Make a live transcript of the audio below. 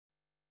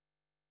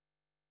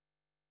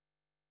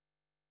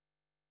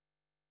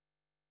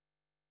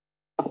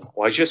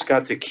Well, I just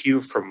got the cue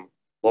from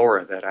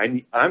Laura that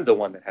I'm the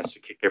one that has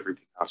to kick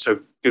everything off. So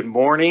good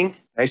morning.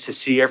 Nice to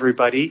see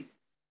everybody.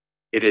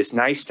 It is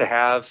nice to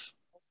have,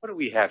 what do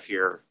we have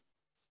here?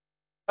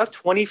 About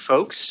 20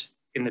 folks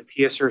in the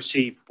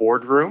PSRC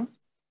boardroom.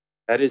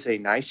 That is a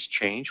nice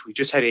change. We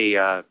just had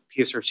a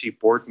PSRC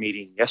board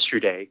meeting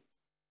yesterday.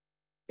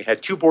 We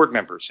had 2 board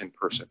members in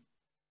person.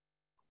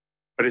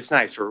 But it's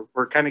nice.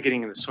 We're kind of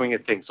getting in the swing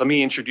of things. Let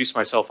me introduce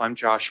myself. I'm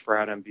Josh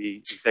Bratton. I'm the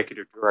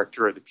Executive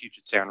Director of the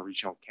Puget Sound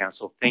Regional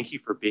Council. Thank you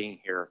for being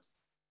here.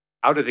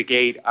 Out of the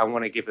gate, I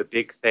want to give a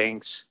big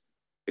thanks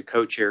to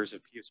co-chairs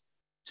of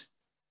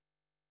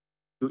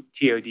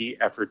TOD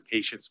effort,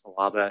 Patience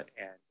Malaba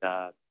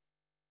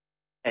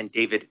and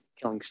David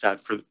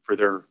Killingstad for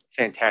their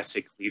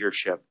fantastic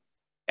leadership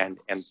and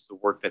the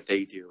work that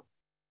they do.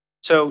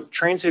 So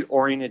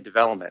transit-oriented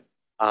development.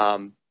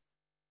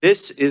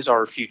 This is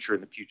our future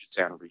in the Puget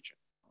Sound region.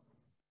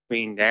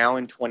 Between now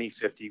and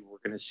 2050, we're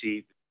going to see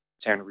the Puget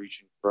Sound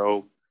region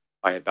grow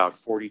by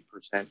about 40%.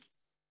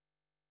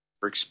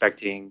 We're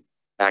expecting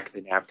back of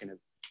the napkin of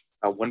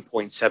about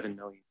 1.7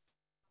 million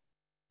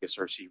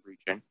PSRC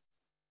region.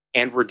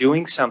 And we're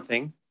doing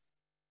something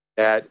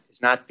that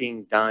is not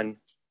being done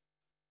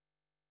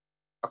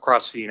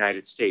across the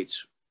United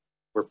States.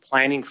 We're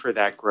planning for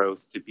that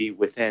growth to be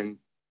within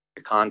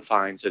the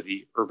confines of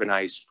the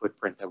urbanized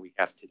footprint that we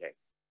have today.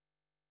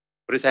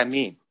 What does that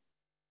mean?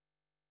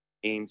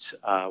 It means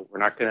we're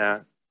not going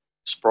to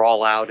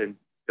sprawl out and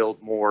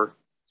build more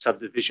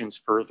subdivisions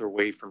further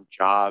away from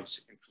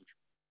jobs and from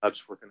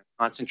hubs. We're going to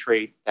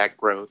concentrate that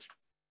growth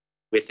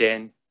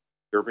within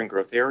the urban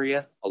growth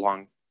area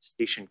along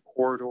station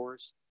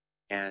corridors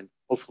and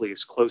hopefully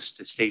as close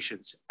to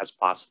stations as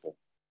possible.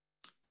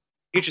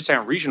 Puget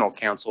Sound Regional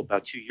Council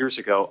about 2 years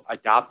ago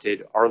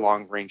adopted our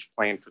long-range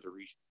plan for the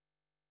region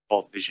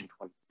called Vision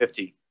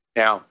 2050.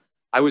 Now,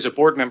 I was a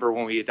board member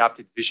when we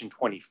adopted Vision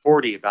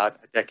 2040 about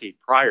a decade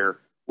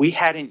prior. We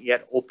hadn't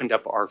yet opened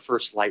up our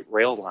first light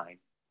rail line,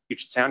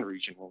 Puget Sound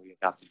region, when we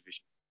adopted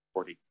Vision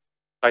 2040.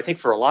 So I think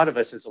for a lot of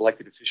us as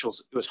elected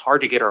officials, it was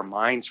hard to get our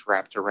minds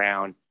wrapped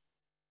around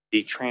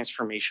the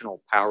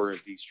transformational power of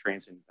these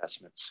transit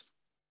investments.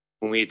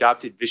 When we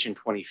adopted Vision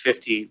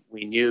 2050,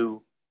 we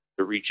knew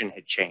the region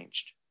had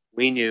changed.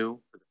 We knew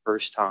for the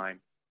first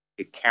time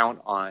to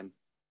count on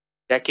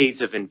decades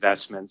of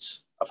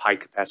investments of high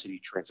capacity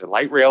transit.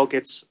 Light rail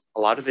gets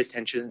a lot of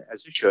attention,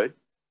 as it should,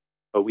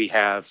 but we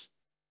have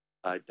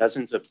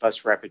dozens of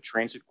bus rapid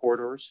transit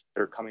corridors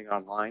that are coming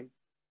online.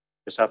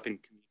 Just up in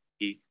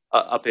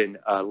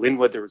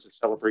Linwood, there was a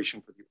celebration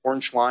for the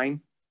Orange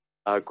Line,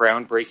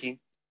 groundbreaking.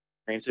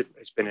 Transit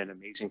has been an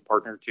amazing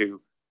partner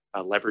to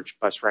leverage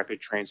bus rapid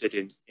transit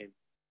in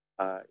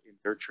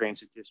their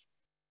transit district.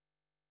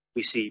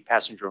 We see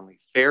passenger-only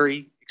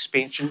ferry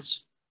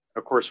expansions.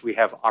 Of course, we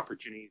have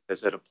opportunities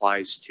as it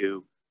applies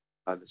to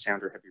the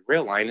Sounder Heavy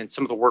Rail Line. And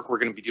some of the work we're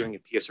going to be doing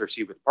at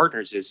PSRC with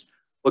partners is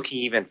looking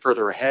even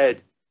further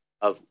ahead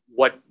of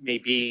what may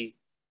be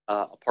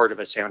a part of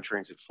a Sound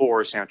Transit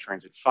 4, Sound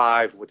Transit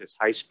 5, what is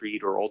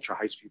high-speed or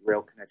ultra-high-speed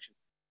rail connection.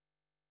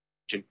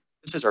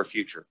 This is our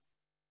future.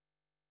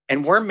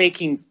 And we're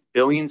making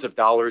billions of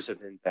dollars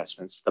of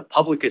investments. The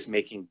public is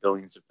making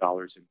billions of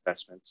dollars of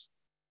investments.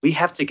 We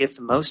have to get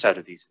the most out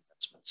of these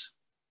investments.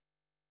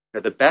 Now,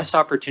 the best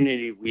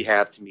opportunity we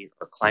have to meet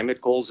our climate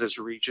goals as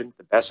a region,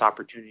 the best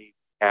opportunity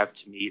we have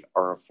to meet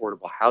our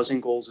affordable housing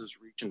goals as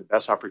a region, the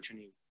best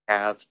opportunity we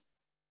have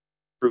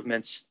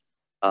improvements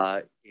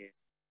in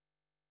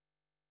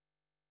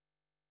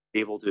be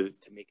able to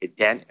make a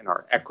dent in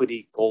our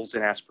equity goals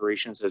and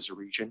aspirations as a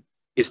region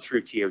is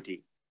through TOD.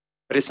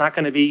 But it's not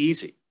going to be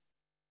easy.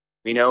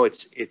 We know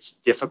it's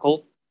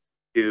difficult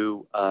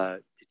to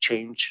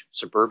change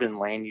suburban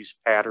land use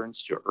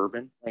patterns to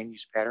urban land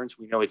use patterns.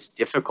 We know it's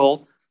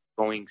difficult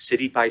going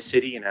city by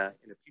city in a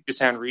Puget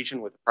Sound region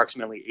with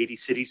approximately 80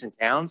 cities and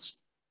towns.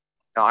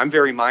 Now, I'm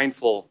very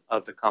mindful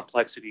of the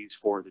complexities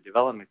for the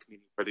development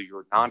community, whether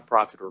you're a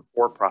nonprofit or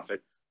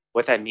for-profit,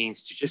 what that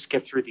means to just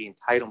get through the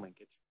entitlement,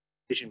 get through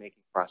the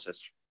decision-making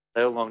process,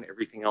 let alone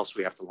everything else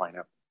we have to line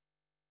up.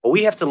 But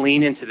we have to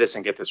lean into this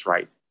and get this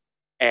right.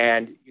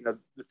 And the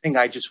thing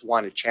I just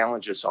want to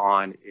challenge us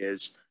on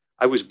is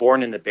I was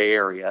born in the Bay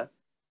Area.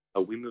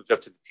 We moved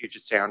up to the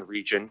Puget Sound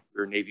region. We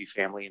were a Navy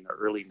family in the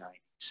early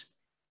 90s.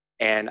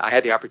 And I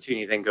had the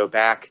opportunity to then go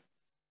back to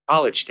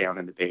college down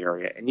in the Bay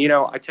Area. And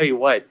I tell you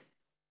what,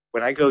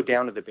 when I go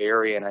down to the Bay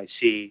Area and I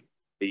see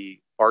the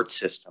BART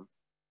system,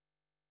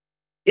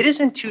 it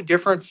isn't too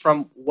different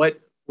from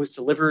what was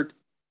delivered in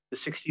the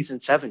 60s and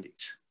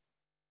 70s.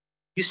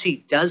 You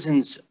see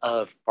dozens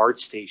of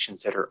BART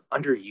stations that are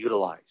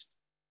underutilized,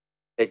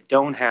 that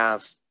don't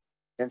have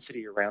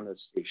density around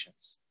those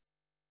stations.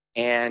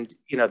 And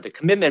the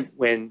commitment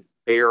when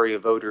Bay Area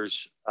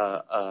voters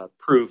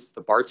approved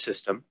the BART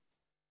system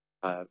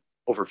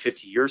over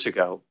 50 years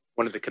ago,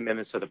 one of the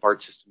commitments that the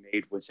BART system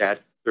made was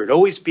that there'd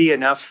always be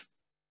enough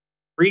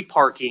free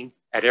parking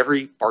at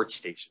every BART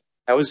station.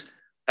 That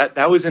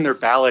was in their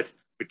ballot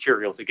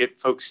material to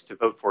get folks to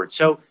vote for it.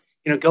 So,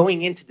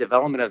 going into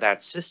development of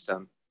that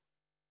system,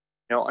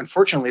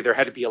 Unfortunately, there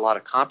had to be a lot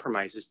of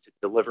compromises to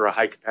deliver a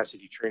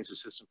high-capacity transit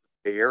system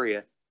for the Bay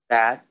Area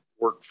that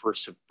worked for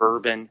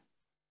suburban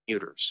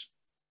commuters.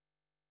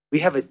 We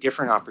have a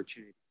different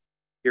opportunity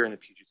here in the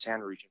Puget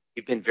Sound region.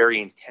 We've been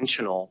very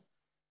intentional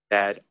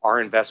that our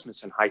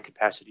investments in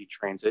high-capacity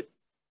transit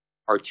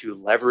are to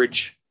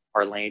leverage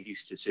our land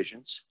use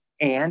decisions.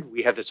 And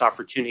we have this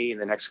opportunity in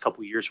the next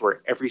couple of years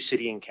where every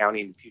city and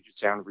county in the Puget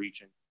Sound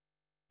region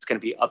is going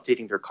to be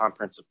updating their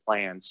comprehensive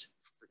plans.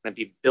 We're going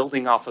to be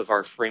building off of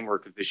our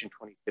framework of Vision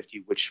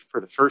 2050, which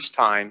for the first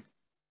time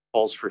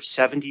calls for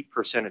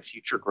 70% of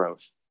future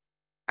growth,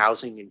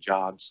 housing and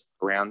jobs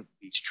around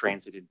these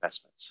transit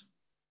investments.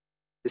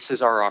 This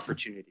is our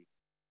opportunity.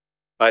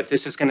 But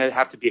this is going to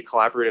have to be a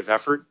collaborative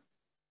effort.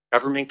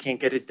 Government can't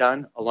get it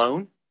done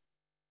alone.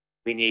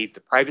 We need the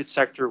private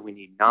sector, we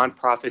need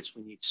nonprofits,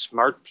 we need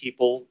smart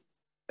people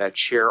that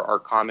share our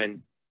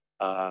common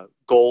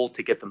goal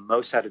to get the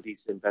most out of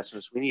these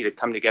investments. We need to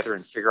come together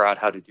and figure out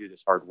how to do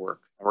this hard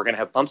work. And we're going to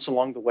have bumps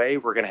along the way.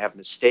 We're going to have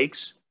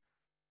mistakes.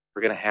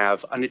 We're going to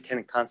have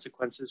unintended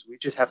consequences. We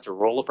just have to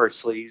roll up our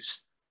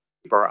sleeves,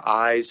 keep our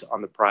eyes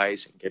on the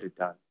prize, and get it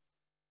done.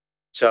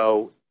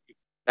 So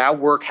that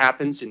work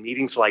happens in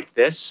meetings like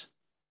this.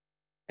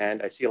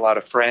 And I see a lot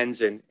of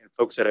friends and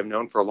folks that I've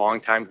known for a long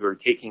time who are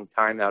taking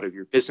time out of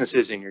your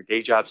businesses and your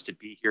day jobs to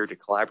be here to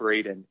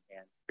collaborate and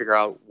figure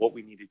out what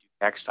we need to do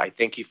next. I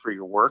thank you for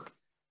your work,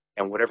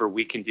 and whatever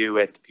we can do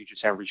at the Puget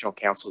Sound Regional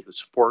Council to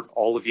support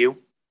all of you,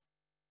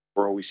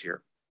 we're always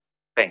here.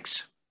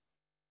 Thanks.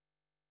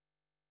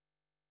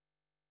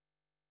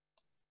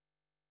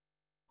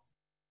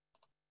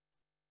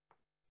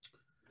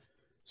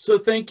 So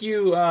thank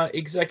you,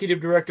 Executive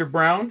Director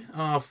Brown,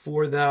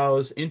 for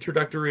those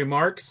introductory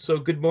remarks. So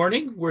good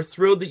morning. We're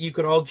thrilled that you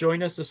could all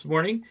join us this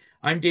morning.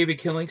 I'm David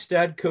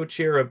Killingstad,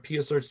 co-chair of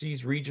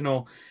PSRC's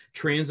Regional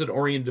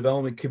Transit-Oriented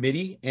Development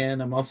Committee,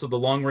 and I'm also the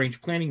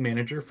Long-Range Planning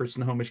Manager for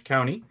Snohomish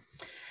County.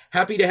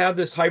 Happy to have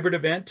this hybrid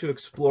event to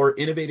explore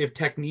innovative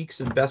techniques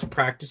and best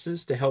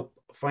practices to help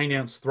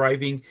finance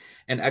thriving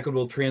and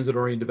equitable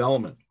transit-oriented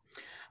development.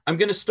 I'm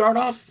going to start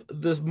off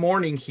this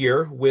morning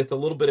here with a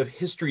little bit of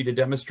history to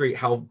demonstrate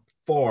how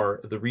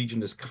far the region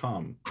has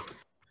come.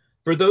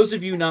 For those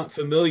of you not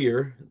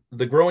familiar,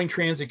 the Growing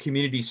Transit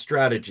Community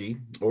Strategy,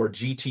 or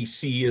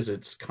GTC as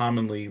it's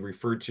commonly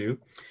referred to,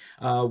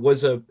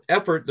 was an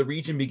effort the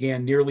region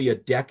began nearly a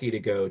decade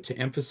ago to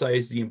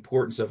emphasize the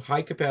importance of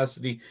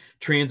high-capacity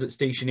transit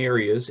station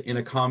areas in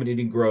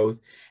accommodating growth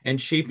and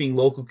shaping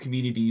local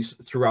communities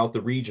throughout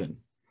the region.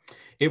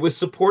 It was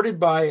supported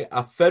by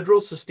a federal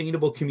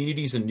Sustainable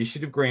Communities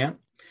Initiative grant.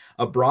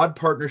 A broad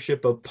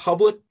partnership of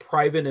public,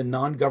 private, and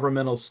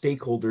non-governmental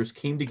stakeholders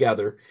came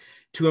together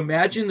to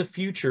imagine the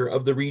future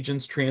of the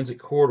region's transit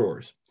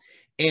corridors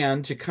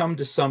and to come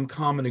to some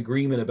common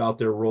agreement about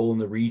their role in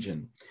the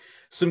region.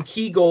 Some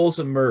key goals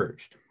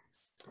emerged.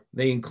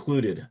 They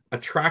included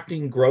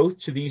attracting growth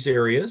to these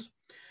areas,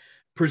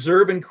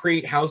 preserve and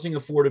create housing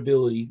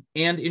affordability,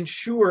 and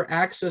ensure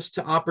access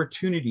to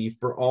opportunity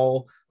for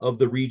all of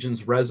the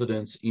region's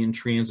residents in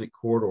transit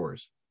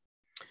corridors.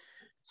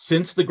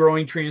 Since the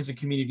Growing Transit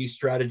Community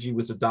Strategy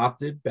was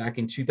adopted back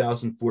in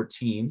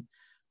 2014,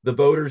 the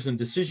voters and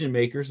decision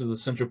makers of the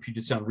Central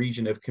Puget Sound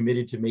region have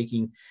committed to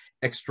making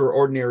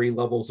extraordinary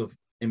levels of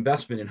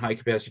investment in high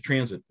capacity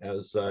transit,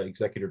 as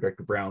Executive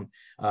Director Brown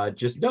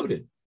just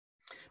noted.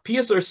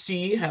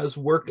 PSRC has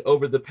worked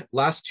over the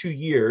last 2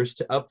 years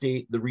to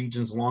update the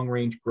region's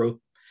long-range growth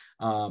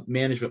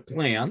management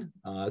plan.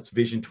 It's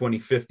Vision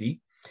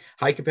 2050.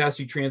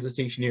 High-capacity transit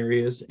station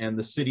areas and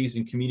the cities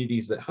and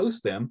communities that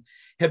host them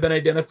have been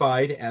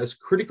identified as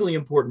critically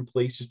important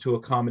places to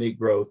accommodate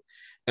growth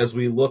as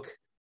we look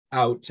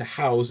out to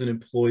house and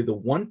employ the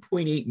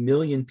 1.8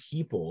 million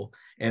people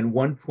and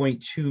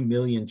 1.2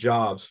 million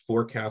jobs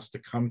forecast to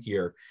come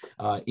here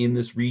in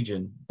this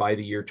region by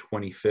the year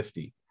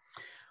 2050.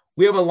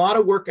 We have a lot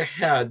of work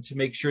ahead to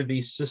make sure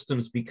these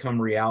systems become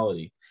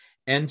reality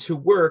and to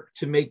work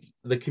to make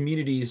the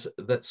communities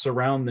that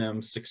surround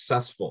them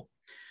successful.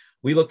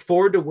 We look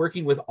forward to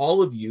working with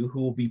all of you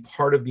who will be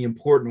part of the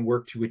important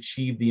work to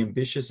achieve the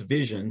ambitious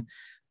vision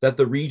that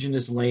the region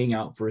is laying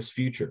out for its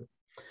future.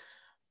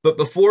 But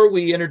before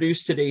we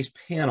introduce today's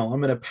panel,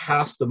 I'm going to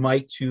pass the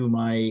mic to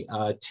my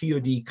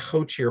TOD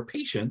co-chair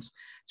Patience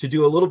to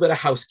do a little bit of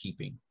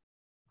housekeeping.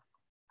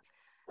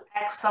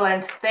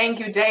 Excellent.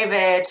 Thank you,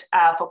 David,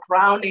 for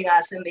grounding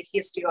us in the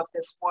history of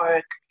this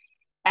work.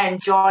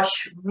 And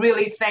Josh,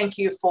 really thank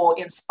you for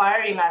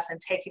inspiring us and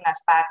taking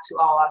us back to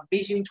our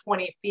Vision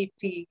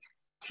 2050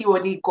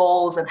 TOD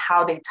goals and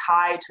how they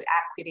tie to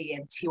equity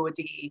and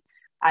TOD.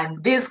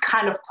 And these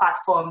kind of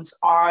platforms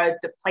are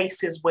the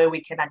places where we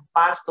can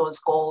advance those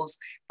goals,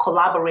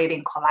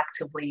 collaborating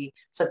collectively.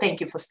 So thank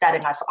you for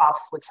starting us off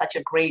with such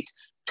a great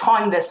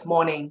tone this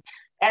morning.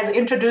 As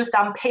introduced,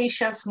 I'm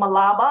Patience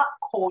Malaba,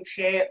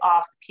 co-chair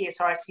of the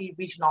PSRC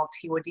Regional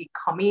TOD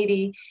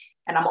Committee,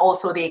 and I'm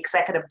also the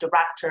executive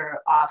director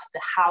of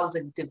the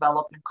Housing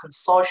Development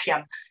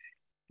Consortium.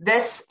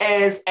 This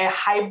is a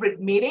hybrid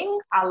meeting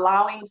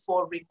allowing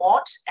for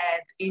remote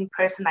and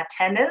in-person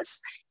attendance.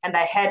 And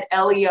I had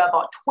earlier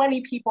about 20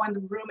 people in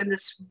the room, and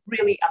it's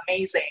really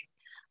amazing.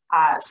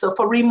 So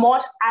for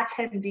remote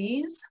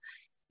attendees,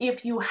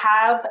 if you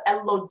have a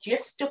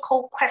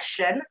logistical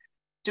question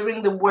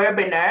during the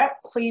webinar,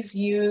 please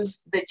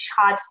use the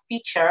chat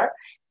feature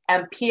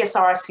and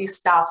PSRC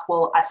staff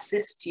will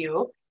assist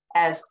you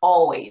as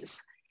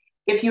always.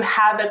 If you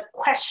have a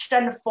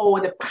question for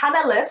the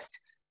panelists,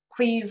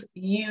 please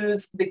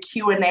use the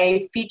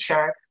Q&A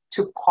feature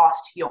to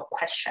post your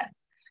question.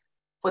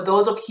 For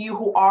those of you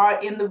who are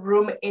in the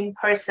room in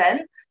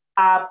person,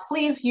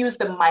 please use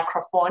the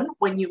microphone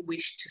when you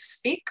wish to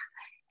speak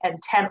and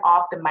turn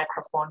off the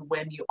microphone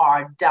when you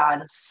are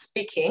done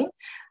speaking.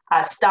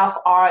 Staff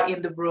are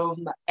in the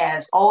room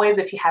as always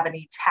if you have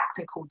any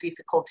technical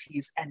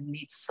difficulties and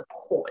need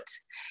support.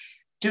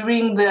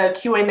 During the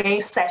Q&A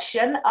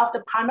session of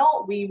the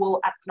panel, we will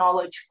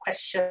acknowledge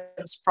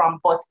questions from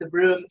both the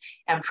room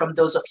and from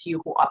those of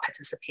you who are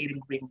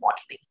participating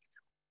remotely.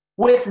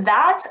 With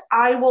that,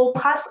 I will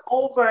pass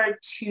over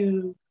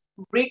to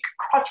Rick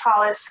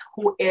Crochalis,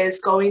 who is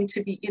going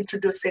to be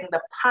introducing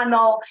the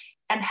panel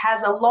and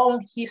has a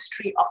long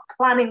history of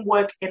planning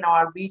work in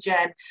our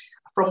region,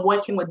 from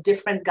working with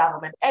different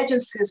government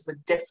agencies,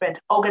 with different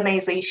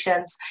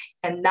organizations,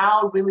 and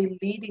now really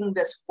leading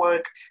this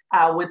work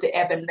with the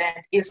Urban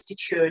Land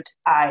Institute.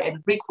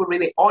 And Rick, we're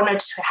really honored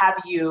to have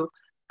you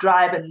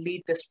drive and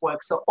lead this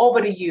work. So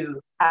over to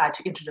you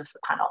to introduce the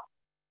panel.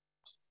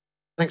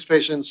 Thanks,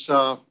 Patience.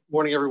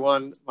 Morning,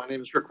 everyone. My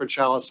name is Rick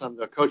Crochalis. I'm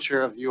the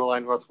co-chair of the ULI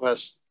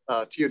Northwest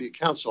TOD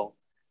Council.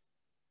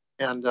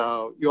 And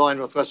ULI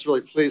Northwest is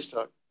really pleased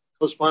to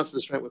co-sponsor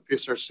this event with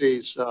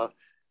PSRC's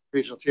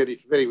Regional TOD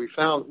Committee. We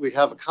found we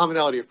have a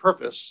commonality of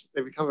purpose,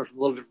 maybe coming from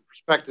a little different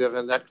perspective,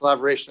 and that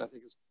collaboration, I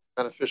think, is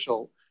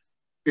beneficial.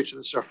 This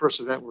is our first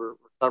event we're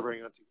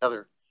covering on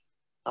together,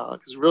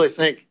 because we really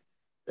think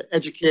that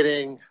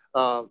educating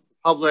the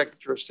public,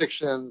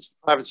 jurisdictions,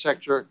 the private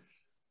sector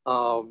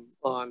on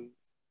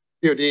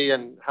TOD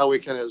and how we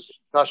can, as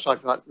Josh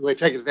talked about, really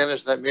take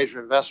advantage of that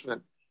major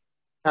investment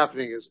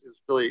happening is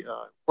really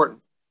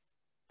important.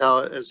 Now,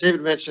 as David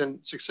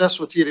mentioned,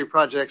 successful TOD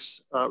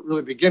projects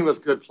really begin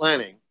with good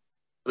planning.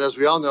 But as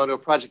we all know, no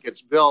project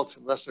gets built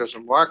unless there's a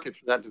market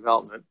for that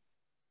development.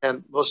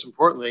 And most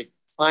importantly,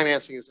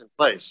 financing is in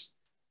place.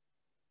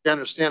 To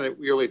understand it,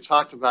 we really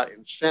talked about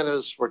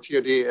incentives for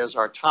TOD as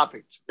our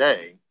topic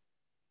today.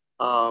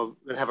 And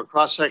have a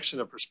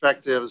cross-section of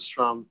perspectives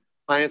from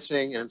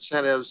financing and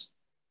incentives,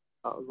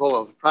 the role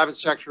of the private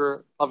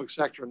sector, public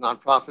sector, and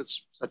nonprofits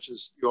such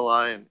as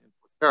ULI and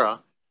Forterra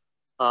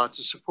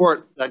to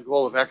support that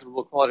goal of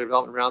equitable quality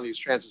development around these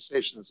transit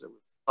stations that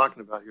we're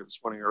talking about here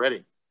this morning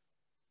already.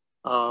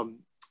 I've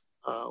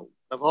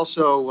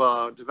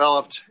also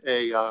developed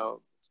a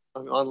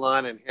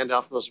online and hand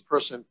out for those in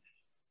person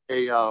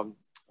a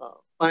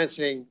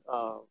financing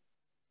a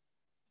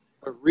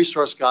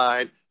resource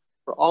guide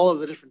for all of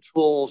the different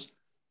tools,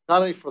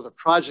 not only for the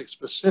project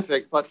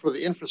specific, but for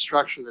the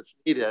infrastructure that's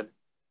needed to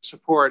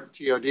support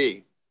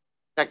TOD,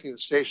 connecting the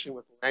station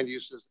with the land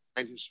uses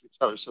of each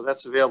other. So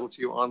that's available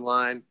to you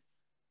online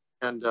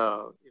and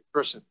in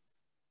person.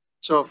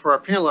 So for our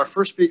panel, our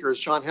first speaker is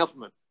John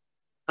Hempelmann,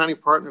 founding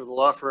partner of the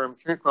law firm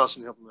Cairncross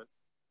Hempelmann,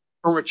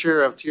 former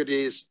chair of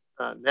TOD's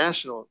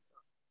National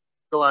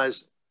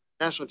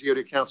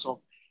TOD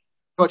Council,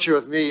 co-chair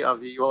with me of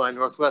the ULI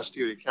Northwest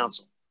TOD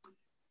Council.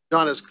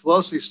 John has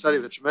closely studied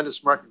the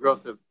tremendous market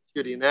growth of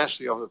TOD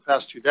nationally over the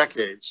past 2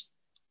 decades.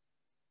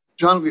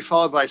 John will be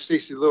followed by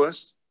Stacey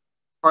Lewis,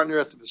 partner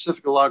at the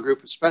Pacifica Law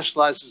Group, who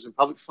specializes in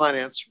public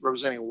finance,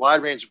 representing a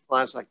wide range of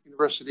clients like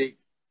university,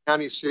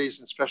 counties, cities,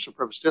 and special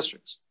purpose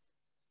districts.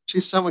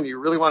 She's someone you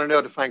really want to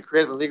know to find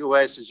creative and legal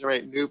ways to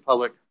generate new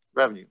public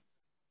revenue.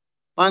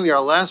 Finally,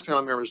 our last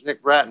panel member is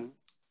Nick Bratton,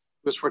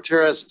 who is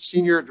Forterra's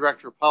Senior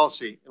Director of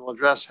Policy and will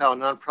address how a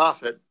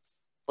nonprofit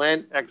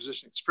land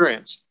acquisition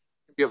experience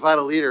can be a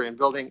vital leader in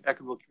building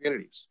equitable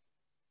communities.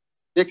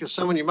 Nick is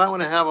someone you might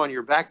want to have on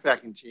your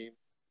backpacking team,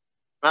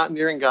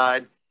 mountaineering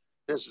guide,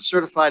 and is a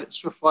certified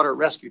swiftwater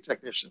rescue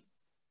technician.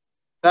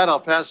 With that, I'll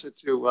pass it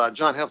to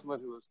John Hempelmann,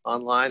 who is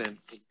online and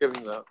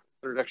giving the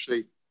introduction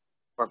to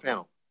our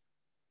panel.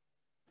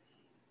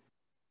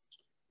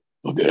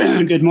 Well,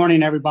 good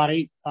morning,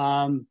 everybody.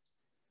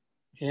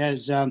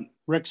 As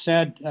Rick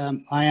said,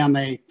 I am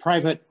a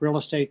private real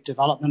estate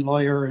development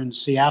lawyer in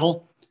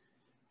Seattle,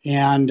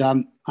 and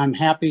I'm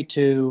happy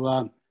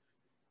to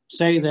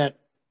say that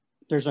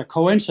there's a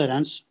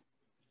coincidence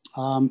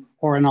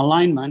or an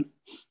alignment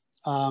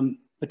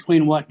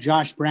between what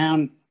Josh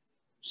Brown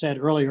said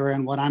earlier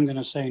and what I'm going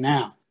to say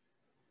now.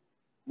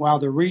 While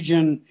the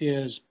region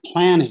is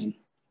planning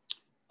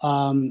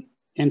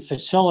and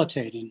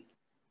facilitating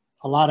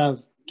a lot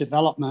of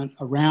development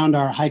around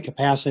our high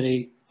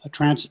capacity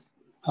transit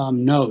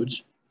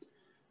nodes,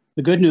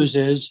 the good news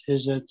is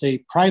that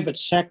the private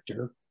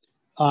sector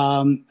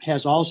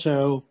has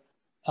also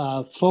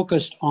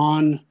focused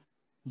on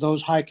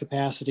those high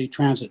capacity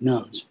transit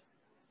nodes.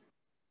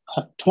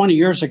 20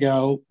 years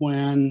ago,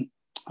 when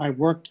I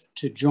worked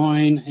to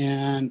join,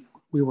 and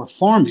we were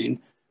forming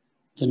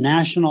the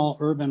National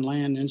Urban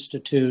Land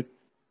Institute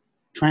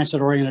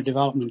Transit-Oriented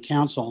Development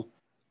Council.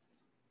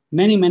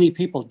 Many, many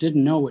people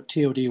didn't know what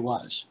TOD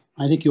was.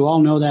 I think you all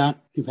know that.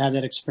 You've had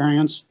that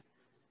experience.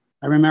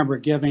 I remember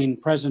giving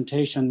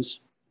presentations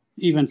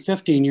even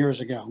 15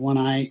 years ago when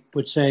I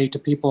would say to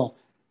people,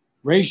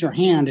 raise your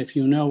hand if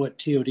you know what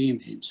TOD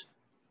means.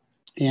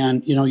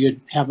 And, you know,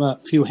 you'd have a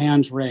few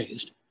hands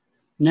raised.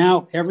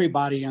 Now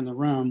everybody in the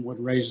room would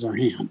raise their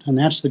hand, and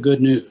that's the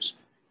good news.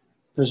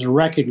 There's a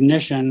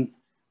recognition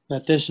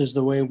that this is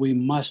the way we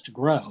must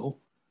grow.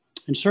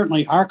 And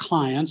certainly our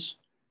clients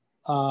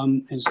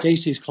and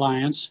Stacey's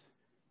clients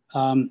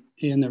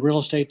in the real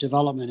estate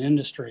development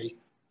industry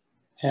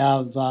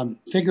have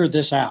figured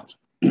this out.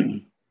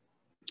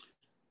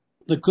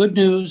 The good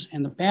news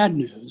and the bad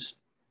news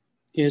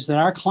is that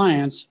our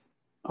clients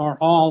are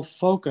all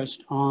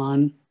focused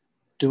on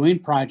doing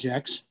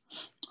projects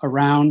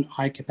around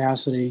high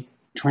capacity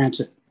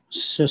transit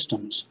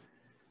systems.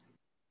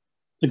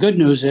 The good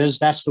news is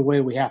that's the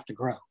way we have to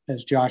grow,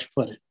 as Josh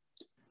put it.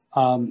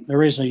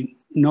 There is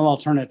no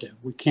alternative.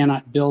 We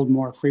cannot build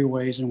more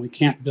freeways and we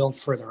can't build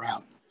further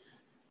out.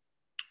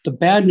 The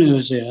bad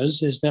news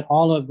is that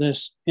all of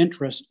this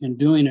interest in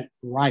doing it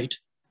right,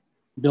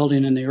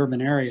 building in the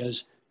urban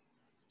areas,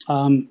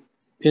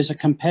 is a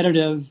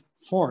competitive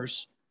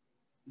force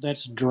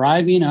that's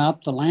driving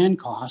up the land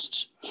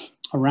costs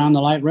around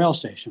the light rail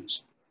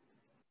stations.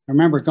 I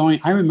remember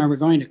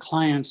going to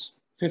clients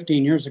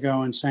 15 years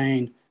ago and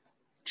saying,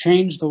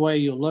 change the way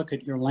you look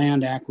at your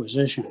land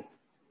acquisition.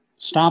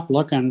 Stop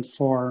looking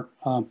for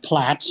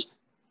plats,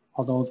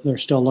 although they're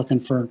still looking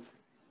for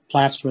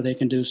plats where they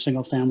can do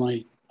single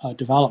family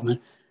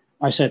development.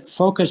 I said,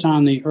 focus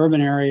on the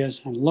urban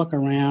areas and look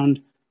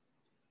around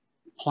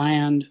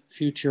planned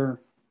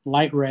future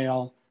light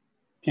rail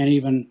and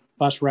even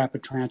bus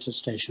rapid transit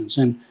stations.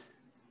 And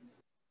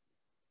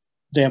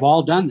they have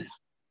all done that.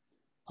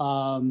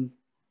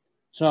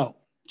 So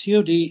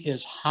TOD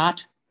is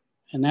hot,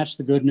 and that's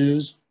the good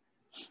news.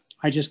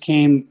 I just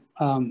came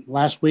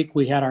last week,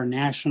 we had our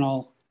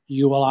national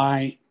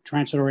ULI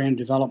Transit-Oriented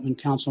Development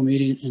Council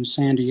meeting in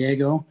San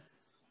Diego.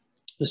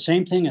 The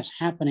same thing is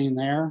happening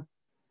there.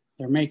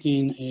 They're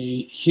making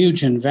a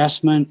huge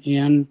investment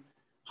in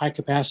high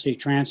capacity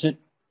transit.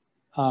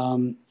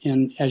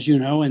 And as you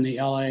know, in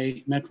the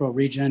LA metro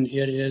region,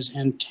 it is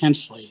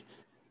intensely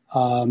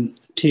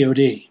TOD.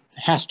 It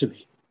has to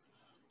be.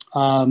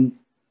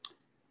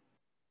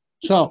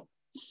 So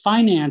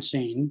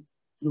financing,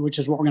 which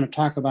is what we're going to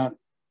talk about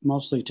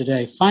mostly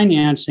today,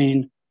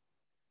 financing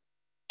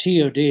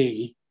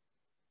TOD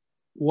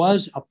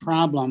was a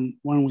problem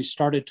when we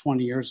started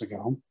 20 years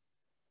ago.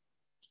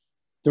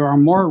 There are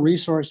more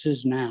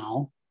resources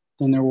now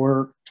than there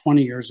were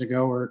 20 years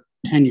ago or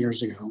 10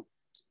 years ago,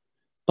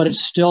 but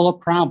it's still a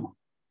problem.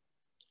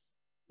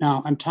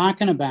 Now, I'm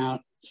talking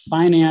about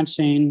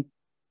financing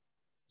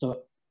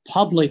the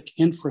public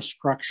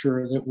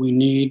infrastructure that we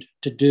need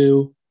to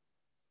do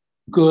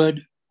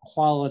good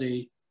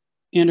quality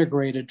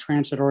integrated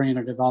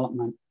transit-oriented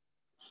development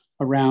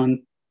around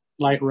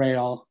light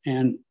rail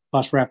and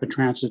bus rapid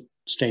transit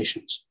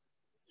stations.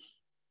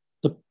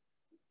 The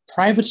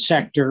private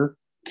sector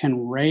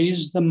can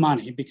raise the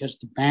money because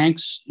the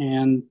banks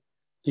and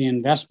the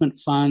investment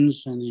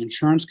funds and the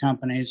insurance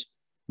companies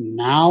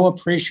now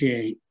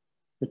appreciate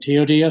the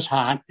TOD is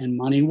hot and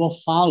money will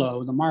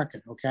follow the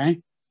market,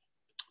 okay?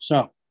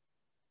 So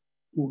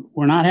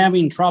we're not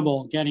having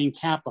trouble getting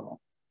capital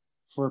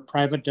for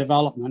private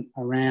development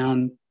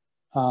around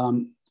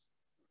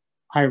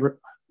light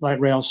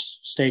rail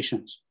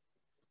stations.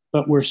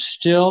 But we're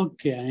still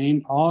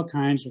getting all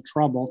kinds of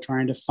trouble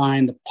trying to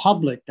find the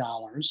public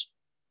dollars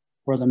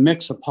or the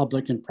mix of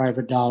public and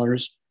private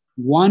dollars,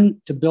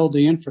 one, to build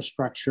the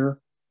infrastructure,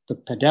 the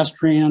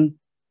pedestrian,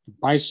 the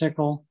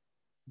bicycle,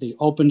 the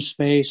open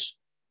space,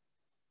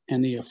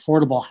 and the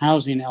affordable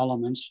housing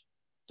elements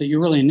that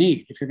you really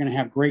need. If you're going to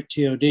have great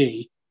TOD,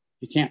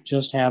 you can't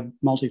just have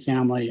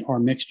multifamily or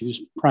mixed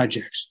use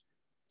projects.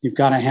 You've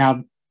got to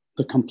have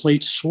the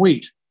complete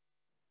suite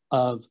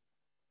of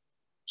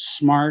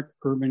smart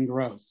urban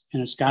growth,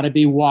 and it's got to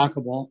be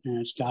walkable and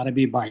it's got to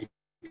be bikeable.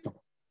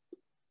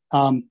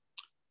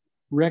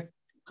 Rick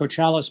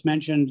Kochalis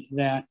mentioned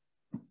that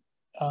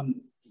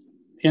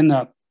in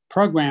the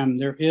program,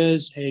 there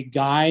is a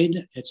guide.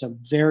 It's a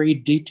very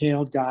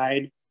detailed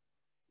guide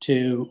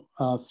to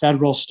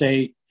federal,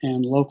 state,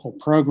 and local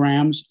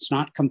programs. It's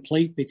not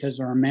complete because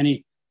there are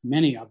many,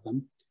 many of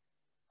them,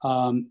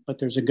 but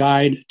there's a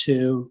guide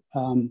to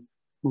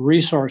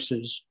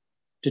resources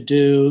to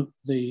do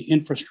the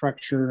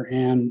infrastructure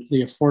and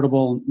the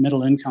affordable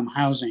middle income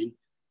housing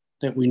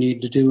that we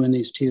need to do in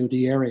these TOD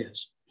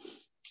areas.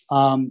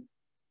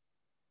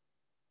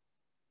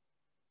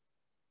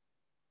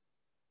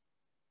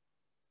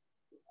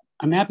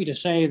 I'm happy to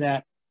say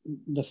that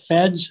the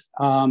feds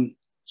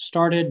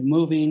started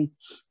moving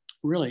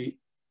really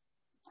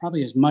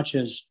probably as much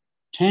as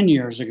 10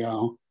 years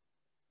ago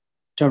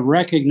to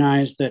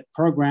recognize that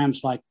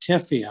programs like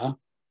TIF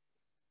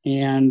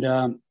and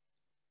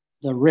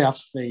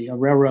RIF, the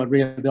Railroad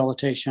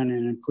Rehabilitation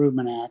and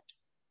Improvement Act,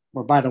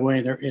 where, by the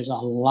way, there is a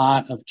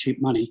lot of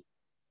cheap money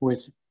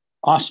with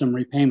awesome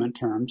repayment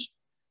terms,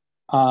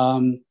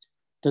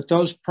 that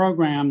those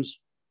programs,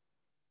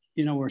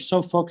 you know, were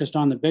so focused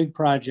on the big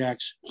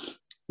projects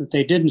that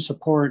they didn't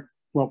support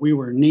what we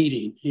were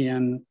needing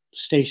in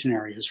station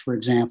areas, for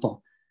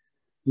example.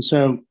 And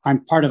so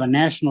I'm part of a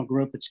national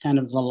group. It's kind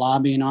of the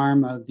lobbying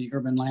arm of the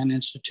Urban Land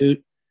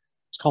Institute.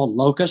 It's called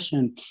LOCUS,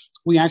 and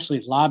we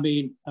actually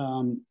lobbied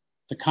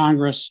the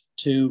Congress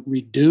to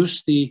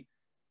reduce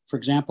for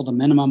example, the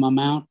minimum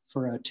amount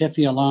for a TIF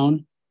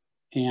loan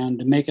and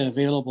to make it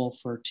available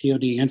for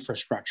TOD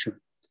infrastructure.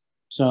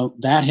 So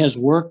that has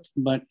worked,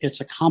 but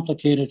it's a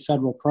complicated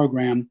federal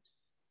program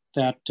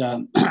that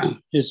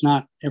is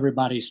not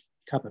everybody's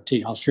cup of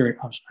tea. I'm sure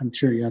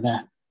you know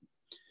that.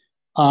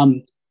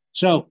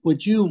 So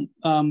would you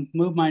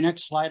move my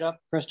next slide up,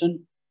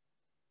 Kristen?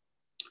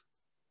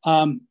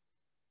 One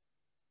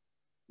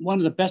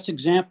of the best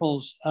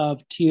examples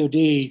of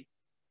TOD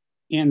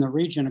in the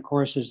region, of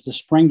course, is the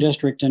Spring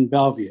District in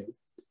Bellevue.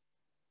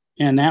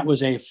 And that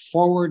was a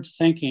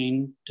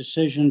forward-thinking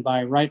decision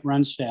by Wright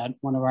Runstead,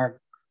 one of our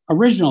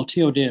original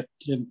TOD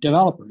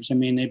developers. I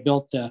mean, they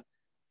built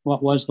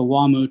what was the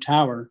WAMU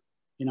Tower,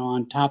 you know,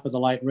 on top of the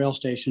light rail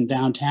station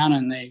downtown,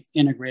 and they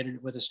integrated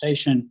it with a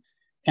station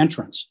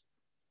entrance.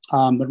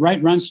 But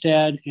Wright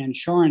Runstead and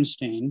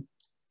Shorenstein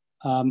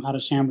out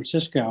of San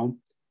Francisco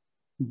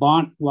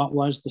bought what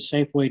was the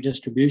Safeway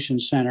Distribution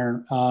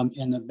Center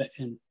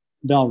in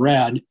Bel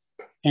Red.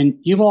 And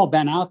you've all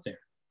been out there.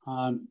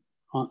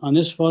 On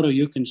this photo,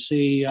 you can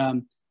see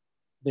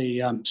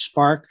the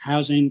Spark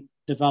housing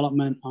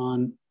development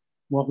on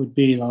what would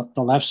be the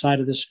left side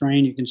of the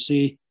screen. You can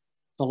see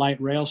the light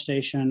rail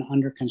station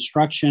under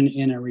construction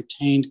in a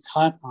retained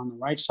cut on the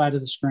right side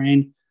of the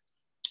screen.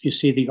 You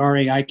see the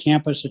RAI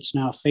campus. It's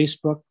now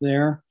Facebook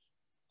there.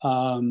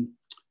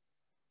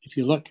 If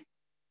you look,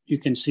 you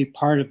can see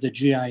part of the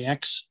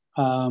GIX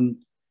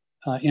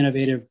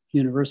Innovative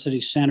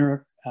University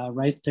Center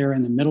right there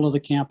in the middle of the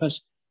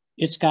campus.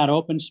 It's got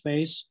open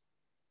space.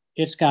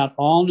 It's got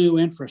all new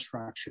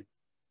infrastructure.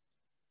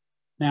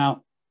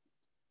 Now,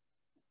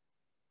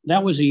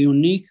 that was a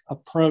unique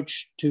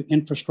approach to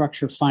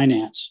infrastructure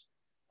finance.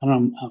 I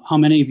don't know how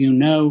many of you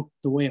know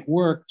the way it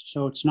worked,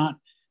 so it's not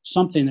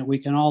something that we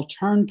can all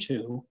turn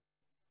to,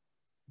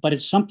 but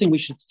it's something we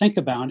should think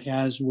about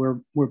as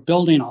we're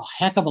building a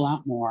heck of a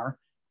lot more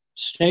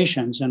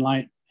stations and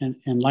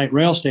light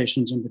rail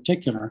stations in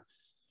particular.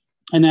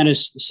 And that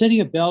is the city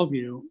of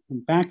Bellevue,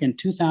 back in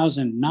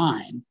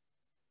 2009,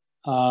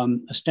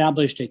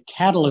 established a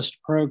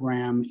catalyst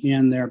program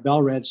in their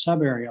Bel Red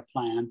sub-area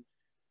plan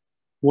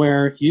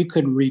where you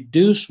could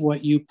reduce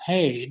what you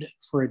paid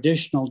for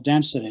additional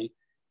density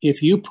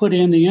if you put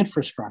in the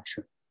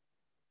infrastructure.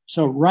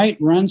 So Wright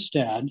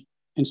Runstead,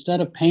 instead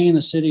of paying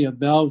the city of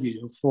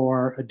Bellevue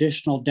for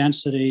additional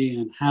density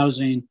and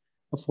housing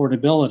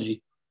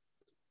affordability,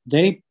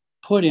 they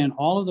put in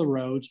all of the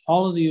roads,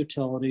 all of the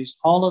utilities,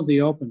 all of the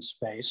open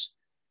space.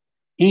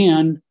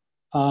 And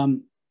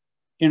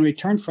in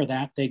return for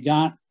that, they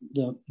got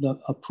the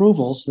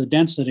approvals, the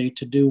density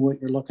to do what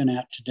you're looking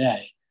at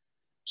today.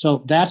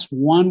 So that's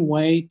one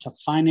way to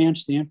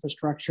finance the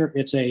infrastructure.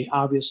 It's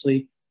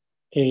obviously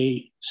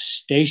a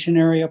station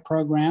area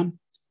program.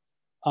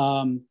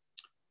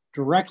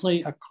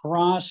 Directly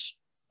across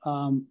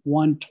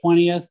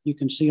 120th, you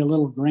can see a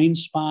little green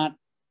spot.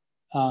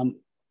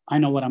 I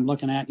know what I'm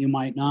looking at, you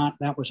might not.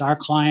 That was our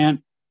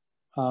client,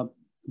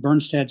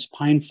 Bernstedt's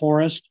Pine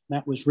Forest.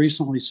 That was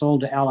recently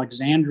sold to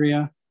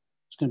Alexandria.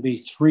 It's going to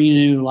be 3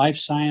 new life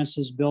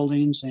sciences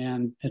buildings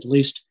and at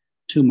least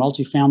 2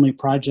 multifamily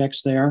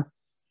projects there.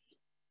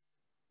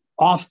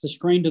 Off the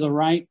screen to the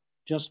right,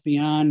 just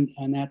beyond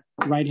in that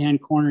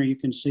right-hand corner, you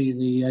can see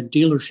the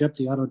dealership,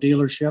 the auto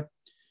dealership.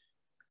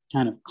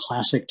 Kind of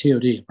classic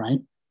TOD, right?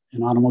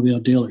 An automobile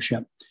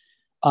dealership.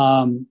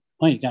 Well,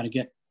 you got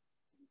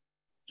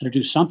to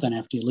do something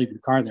after you leave your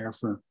car there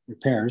for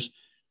repairs.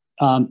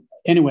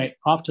 Anyway,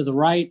 off to the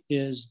right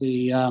is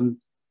the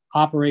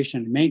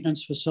operation and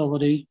maintenance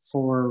facility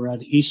for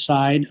the East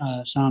Side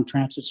Sound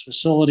Transit's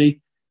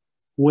facility,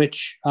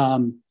 which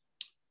took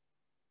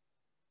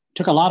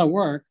a lot of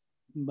work,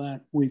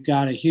 but we've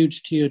got a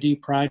huge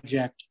TOD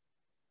project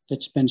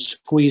that's been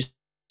squeezed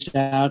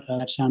out of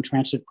that Sound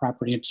Transit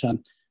property. It's a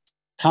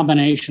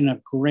combination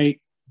of great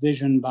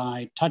vision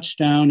by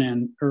Touchstone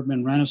and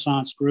Urban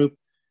Renaissance Group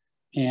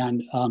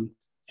and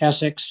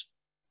Essex,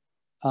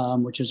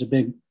 which is a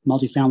big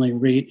multifamily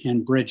REIT,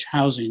 and Bridge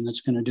Housing that's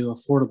going to do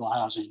affordable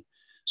housing.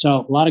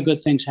 So a lot of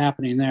good things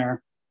happening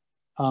there.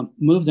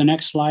 Move the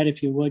next slide,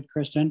 if you would,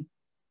 Kristen.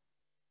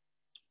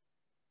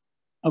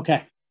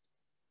 Okay.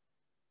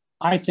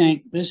 I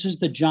think this is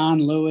the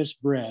John Lewis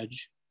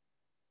Bridge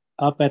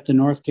up at the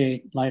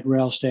Northgate Light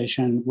Rail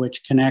Station,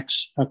 which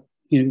connects up.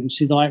 You can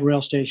see the light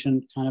rail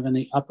station kind of in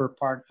the upper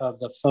part of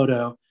the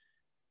photo,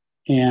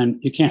 and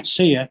you can't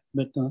see it,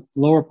 but the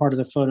lower part of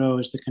the photo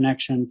is the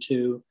connection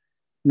to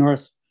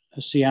North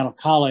Seattle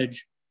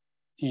College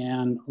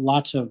and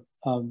lots of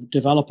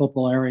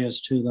developable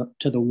areas to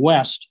the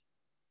west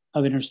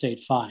of Interstate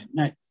 5.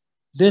 Now,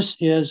 this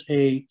is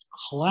a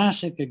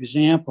classic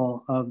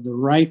example of the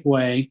right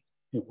way.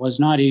 It was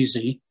not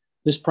easy.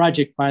 This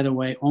project, by the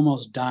way,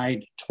 almost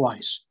died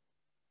twice.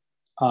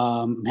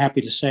 I'm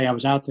happy to say I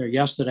was out there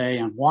yesterday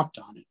and walked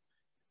on it.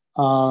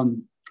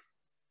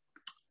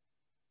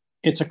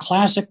 It's a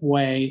classic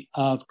way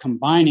of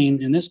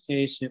combining, in this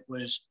case, it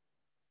was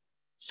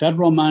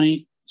federal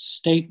money,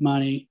 state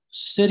money,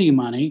 city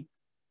money.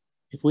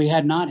 If we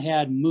had not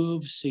had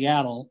Move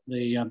Seattle,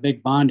 the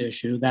big bond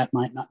issue,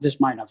 this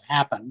might have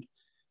happened.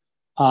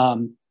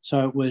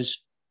 So it was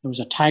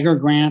a Tiger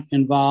grant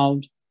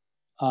involved,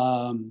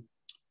 and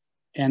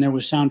there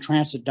was Sound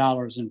Transit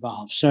dollars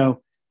involved.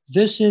 So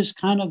this is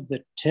kind of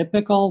the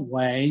typical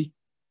way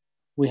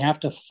we have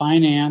to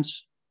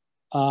finance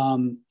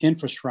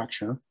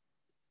infrastructure,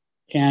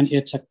 and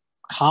it's a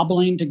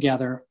cobbling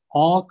together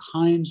all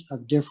kinds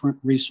of different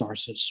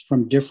resources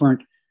from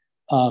different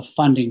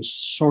funding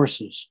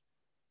sources.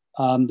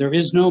 There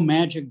is no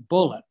magic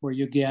bullet where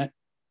you get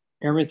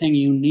everything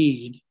you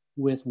need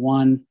with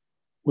one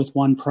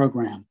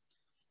program.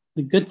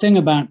 The good thing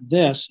about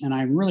this, and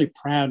I'm really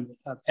proud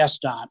of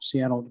SDOT,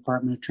 Seattle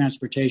Department of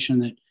Transportation,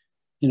 that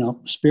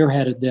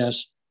spearheaded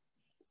this.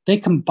 They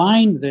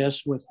combined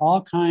this with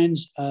all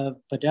kinds of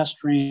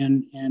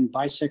pedestrian and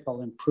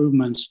bicycle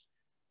improvements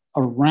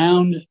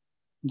around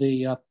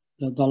the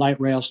light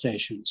rail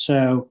station.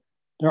 So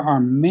there are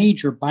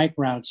major bike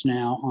routes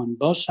now on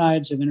both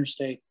sides of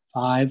Interstate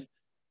 5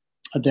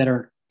 that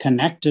are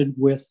connected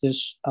with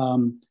this,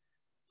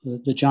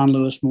 the John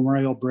Lewis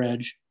Memorial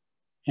Bridge.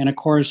 And of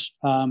course,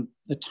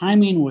 the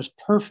timing was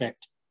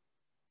perfect.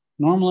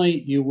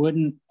 Normally, you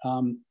wouldn't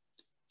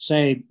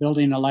say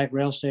building a light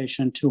rail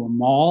station to a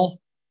mall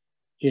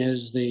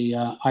is the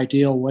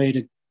ideal way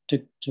to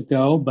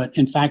go. But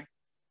in fact,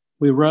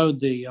 we rode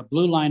the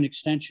Blue Line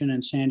extension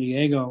in San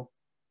Diego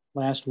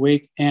last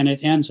week, and it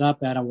ends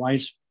up at a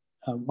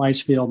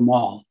Weisfield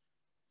Mall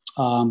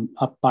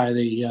up by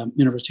the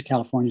University of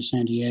California,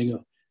 San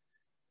Diego.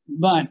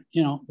 But,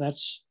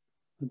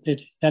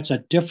 that's a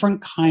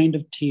different kind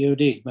of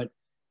TOD. But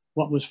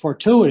what was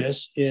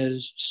fortuitous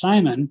is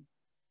Simon,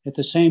 at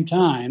the same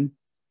time,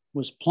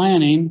 was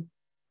planning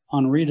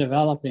on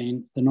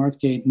redeveloping the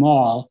Northgate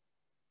Mall,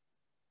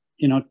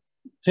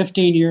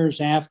 15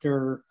 years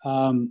after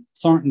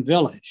Thornton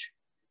Village,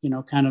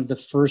 kind of the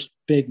first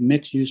big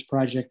mixed-use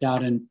project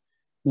out in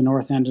the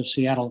north end of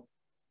Seattle.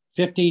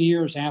 15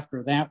 years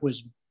after that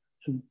was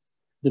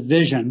the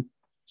vision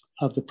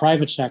of the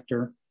private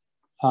sector.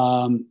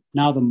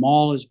 Now the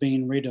mall is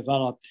being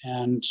redeveloped.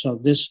 And so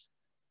this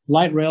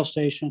light rail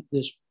station,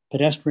 this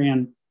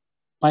pedestrian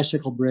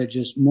bicycle bridge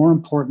is more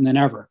important than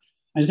ever.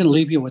 I was going to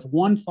leave you with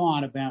one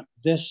thought about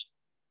this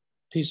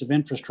piece of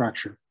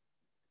infrastructure.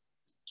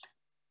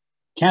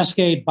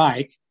 Cascade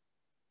Bike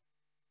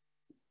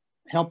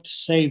helped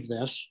save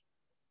this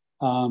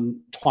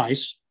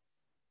twice.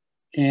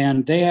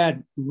 And they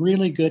had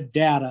really good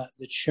data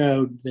that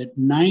showed that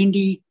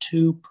 92%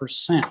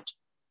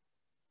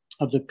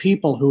 of the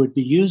people who would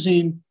be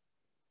using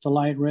the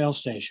light rail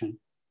station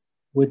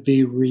would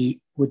be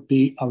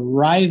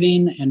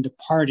arriving and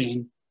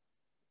departing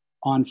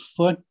on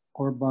foot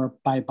or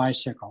by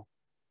bicycle.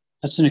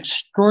 That's an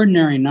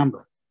extraordinary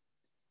number.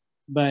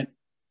 But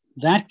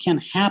that can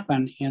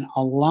happen in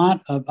a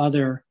lot of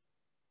other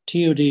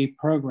TOD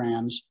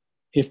programs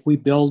if we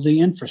build the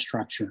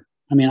infrastructure.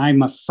 I mean,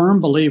 I'm a firm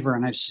believer,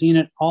 and I've seen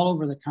it all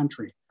over the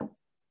country.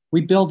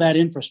 We build that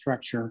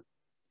infrastructure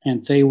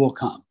and they will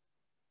come.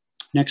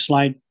 Next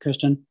slide,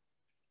 Kristen.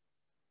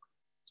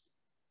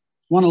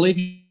 I want to leave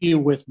you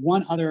with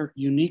one other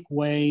unique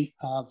way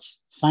of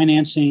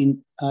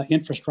financing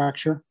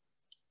infrastructure.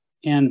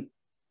 And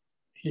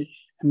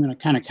I'm going to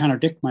kind of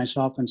contradict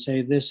myself and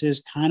say this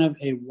is kind of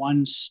a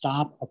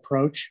one-stop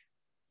approach.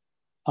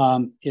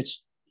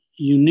 It's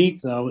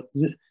unique, though.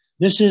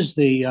 This is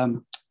the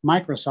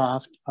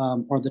Microsoft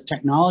or the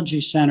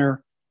Technology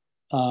Center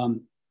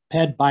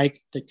ped bike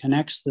that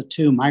connects the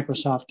two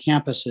Microsoft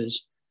campuses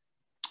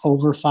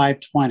over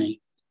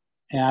 520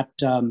 at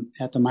the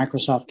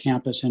Microsoft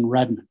campus in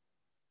Redmond.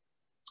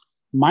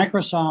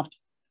 Microsoft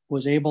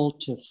was able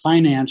to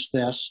finance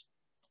this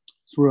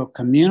through a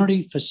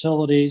community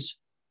facilities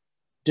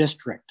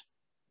district.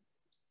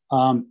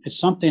 It's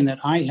something that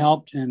I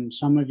helped, and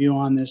some of you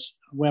on this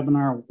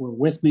webinar were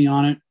with me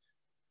on it.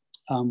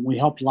 We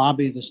helped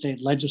lobby the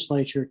state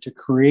legislature to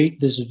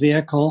create this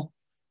vehicle.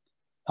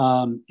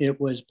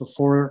 It was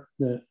before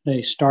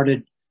they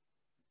started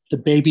the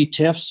baby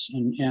TIFs,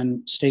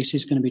 and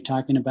Stacey's going to be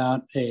talking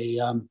about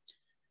I'm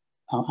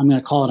going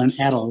to call it an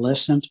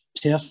adolescent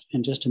TIF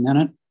in just a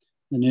minute,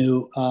 the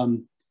new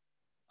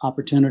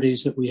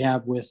opportunities that we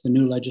have with the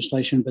new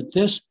legislation. But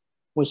this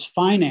was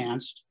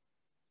financed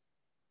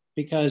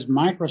because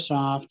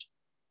Microsoft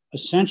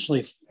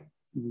essentially,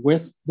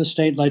 with the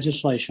state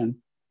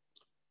legislation,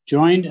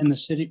 joined in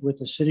with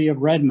the city of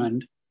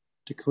Redmond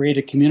to create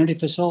a community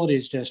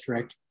facilities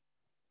district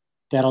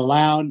that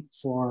allowed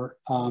for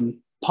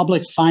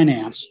public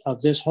finance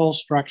of this whole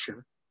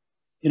structure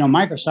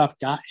Microsoft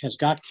has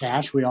got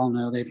cash. We all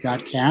know they've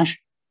got cash,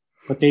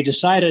 but they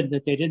decided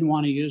that they didn't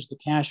want to use the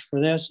cash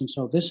for this. And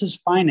so this is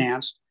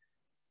financed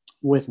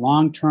with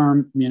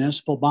long-term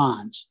municipal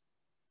bonds.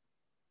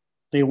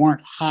 They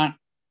weren't hot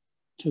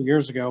 2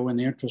 years ago when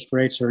the interest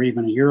rates, or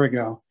even a year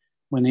ago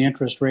when the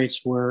interest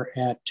rates were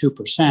at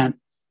 2%.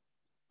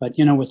 But,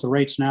 with the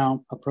rates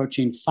now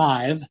approaching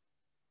 5,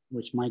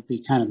 which might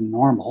be kind of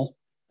normal,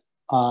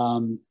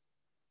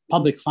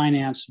 public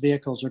finance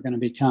vehicles are going to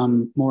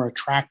become more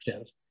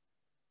attractive.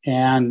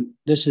 And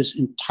this is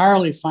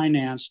entirely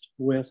financed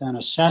with an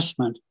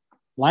assessment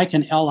like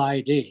an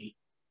LID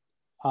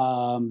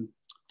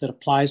that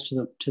applies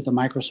to the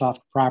Microsoft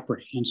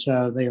property. And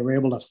so they were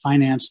able to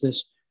finance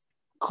this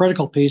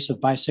critical piece of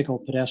bicycle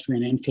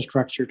pedestrian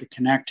infrastructure to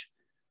connect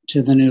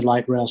to the new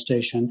light rail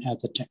station at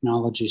the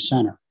Technology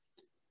Center.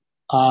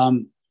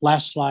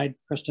 Last slide,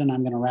 Kristen,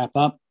 I'm going to wrap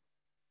up.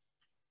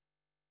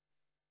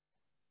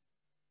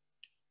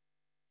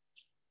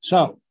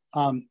 So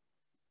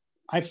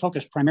I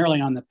focus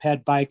primarily on the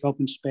PED, bike,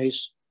 open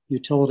space,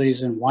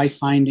 utilities, and why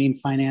finding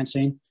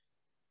financing.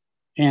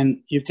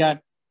 And you've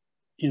got,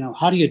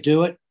 how do you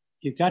do it?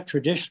 You've got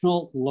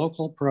traditional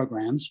local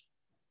programs.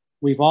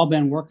 We've all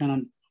been working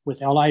on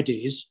with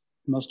LIDs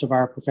most of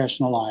our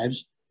professional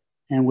lives,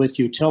 and with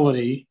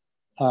utility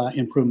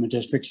improvement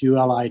districts,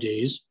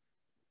 ULIDs.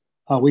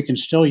 We can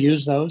still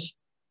use those.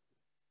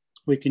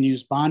 We can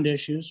use bond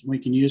issues. We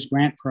can use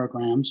grant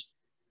programs,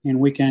 and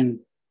we can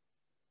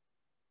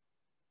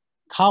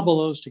cobble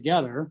those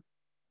together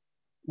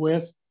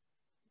with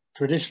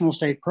traditional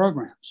state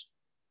programs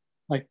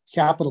like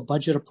capital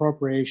budget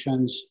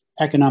appropriations,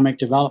 economic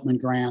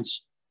development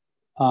grants,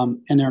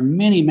 and there are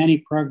many, many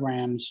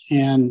programs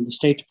in the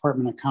State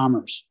Department of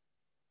Commerce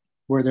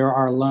where there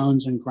are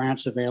loans and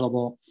grants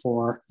available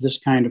for this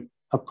kind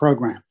of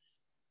program.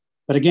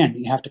 But again,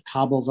 you have to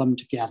cobble them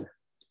together.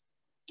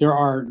 There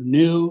are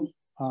new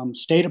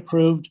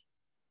state-approved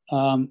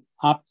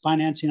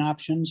financing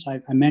options.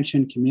 I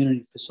mentioned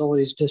community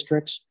facilities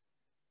districts.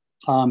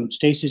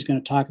 Stacey's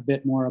going to talk a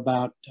bit more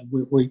about,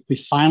 we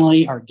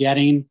finally are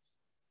getting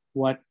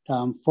what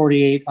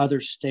 48 other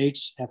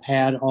states have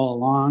had all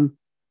along,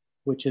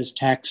 which is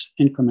tax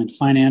increment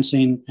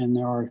financing. And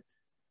there are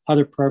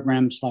other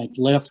programs like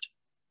LIFT,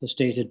 the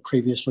state had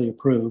previously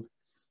approved.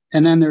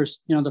 And then there's,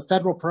 the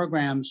federal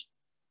programs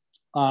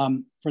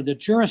for the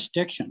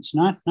jurisdictions,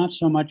 not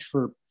so much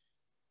for,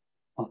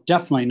 well,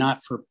 definitely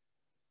not for,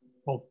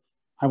 well,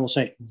 I will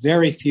say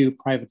very few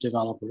private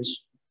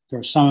developers. There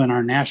are some in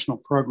our national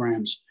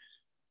programs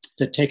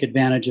that take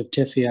advantage of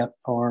TIF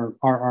or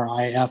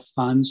RRIF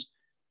funds.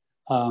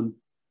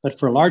 But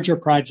for larger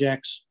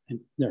projects, and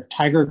there are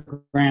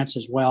Tiger grants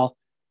as well,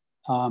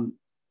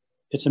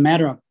 it's a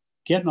matter of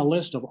getting a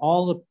list of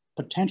all the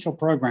potential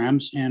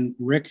programs, and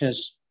Rick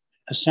has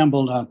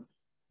assembled a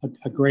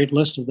great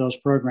list of those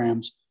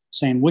programs,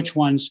 saying which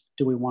ones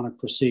do we want to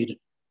proceed,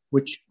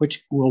 which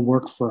will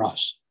work for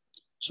us.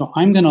 So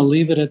I'm going to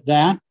leave it at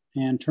that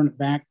and turn it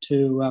back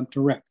to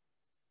Rick.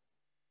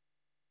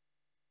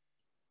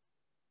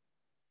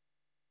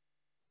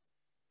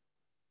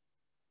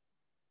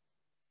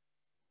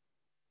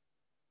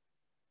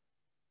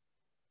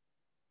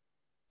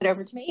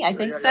 Over to me, I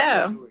think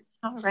so.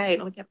 All right,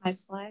 I'll get my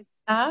slides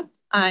up.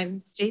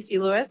 I'm Stacey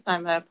Lewis.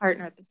 I'm a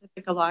partner at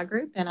Pacifica Law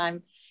Group, and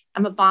I'm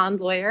a bond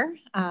lawyer.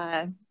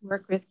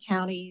 Work with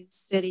counties,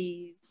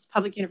 cities,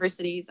 public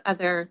universities,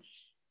 other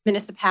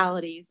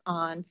municipalities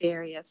on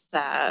various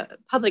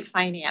public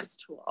finance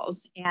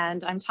tools.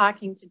 And I'm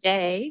talking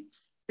today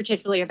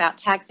particularly about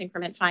tax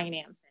increment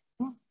financing.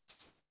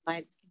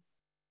 Slides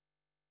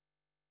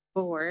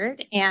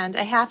forward. And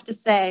I have to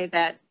say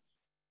that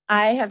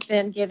I have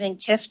been giving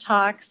TIF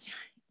talks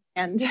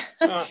and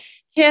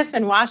TIF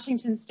and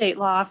Washington state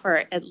law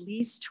for at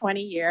least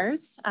 20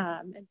 years.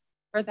 And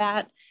for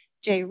that,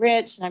 Jay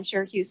Rich, and I'm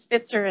sure Hugh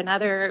Spitzer and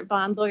other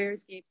bond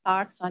lawyers gave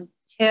talks on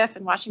TIF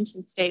and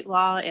Washington state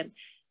law. And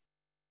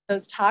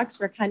those talks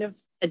were kind of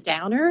a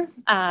downer,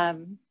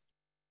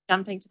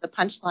 jumping to the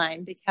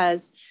punchline,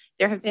 because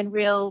there have been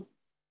real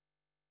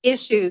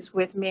issues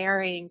with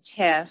marrying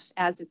TIF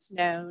as it's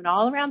known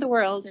all around the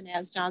world. And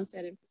as John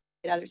said,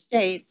 in other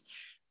states,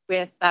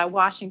 with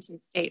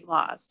Washington state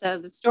law. So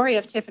the story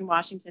of TIF in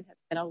Washington has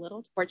been a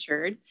little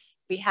tortured.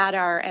 We had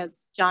our,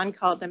 as John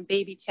called them,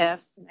 baby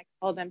TIFs, and I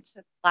call them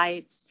TIF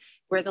lights,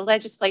 where the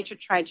legislature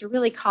tried to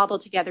really cobble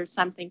together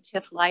something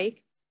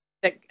TIF-like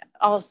that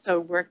also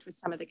worked with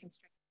some of the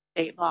constraints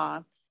of state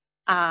law.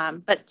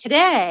 But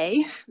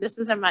today, this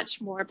is a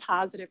much more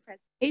positive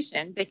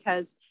presentation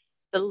because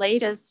the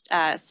latest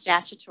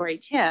statutory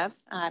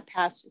TIF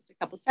passed just a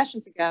couple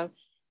sessions ago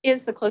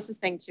is the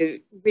closest thing to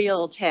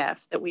real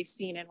TIF that we've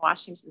seen in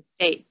Washington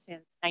state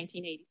since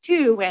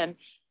 1982, when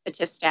the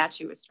TIF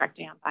statute was struck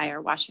down by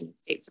our Washington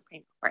state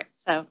Supreme Court.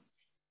 So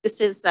this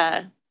is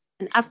an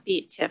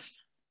upbeat TIF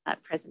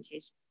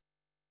presentation.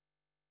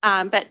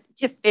 But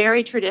TIF,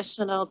 very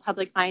traditional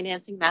public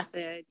financing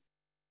method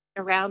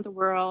around the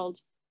world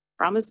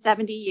for almost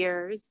 70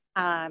 years.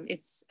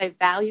 It's a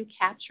value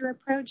capture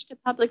approach to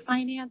public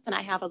finance. And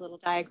I have a little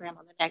diagram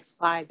on the next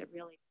slide that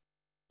really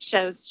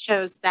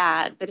shows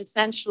that. But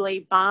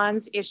essentially,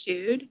 bonds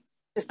issued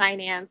to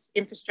finance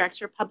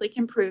infrastructure, public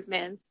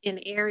improvements in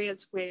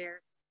areas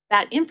where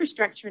that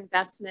infrastructure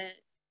investment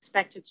is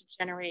expected to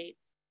generate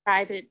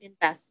private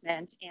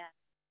investment and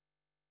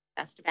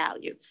best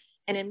value.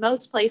 And in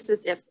most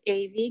places, if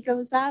AV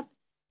goes up,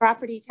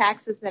 property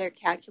taxes that are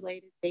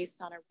calculated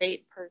based on a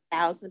rate per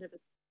thousand of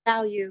assessed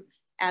value,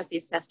 as the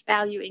assessed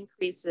value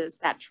increases,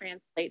 that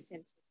translates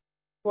into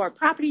more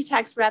property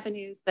tax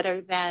revenues that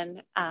are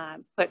then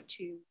put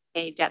to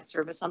a debt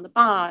service on the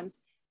bonds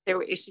that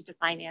were issued to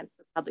finance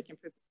the public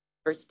improvement in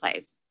the first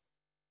place.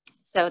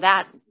 So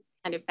that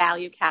kind of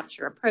value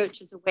capture approach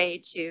is a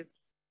way to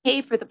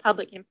pay for the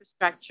public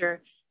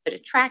infrastructure that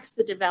attracts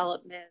the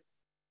development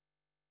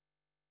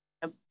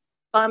of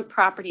bump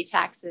property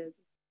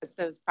taxes, put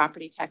those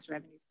property tax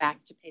revenues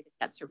back to pay the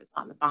debt service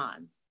on the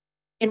bonds.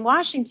 In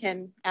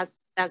Washington,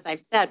 as I've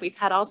said, we've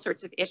had all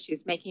sorts of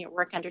issues making it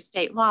work under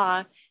state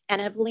law and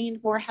have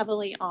leaned more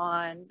heavily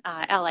on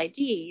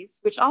LIDs,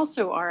 which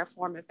also are a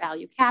form of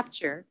value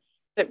capture.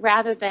 But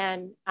rather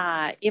than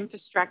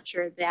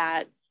infrastructure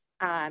that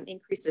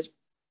increases,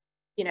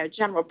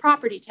 general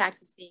property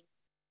taxes being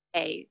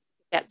a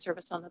debt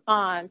service on the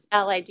bonds,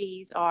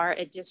 LIDs are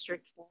a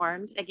district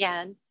formed,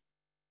 again,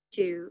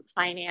 to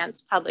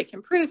finance public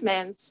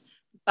improvements,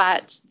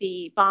 but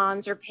the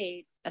bonds are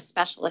paid a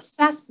special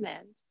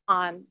assessment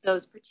on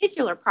those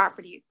particular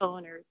property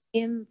owners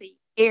in the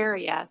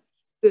area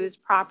whose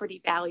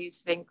property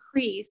values have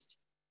increased,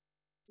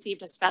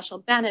 received a special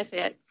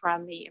benefit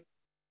from the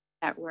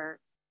that were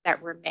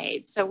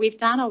made. So we've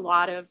done a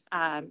lot of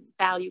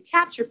value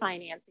capture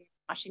financing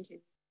in Washington,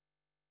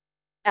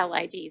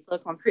 LIDs,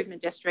 local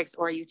improvement districts,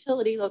 or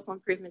utility local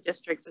improvement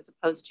districts, as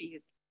opposed to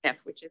using TIF,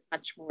 which is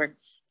much more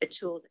a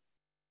tool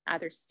than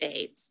other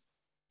states.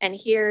 And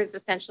here's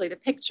essentially the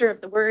picture of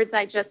the words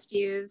I just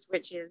used,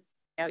 which is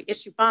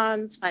issue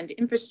bonds, fund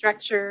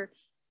infrastructure,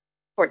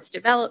 supports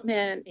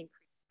development, increase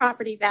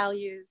property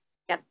values,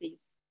 get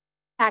these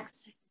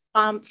tax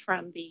bump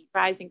from the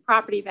rising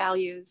property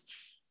values,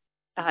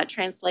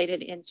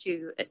 translated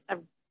into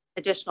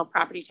additional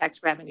property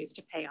tax revenues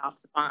to pay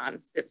off the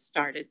bonds that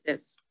started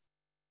this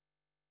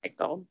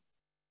cycle.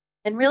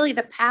 And really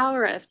the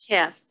power of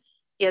TIF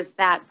is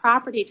that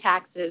property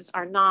taxes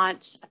are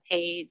not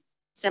paid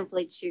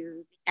simply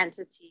to the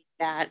entity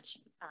that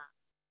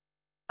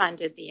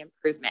funded the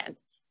improvement.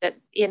 That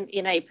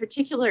in a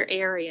particular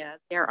area,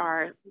 there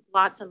are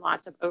lots and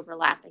lots of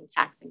overlapping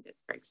taxing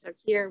districts. So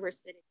here we're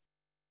sitting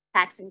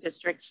taxing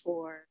districts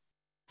for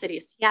City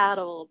of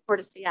Seattle, Port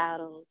of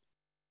Seattle,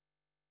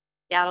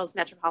 Seattle's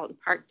Metropolitan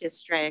Park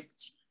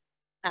District,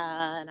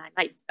 and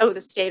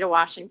the state of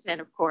Washington,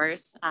 of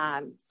course.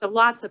 So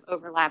lots of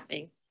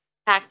overlapping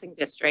taxing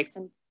districts.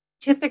 And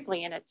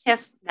typically in a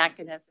TIF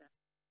mechanism,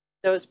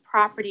 those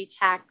property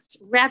tax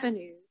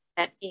revenues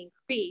that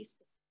increase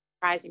with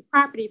rising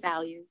property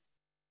values,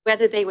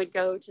 whether they would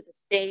go to the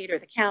state or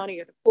the county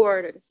or the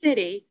port or the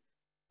city,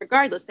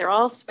 regardless, they're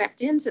all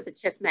swept into the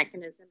TIF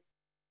mechanism,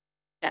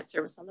 debt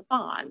service on the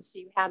bond. So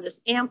you have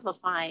this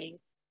amplifying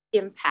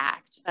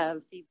impact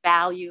of the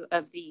value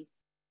of the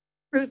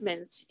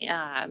improvements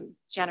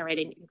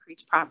generating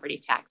increased property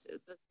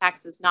taxes. The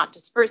taxes not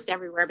dispersed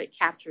everywhere, but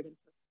captured in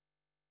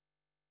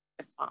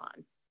TIF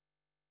bonds.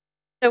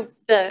 So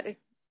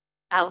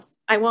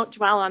I won't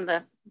dwell on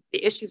the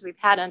issues we've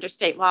had under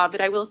state law, but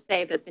I will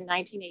say that the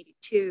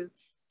 1982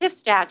 TIF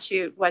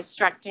statute was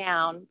struck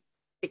down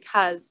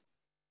because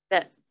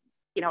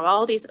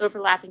all these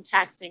overlapping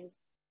taxing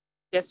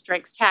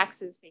districts,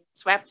 taxes being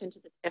swept into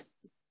the TIF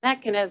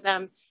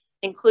mechanism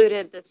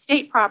included the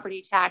state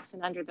property tax,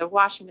 and under the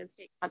Washington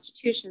State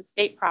Constitution,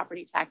 state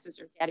property taxes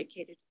are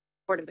dedicated to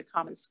the support of the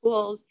common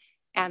schools,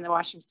 and the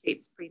Washington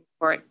State Supreme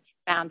Court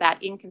found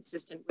that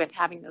inconsistent with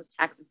having those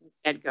taxes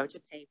instead go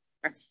to pay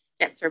for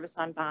debt service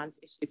on bonds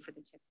issued for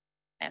the TIF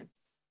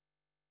payments.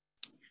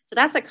 So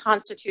that's a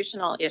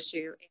constitutional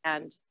issue,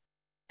 and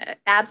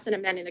absent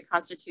amending the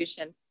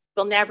Constitution,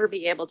 we'll never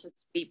be able to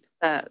sweep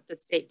the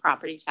state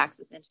property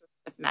taxes into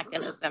a TIF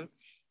mechanism.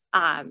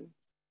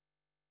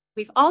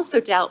 We've also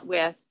dealt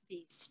with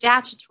the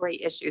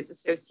statutory issues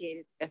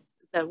associated with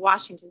the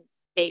Washington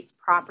State's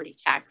property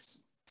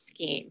tax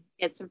scheme.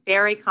 It's a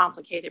very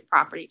complicated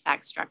property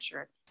tax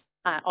structure.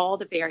 All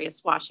the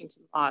various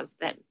Washington laws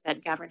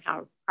that govern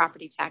how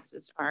property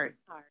taxes are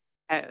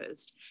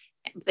imposed.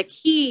 The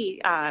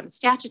key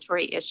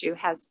statutory issue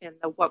has been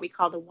what we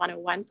call the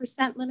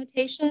 101%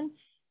 limitation.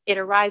 It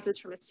arises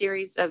from a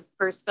series of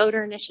first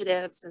voter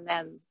initiatives and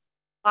then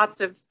lots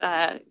of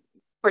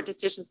court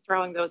decisions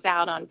throwing those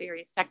out on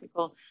various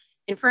technical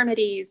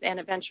infirmities, and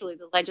eventually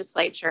the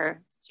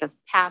legislature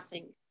just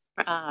passing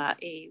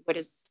what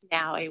is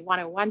now a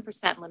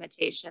 101%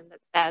 limitation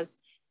that says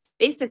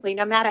basically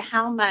no matter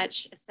how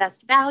much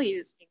assessed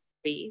values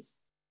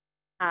increase,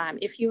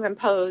 if you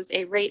impose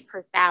a rate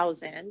per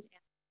thousand and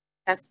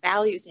assessed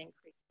values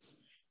increase,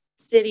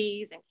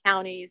 cities and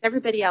counties,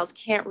 everybody else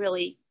can't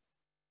really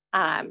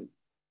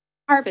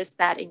harvest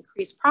that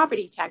increased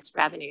property tax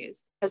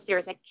revenues because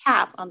there's a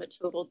cap on the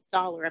total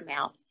dollar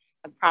amount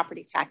of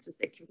property taxes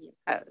that can be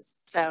imposed.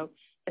 So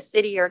a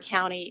city or a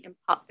county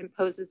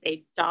imposes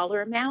a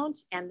dollar amount,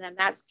 and then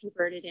that's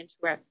converted into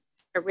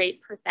a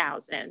rate per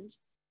thousand.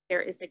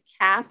 There is a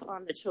cap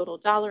on the total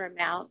dollar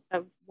amount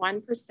of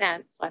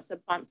 1% plus a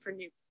bump for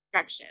new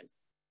construction.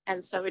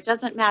 And so it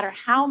doesn't matter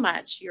how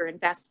much your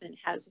investment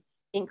has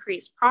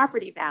increased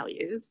property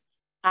values,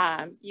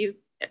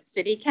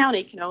 city,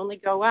 county can only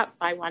go up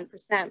by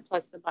 1%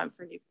 plus the bump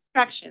for new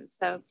construction.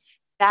 So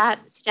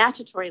that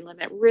statutory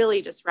limit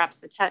really disrupts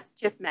the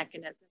TIF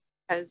mechanism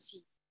because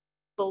you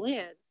pull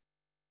in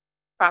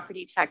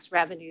property tax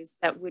revenues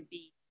that would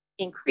be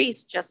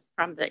increased just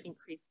from the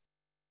increase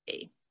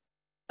fee.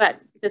 But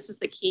this is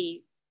the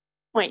key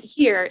point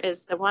here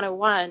is the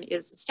 101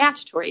 is a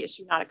statutory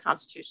issue, not a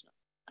constitutional.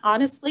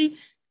 Honestly,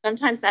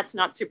 sometimes that's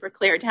not super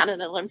clear down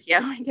in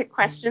Olympia. We get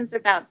questions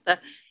about the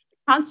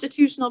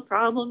constitutional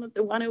problem of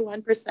the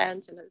 101%,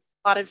 and there's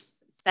a lot of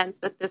sense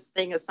that this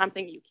thing is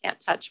something you can't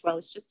touch. Well,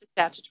 it's just a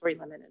statutory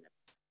limit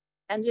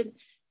and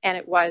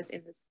it was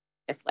in this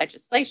TIF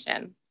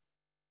legislation.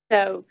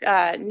 So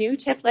new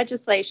TIF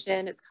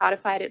legislation is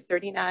codified at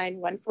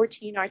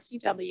 39-114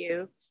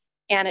 RCW,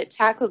 and it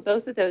tackled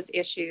both of those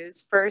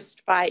issues,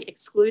 first by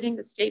excluding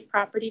the state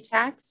property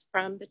tax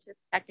from the TIF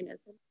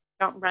mechanism.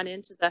 Don't run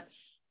into the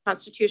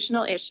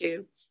constitutional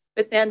issue,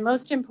 but then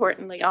most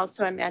importantly,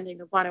 also amending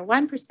the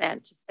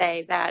 101% to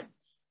say that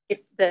if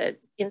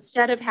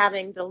instead of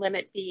having the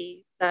limit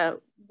be the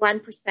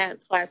 1%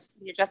 plus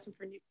the adjustment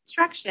for new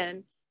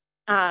construction,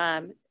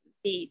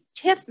 the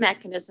TIF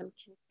mechanism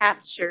can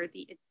capture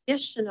the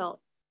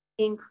additional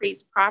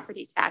increased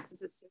property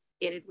taxes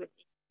associated with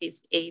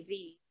increased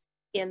AV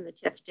in the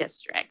TIF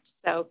district.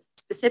 So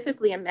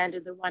specifically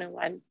amended the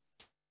 101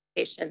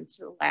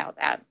 to allow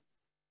that.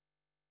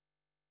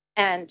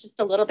 And just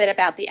a little bit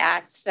about the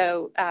act.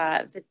 So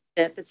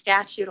the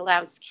statute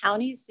allows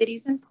counties,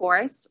 cities, and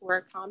ports, or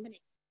a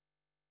combination,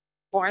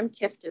 form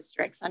TIF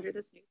districts under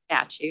this new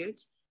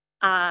statute,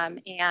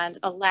 and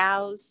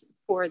allows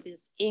for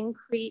this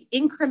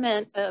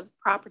increment of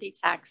property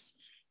tax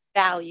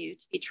value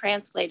to be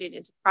translated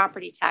into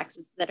property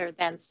taxes that are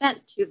then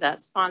sent to the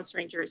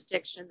sponsoring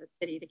jurisdiction, the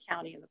city, the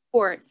county, and the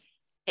port, to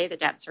pay the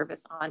debt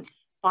service on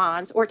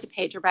bonds or to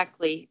pay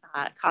directly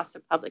costs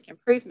of public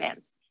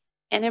improvements.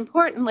 And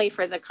importantly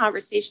for the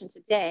conversation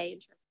today, in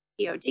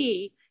terms of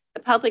TOD,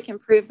 the public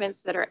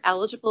improvements that are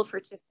eligible for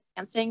TIF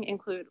financing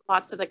include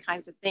lots of the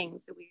kinds of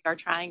things that we are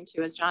trying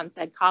to, as John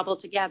said, cobble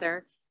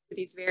together with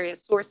these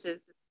various sources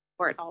that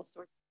support all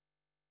sorts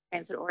of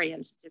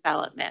transit-oriented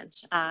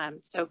development.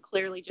 So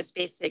clearly just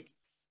basic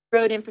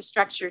road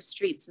infrastructure,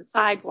 streets and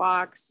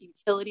sidewalks,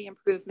 utility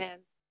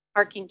improvements,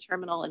 parking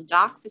terminal and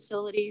dock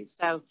facilities.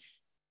 So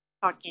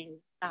talking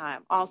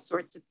all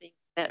sorts of things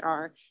that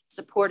are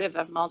supportive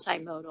of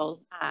multimodal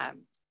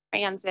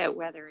transit,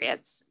 whether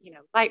it's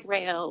light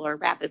rail or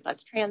rapid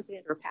bus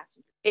transit or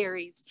passenger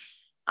ferries,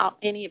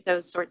 any of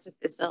those sorts of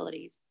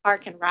facilities,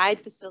 park and ride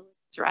facilities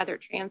or other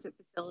transit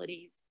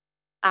facilities,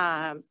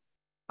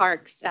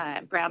 parks,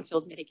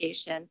 brownfield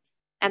mitigation,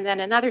 and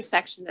then another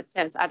section that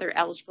says other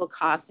eligible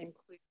costs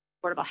include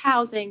affordable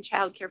housing,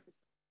 childcare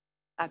facilities,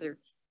 other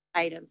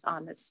items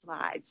on this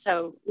slide.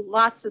 So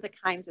lots of the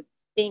kinds of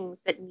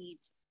things that need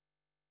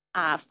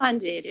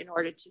funded in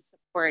order to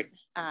support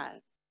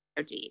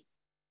TOD.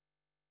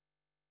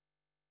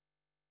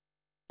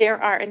 There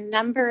are a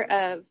number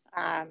of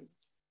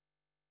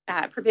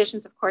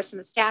provisions, of course, in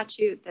the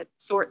statute that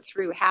sort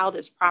through how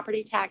this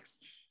property tax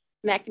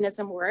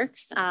mechanism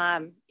works.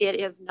 It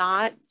is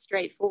not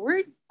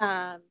straightforward.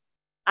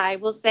 I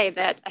will say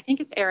that I think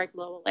it's Eric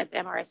Lowell at the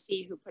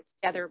MRSC who put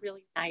together a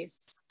really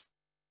nice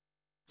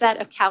set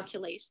of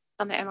calculations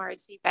on the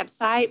MRSC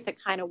website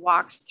that kind of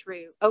walks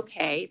through,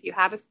 okay, if you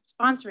have a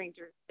sponsoring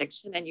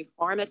jurisdiction and you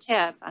form a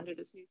TIF under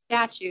this new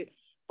statute,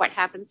 what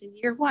happens in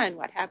year one?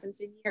 What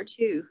happens in year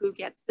two? Who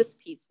gets this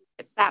piece? Who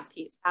gets that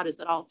piece? How does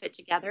it all fit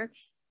together?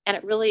 And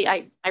it really,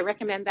 I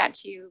recommend that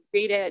to you.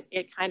 Read it.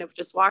 It kind of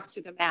just walks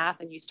through the math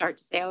and you start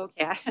to say,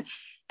 okay,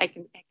 I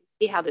can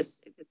see how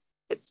this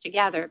fits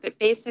together. But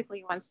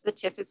basically, once the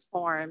TIF is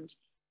formed,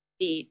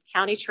 the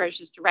county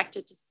treasurer is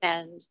directed to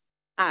send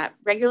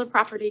regular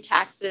property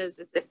taxes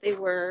as if they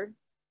were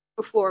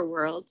before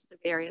world to the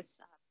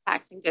various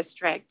taxing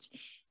districts,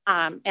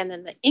 and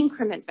then the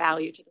increment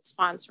value to the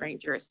sponsoring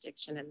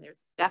jurisdiction. And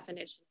there's a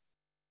definition.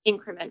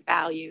 Increment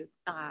value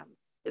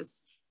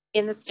is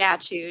in the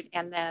statute,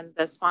 and then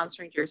the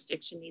sponsoring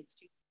jurisdiction needs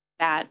to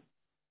that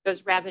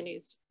those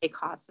revenues to pay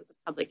costs of the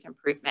public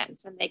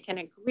improvements, and they can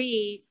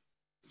agree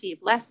to receive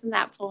less than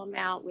that full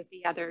amount with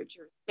the other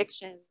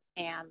jurisdictions,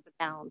 and the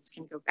balance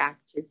can go back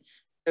to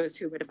those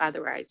who would have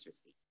otherwise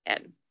received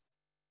it.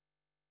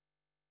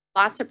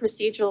 Lots of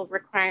procedural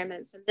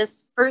requirements, and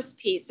this first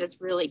piece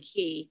is really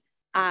key.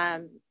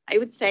 I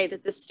would say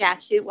that the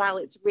statute, while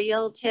it's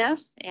real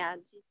TIF, and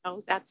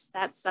that's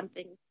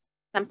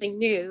something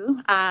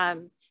new,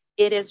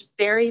 it is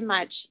very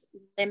much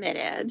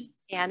limited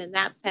and in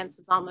that sense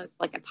is almost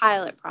like a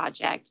pilot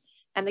project.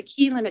 And the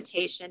key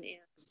limitation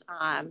is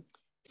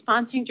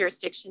sponsoring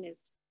jurisdiction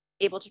is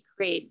able to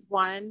create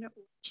 1 or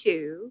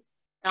 2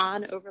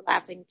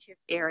 non-overlapping TIF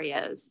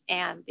areas,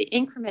 and the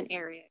increment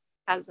area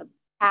has a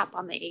cap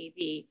on the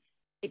AV.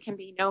 It can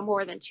be no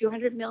more than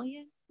 200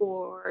 million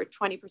or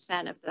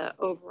 20% of the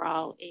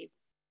overall AV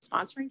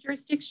sponsoring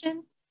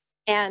jurisdiction,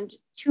 and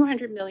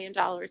 $200 million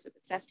of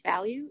assessed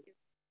value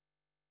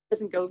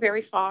doesn't go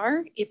very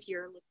far if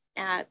you're looking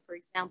at, for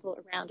example,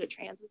 around a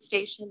transit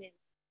station in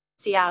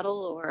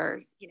Seattle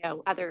or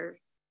other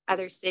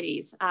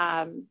cities.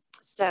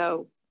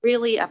 So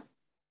really a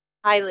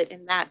pilot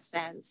in that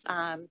sense.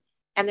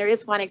 And there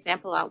is one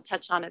example I'll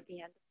touch on at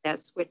the end of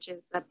this, which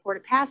is that Port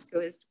of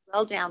Pasco is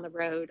well down the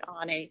road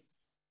on a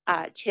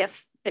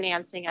TIF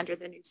financing under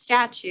the new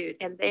statute.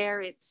 And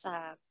there it's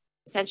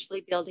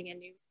essentially building a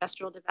new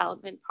industrial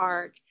development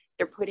park.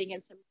 They're putting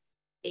in some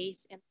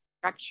base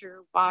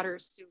infrastructure, water,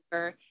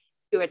 sewer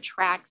to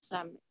attract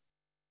some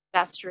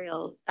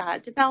industrial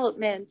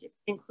development,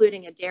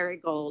 including a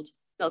Dairy-Gold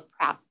milk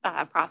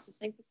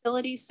processing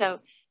facility. So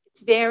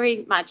it's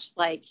very much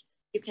like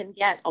you can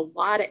get a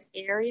lot of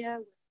area,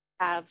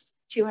 have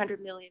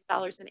 $200 million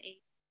in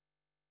aid,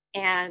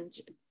 and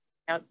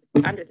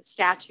under the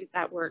statute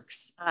that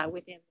works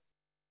within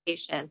the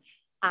station.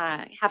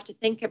 Have to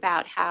think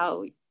about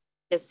how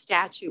this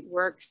statute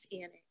works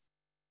in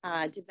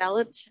a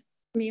developed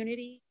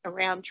community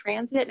around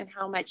transit and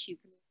how much you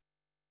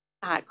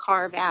can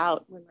carve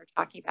out when we're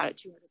talking about a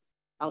 $200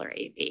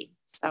 AV.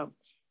 So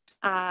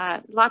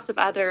lots of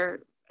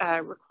other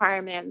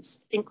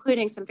requirements,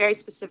 including some very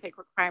specific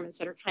requirements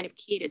that are kind of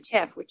key to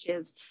TIF, which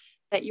is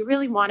that you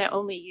really want to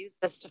only use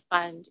this to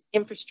fund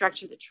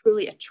infrastructure that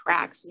truly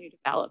attracts new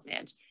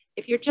development.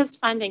 If you're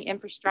just funding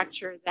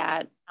infrastructure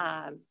that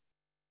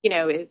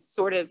is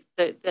sort of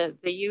the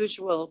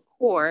usual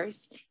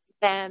course,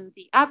 then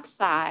the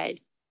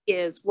upside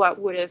is what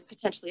would have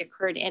potentially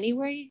occurred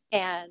anyway,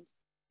 and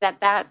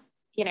that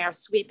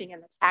sweeping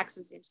in the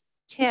taxes into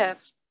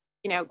TIF,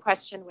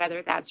 question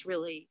whether that's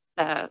really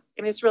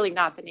it's really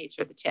not the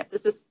nature of the TIF.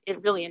 This is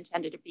really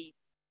intended to be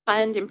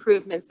fund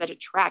improvements that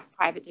attract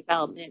private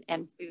development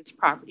and boost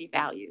property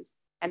values.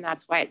 And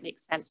that's why it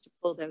makes sense to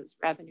pull those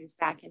revenues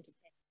back into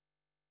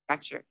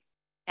infrastructure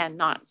and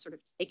not sort of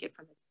take it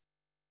from the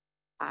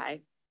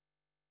high.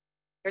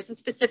 There's a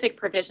specific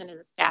provision in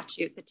the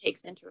statute that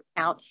takes into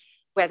account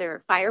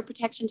whether fire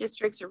protection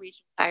districts or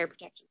regional fire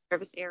protection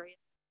service areas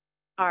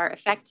are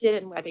affected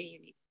and whether you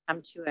need to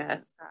come to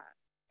a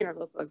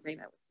interlocal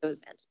agreement with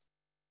those entities.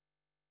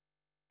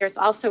 There's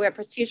also a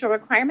procedural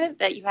requirement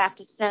that you have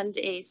to send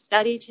a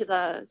study to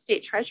the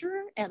state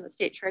treasurer, and the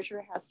state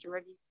treasurer has to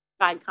review,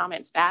 provide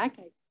comments back.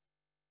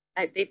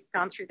 They've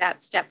gone through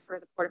that step for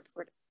the Port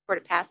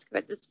of Pasco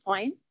at this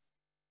point.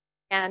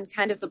 And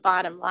kind of the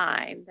bottom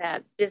line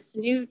that this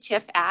new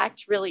TIF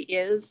Act really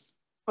is,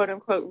 quote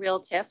unquote,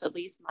 real TIF, at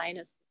least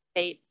minus the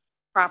state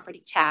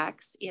property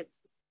tax.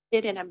 It's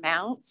in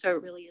amount, so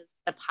it really is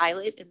a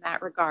pilot in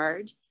that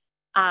regard.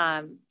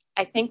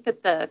 I think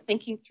that the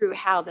thinking through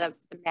how the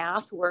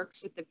math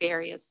works with the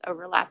various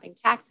overlapping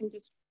taxing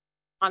districts,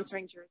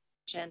 sponsoring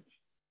jurisdiction,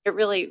 it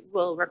really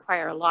will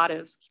require a lot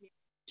of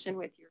communication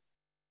with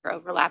your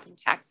overlapping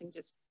taxing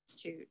districts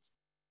to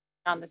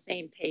on the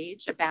same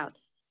page about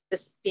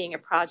this being a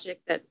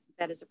project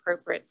that is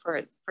appropriate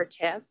for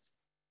TIF.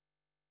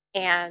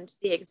 And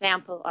the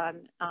example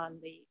on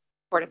the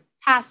Port of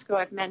Pasco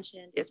I've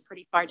mentioned is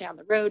pretty far down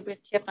the road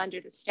with TIF under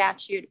the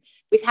statute.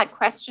 We've had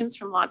questions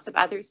from lots of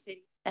other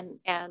cities and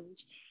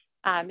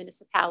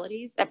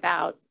municipalities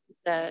about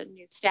the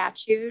new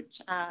statute.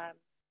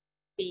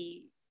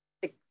 The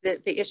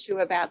issue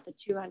about the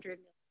 $200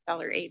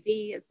 million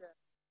AV is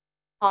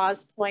a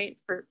pause point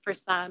for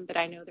some, but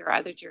I know there are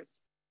other jurisdictions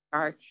that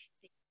are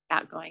thinking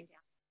about going down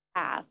the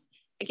path.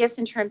 I guess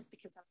in terms,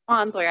 because I'm a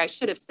bond lawyer, I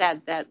should have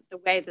said that the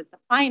way that the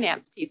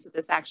finance piece of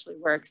this actually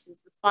works is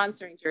the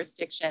sponsoring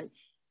jurisdiction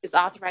is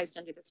authorized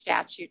under the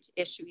statute to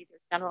issue either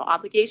general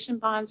obligation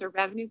bonds or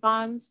revenue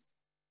bonds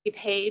be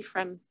paid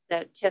from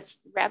the TIF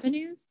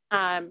revenues.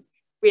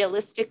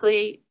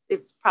 Realistically,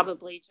 it's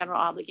probably general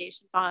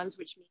obligation bonds,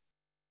 which means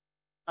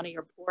money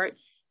or port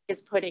is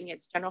putting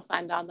its general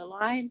fund on the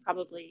line,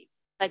 probably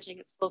pledging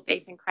its full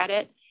faith and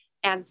credit.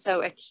 And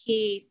so a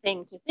key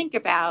thing to think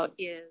about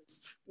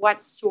is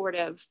what sort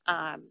of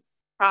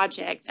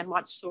project and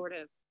what sort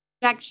of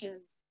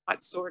projections,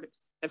 what sort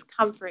of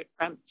comfort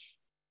from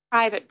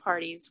private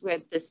parties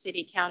would the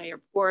city, county,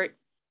 or port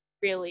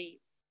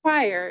really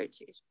require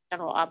to issue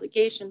general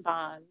obligation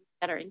bonds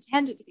that are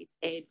intended to be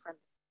paid from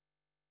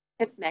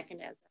the TIF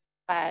mechanism,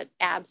 but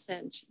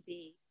absent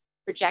the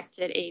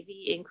projected AV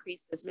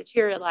increases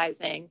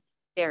materializing,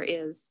 there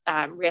is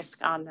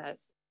risk on the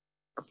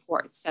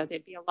report. So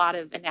there'd be a lot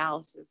of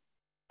analysis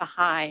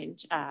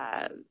behind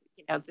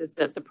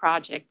the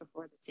project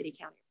before the city,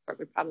 county, or port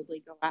would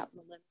probably go out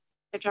and limit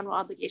their general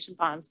obligation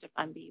bonds to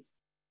fund these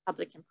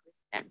public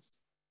improvements.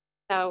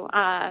 So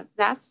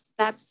that's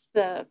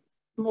the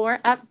more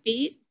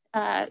upbeat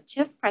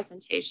TIF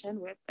presentation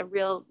with a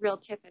real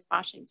TIF in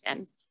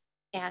Washington.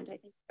 And I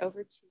think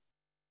over to.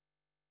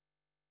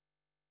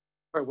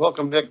 All right,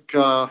 welcome, Nick.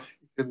 You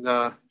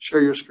can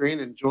share your screen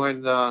and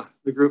join the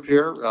group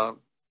here.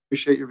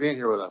 Appreciate you being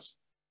here with us.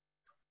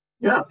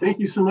 Yeah, thank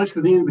you so much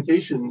for the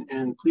invitation,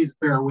 and please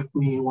bear with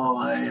me while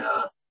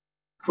I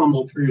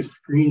fumble through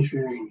screen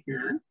sharing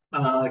here.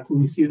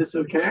 Can you see this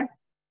okay?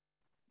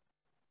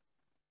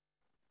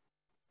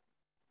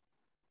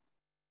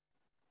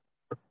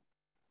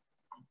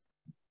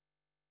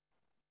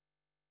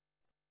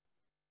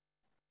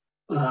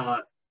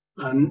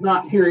 I'm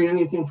not hearing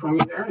anything from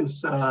you there.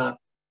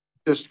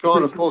 Just go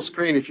on to full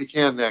screen if you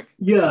can, Nick.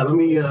 Yeah, let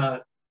me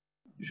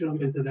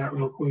jump into that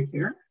real quick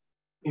here.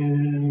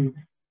 And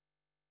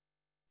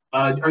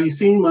are you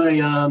seeing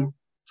my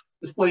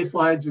display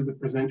slides or the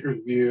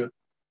presenter's view?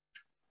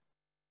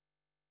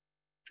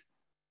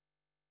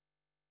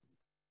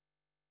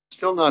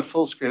 Still not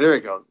full screen. There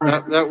you go.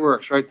 That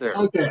works right there.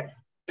 Okay,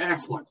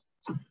 excellent.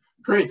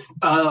 Great.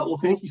 Well,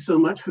 thank you so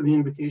much for the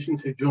invitation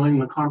to join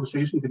the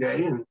conversation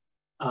today.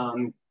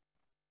 And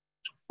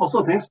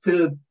also thanks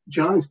to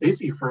John and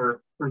Stacey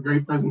for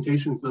great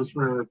presentations. Those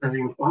were very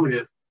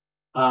informative.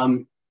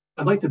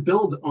 I'd like to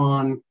build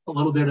on a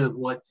little bit of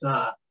what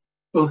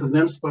both of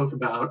them spoke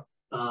about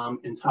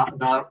and talk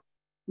about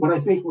what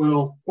I think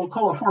we'll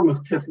call a form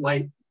of TIF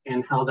light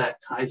and how that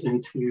ties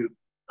into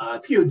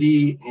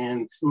TOD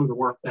and some of the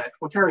work that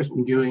Forterra has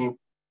been doing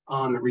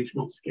on the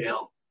regional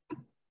scale.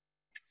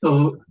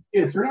 So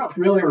if you're not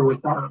familiar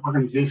with our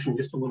organization,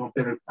 just a little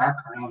bit of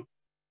background,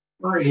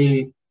 we're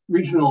a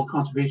regional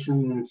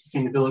conservation and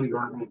sustainability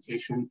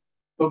organization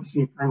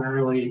focusing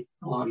primarily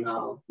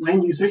on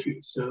land use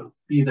issues. So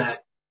be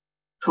that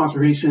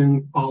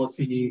conservation,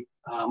 policy,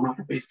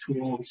 market-based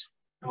tools.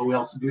 We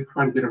also do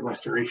quite a bit of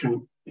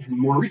restoration, and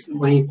more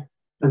recently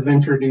have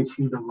ventured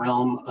into the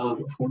realm of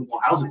affordable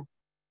housing.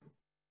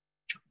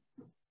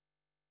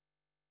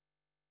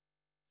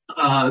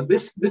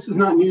 This is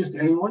not news to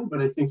anyone,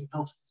 but I think it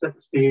helps to set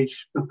the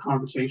stage for the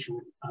conversation.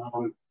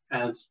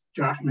 As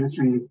Josh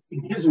mentioned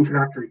in his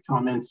introductory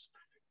comments,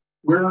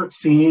 we're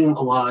seeing a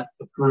lot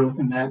of growth,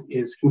 and that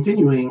is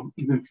continuing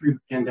even through the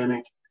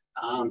pandemic.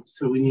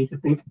 So we need to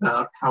think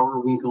about how are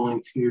we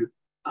going to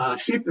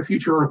shape the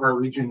future of our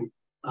region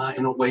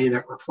in a way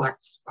that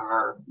reflects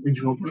our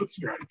regional growth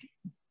strategy.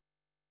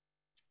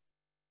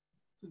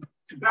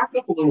 To back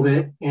up a little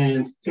bit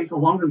and take a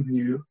longer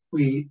view,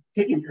 we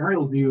take an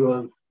aerial view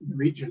of the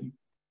region.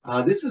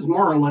 This is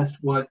more or less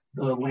what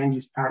the land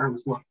use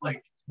patterns look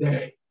like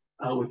today,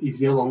 with these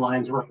yellow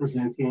lines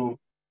representing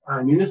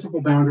our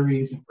municipal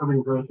boundaries and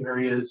urban growth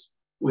areas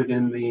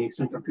within the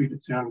Central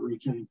Puget Sound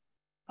region,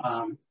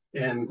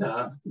 and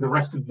the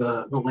rest of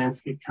the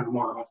landscape kind of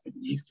more off to the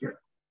east here.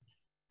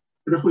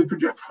 But if we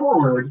project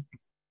forward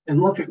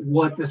and look at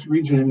what this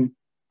region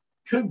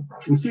could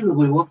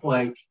conceivably look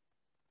like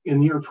in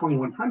the year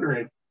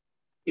 2100,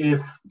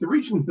 if the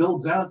region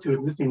builds out to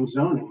existing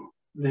zoning,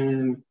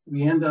 then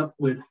we end up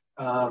with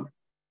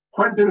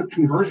quite a bit of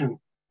conversion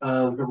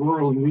of the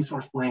rural and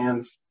resource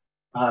lands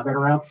that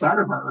are outside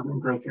of our urban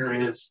growth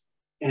areas.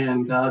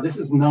 And this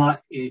is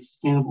not a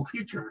sustainable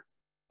future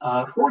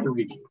for the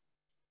region.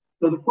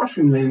 So the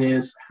question then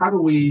is, how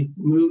do we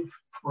move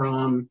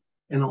from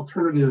an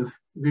alternative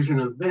vision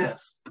of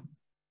this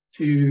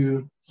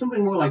to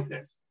something more like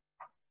this,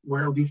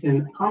 where we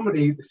can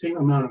accommodate the same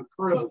amount of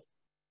growth,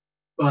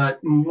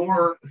 but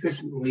more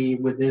efficiently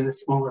within a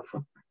smaller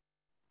footprint?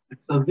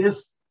 So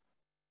this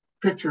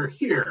picture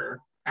here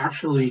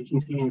actually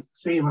contains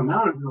the same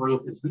amount of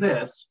growth as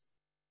this.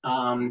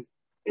 And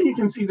you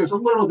can see there's a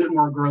little bit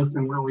more growth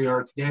than where we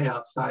are today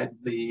outside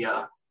the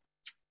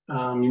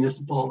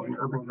municipal and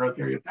urban growth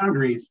area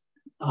boundaries,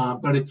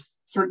 but it's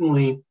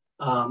certainly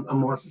a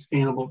more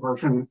sustainable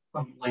version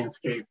of the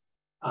landscape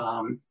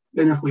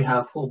than if we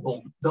have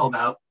full build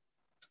out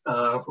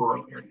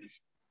rural areas.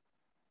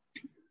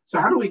 So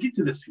how do we get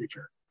to this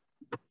future?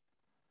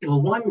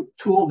 Well, one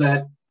tool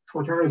that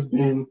Forterra has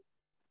been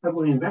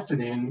heavily invested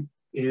in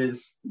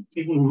is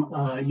using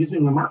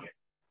the market,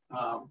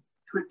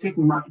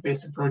 taking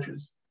market-based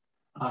approaches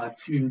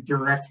to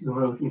direct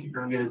growth into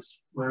areas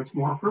where it's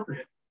more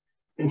appropriate.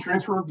 And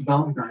transfer of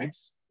development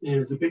rights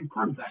is a big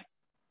part of that.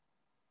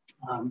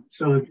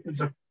 So as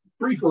a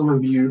brief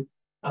overview,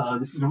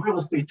 this is a real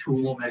estate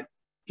tool that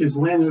gives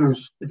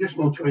landowners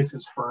additional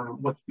choices for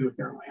what to do with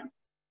their land.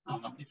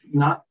 It's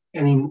not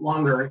any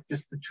longer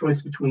just the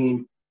choice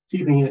between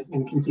keeping it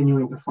and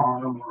continuing to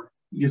farm or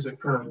use it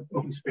for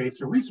open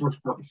space or resource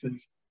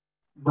purposes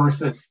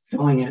versus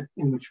selling it,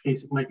 in which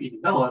case it might be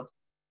developed,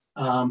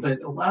 but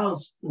it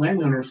allows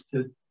landowners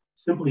to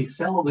simply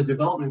sell the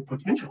development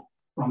potential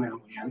from their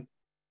land,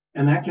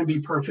 and that can be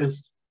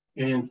purchased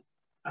and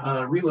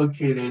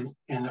relocated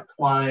and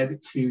applied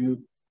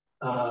to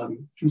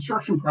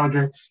construction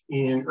projects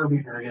in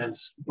urban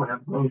areas where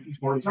growth is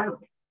more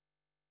desirable.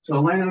 So a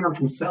landowner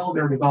can sell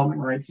their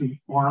development rights in the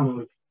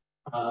form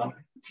of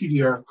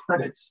TDR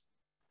credits.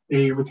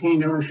 They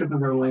retain ownership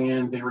of their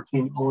land, they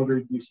retain all of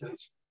their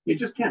uses. They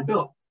just can't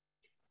build.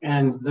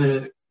 And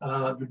the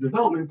the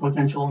development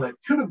potential that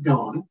could have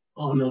gone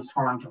on those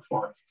farms or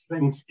forests.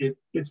 Things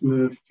gets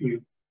moved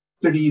to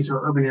cities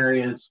or urban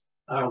areas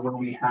where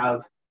we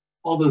have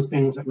all those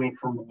things that make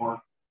for more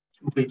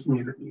complete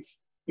communities: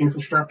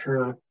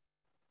 infrastructure,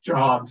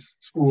 jobs,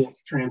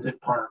 schools, transit,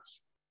 parks,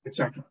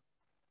 etc.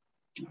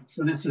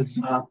 So this is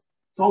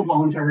it's all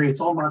voluntary, it's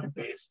all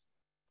market-based.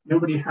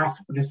 Nobody has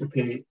to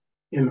participate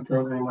in the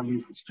program or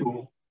use this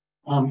tool,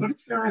 but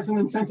it's there as an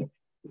incentive.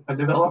 If a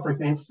developer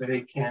thinks that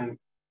it can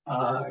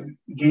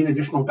gain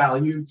additional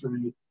value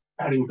through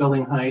adding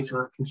building height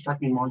or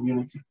constructing more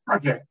units of the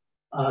project,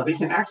 they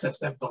can access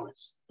that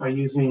bonus by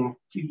using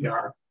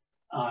TDR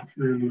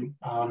through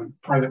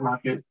private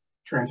market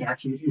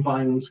transactions and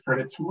buying these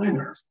credits from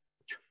landowners.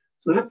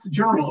 So that's the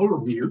general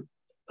overview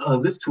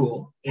of this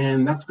tool,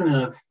 and that's going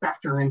to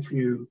factor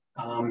into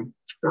the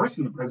rest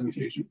of the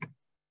presentation.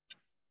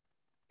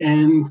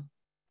 And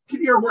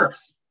TDR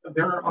works.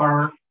 There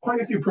are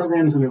quite a few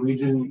programs in the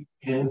region,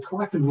 and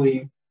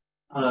collectively,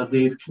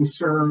 they've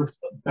conserved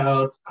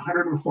about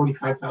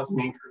 145,000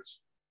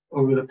 acres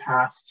over the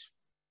past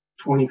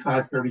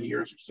 25, 30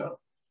 years or so.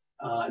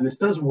 And this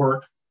does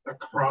work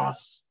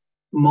across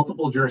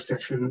multiple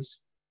jurisdictions.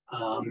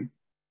 And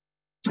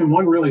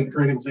one really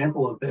great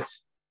example of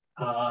this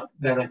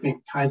that I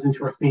think ties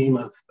into our theme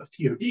of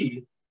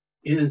TOD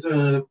is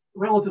a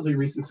relatively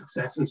recent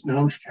success in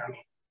Snohomish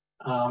County.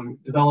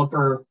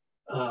 Developer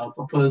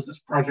proposed this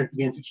project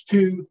Vantage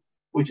 2,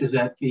 which is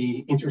at the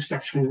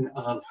intersection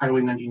of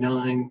Highway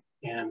 99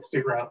 and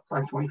State Route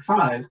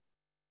 525.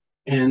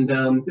 And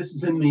this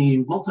is in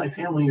the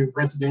multifamily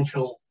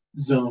residential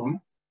zone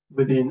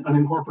within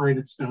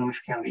unincorporated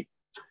Snohomish County.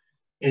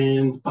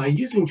 And by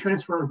using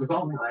transfer of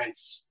development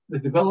rights, the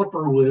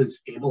developer was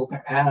able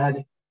to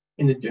add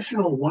an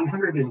additional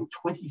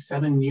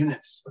 127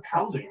 units of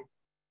housing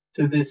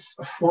to this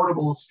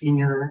affordable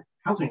senior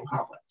housing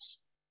complex.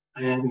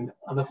 And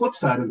on the flip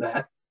side of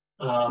that,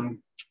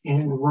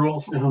 in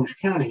rural Snohomish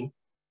County,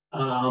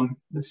 the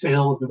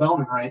sale of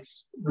development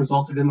rights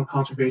resulted in the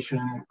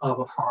conservation of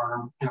a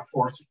farm and a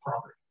forested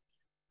property.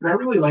 And I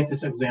really like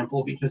this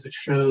example because it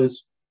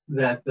shows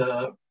that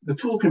the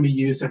tool can be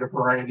used at a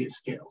variety of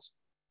scales.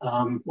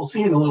 We'll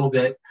see in a little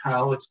bit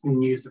how it's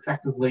been used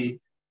effectively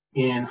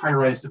in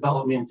high-rise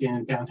development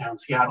in downtown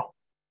Seattle.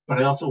 But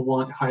I also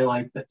want to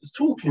highlight that this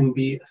tool can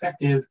be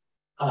effective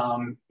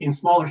in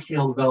smaller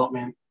scale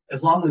development.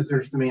 As long as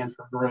there's demand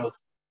for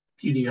growth,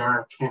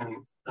 TDR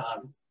can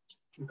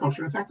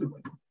function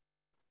effectively.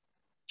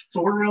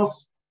 So where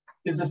else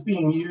is this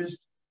being used?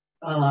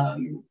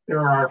 There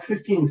are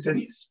 15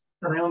 cities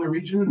around the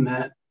region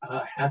that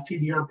have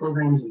TDR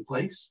programs in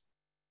place.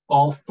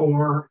 All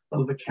 4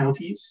 of the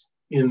counties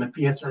in the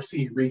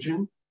PSRC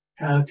region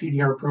have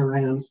TDR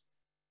programs.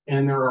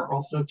 And there are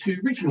also 2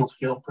 regional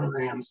scale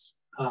programs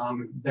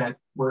that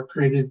were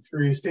created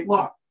through state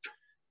law.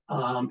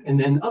 And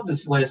then of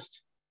this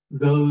list,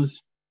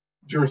 those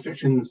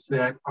jurisdictions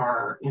that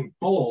are in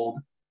bold,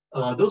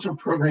 those are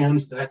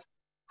programs that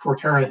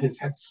Forterra has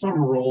had some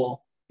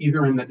role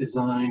either in the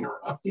design or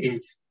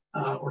update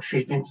or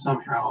shaping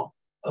somehow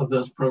of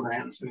those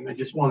programs. And I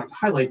just wanted to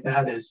highlight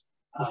that as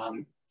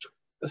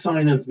a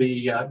sign of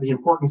the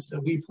importance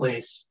that we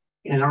place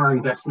in our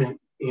investment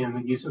in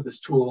the use of this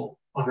tool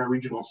on a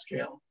regional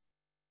scale.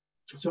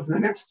 So for the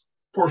next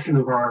portion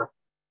of our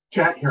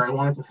chat here, I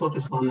wanted to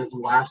focus on this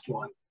last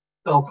one,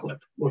 LCLIP,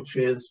 which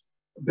is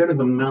a bit of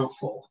a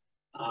mouthful.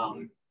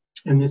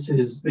 And this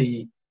is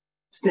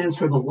stands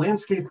for the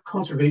Landscape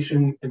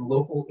Conservation and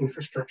Local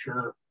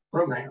Infrastructure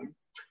Program.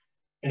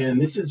 And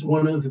this is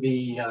one of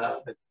the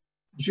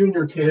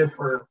junior TIF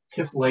or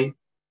TIF light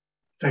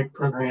type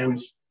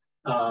programs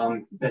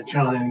that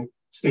John and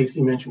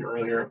Stacey mentioned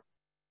earlier.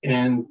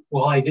 And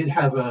while I did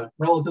have a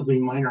relatively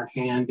minor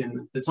hand in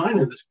the design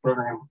of this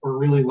program, we're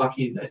really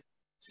lucky that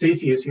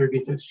Stacey is here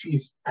because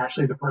she's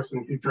actually the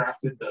person who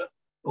drafted the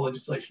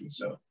legislation.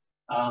 So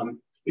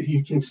if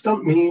you can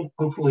stump me,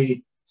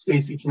 hopefully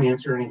Stacey can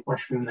answer any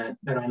question that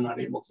I'm not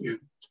able to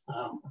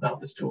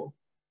about this tool.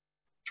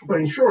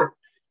 But in short,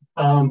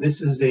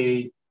 this is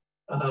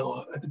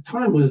at the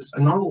time was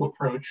a novel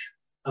approach,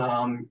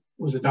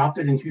 was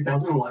adopted in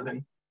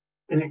 2011,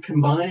 and it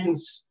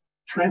combines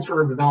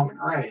transfer of development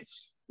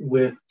rights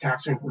with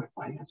tax increment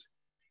financing.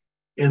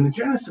 And the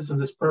genesis of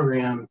this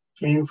program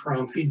came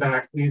from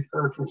feedback we had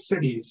heard from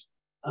cities.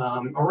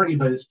 Already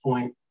by this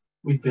point,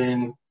 we've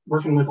been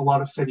working with a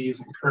lot of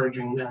cities,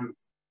 encouraging them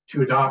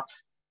to adopt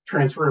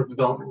transfer of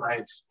development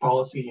rights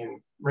policy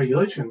and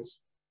regulations.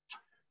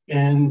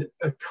 And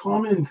a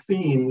common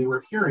theme we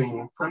were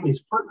hearing from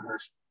these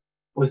partners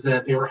was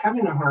that they were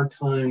having a hard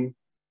time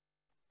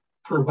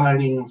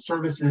providing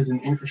services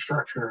and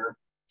infrastructure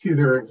to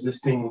their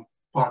existing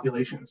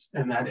populations,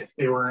 and that if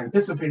they were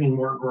anticipating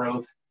more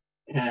growth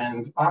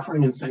and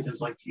offering incentives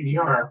like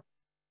TDR,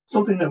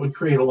 something that would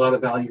create a lot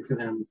of value for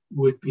them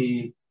would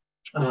be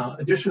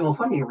additional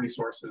funding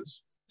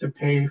resources to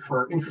pay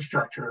for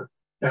infrastructure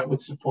that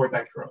would support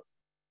that growth.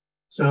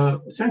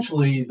 So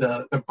essentially,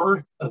 the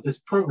birth of this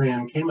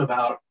program came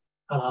about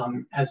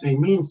as a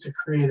means to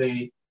create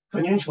a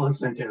financial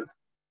incentive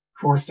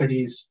for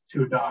cities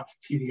to adopt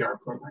TDR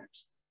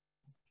programs.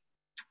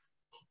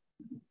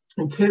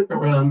 And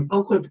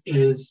Elk Cliff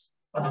is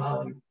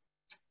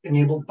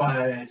enabled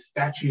by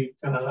statute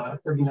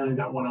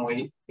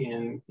 39.108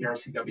 in the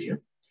RCW.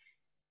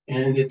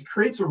 And it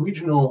creates a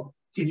regional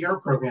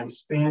TDR program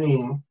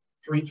spanning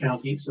 3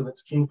 counties, so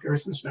that's King,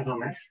 Pierce, and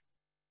Snohomish.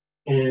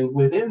 And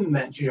within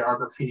that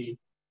geography,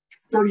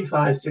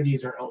 35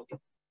 cities are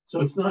eligible.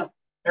 So it's not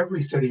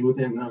every city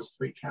within those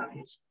 3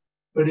 counties,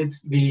 but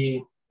it's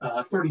the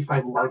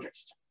 35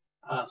 largest.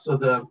 So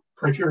the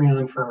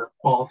criterion for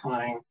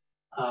qualifying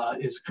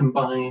is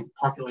combined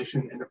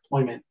population and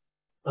employment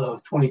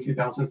of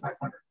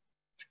 22,500.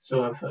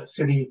 So if a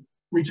city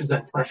reaches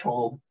that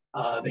threshold,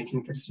 they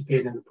can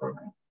participate in the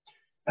program.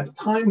 At the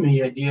time,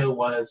 the idea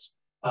was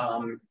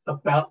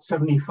about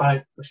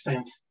 75%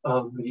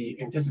 of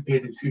the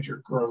anticipated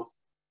future growth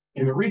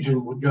in the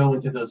region would go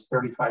into those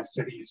 35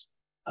 cities.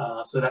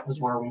 So that was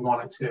where we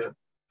wanted to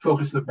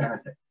focus the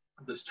benefit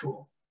of this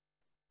tool.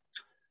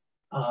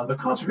 The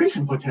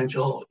conservation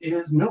potential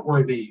is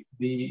noteworthy.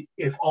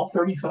 If all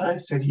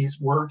 35 cities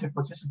were to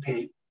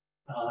participate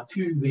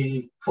to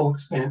the full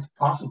extent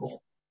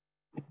possible,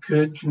 it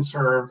could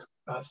conserve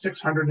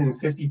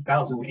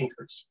 650,000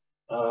 acres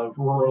of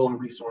rural and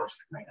resource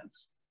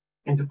lands.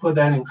 And to put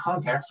that in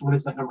context, what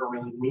does that number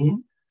really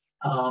mean?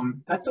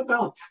 That's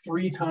about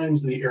 3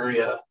 times the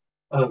area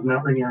of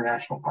Mount Rainier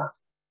National Park.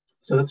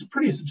 So that's a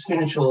pretty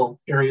substantial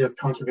area of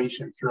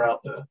conservation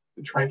throughout the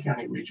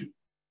Tri-County region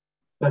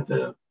that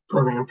the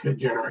program could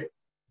generate.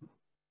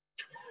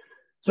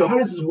 So how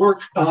does this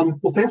work?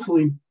 Well,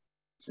 thankfully,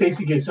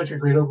 Stacey gave such a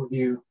great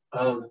overview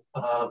of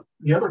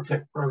the other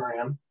TIF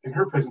program in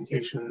her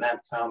presentation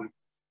that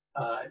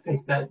I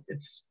think that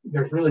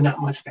there's really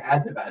not much to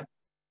add to that,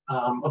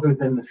 other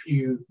than the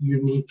few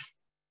unique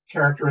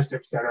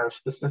characteristics that are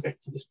specific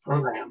to this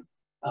program.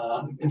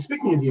 And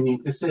speaking of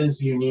unique, this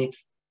is unique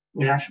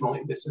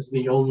nationally. This is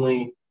the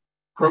only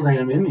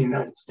program in the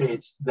United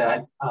States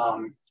that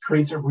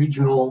creates a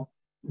regional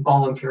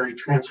voluntary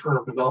transfer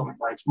of development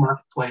rights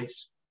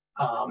marketplace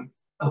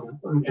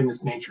in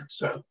this nature.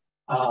 So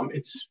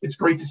it's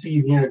great to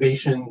see the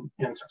innovation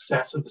and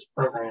success of this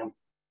program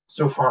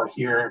so far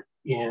here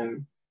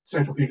in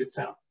Central Puget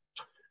Sound.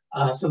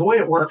 So the way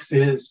it works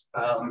is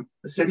the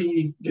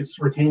city gets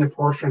to retain a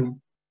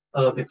portion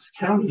of its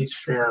county's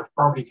share of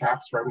property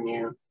tax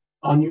revenue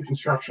on new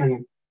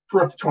construction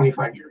for up to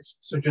 25 years.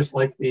 So just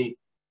like the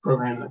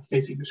program that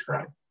Stacey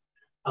described.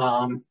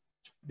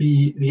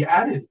 The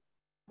added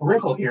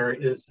wrinkle here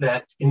is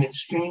that in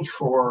exchange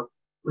for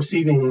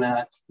receiving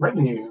that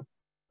revenue,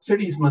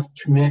 cities must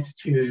commit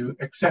to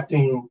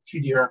accepting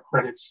TDR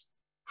credits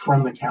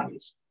from the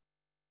counties.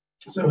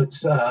 So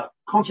it's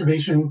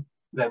conservation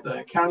that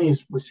the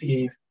counties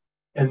receive,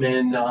 and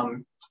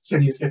then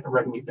cities get the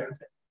revenue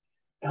benefit.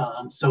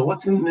 So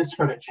what's in this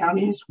for the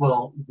counties?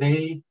 Well,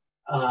 they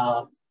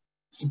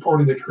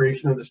supported the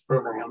creation of this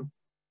program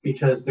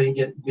because they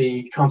get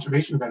the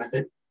conservation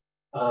benefit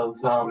of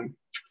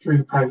through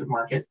the private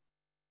market.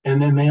 And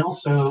then they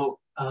also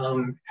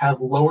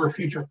have lower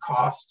future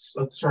costs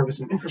of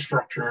service and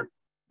infrastructure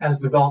as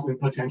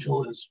development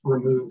potential is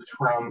removed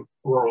from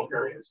rural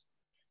areas.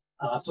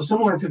 So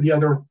similar to the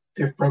other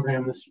TIF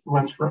program, this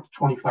runs for up to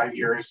 25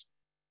 years.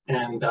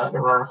 And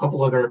there are a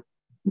couple other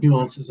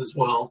nuances as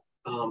well,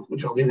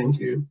 which I'll get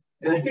into.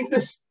 And I think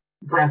this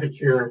graphic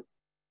here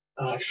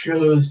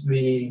shows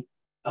the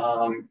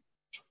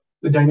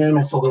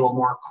dynamics a little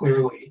more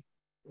clearly,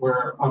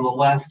 where on the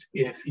left,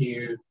 if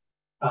you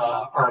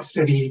are a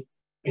city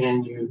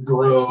and you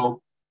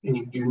grow and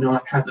you do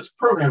not have this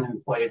program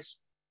in place,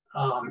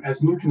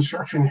 as new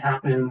construction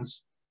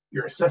happens,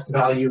 your assessed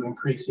value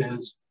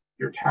increases,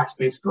 your tax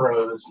base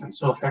grows, and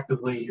so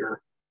effectively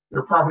your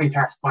property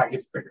tax pie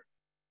gets bigger.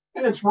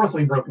 And it's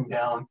roughly broken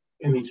down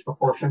in these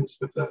proportions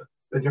with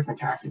the different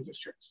taxing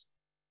districts.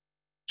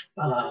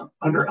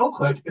 Under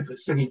Elk, if a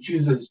city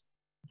chooses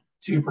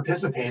to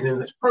participate in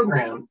this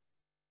program,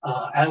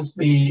 as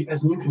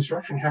new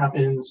construction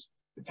happens,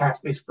 the tax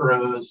base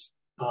grows,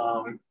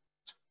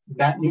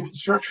 that new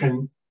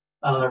construction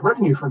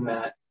revenue from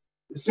that,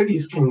 the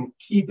cities can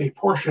keep a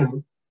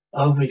portion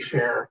of the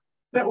share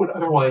that would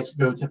otherwise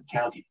go to the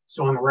county.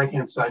 So on the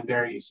right-hand side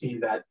there, you see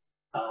that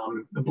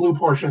the blue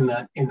portion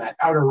that in that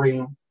outer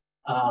ring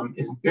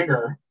is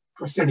bigger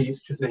for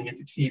cities because they get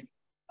to keep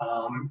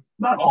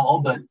not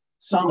all, but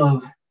some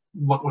of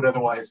what would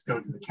otherwise go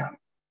to the county,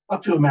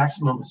 up to a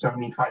maximum of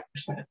 75%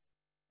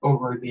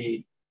 over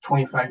the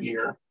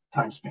 25-year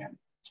time span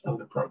of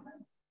the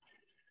program.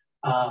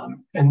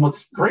 And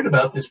what's great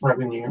about this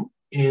revenue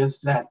is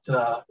that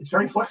it's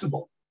very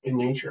flexible in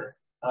nature.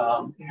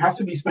 It has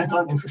to be spent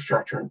on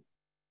infrastructure,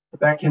 but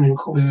that can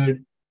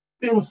include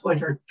things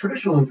like our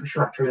traditional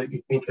infrastructure that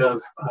you think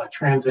of,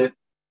 transit,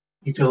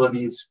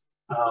 utilities,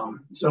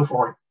 so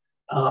forth,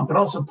 but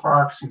also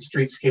parks and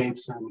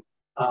streetscapes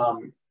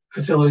and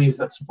facilities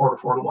that support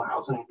affordable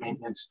housing and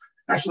maintenance.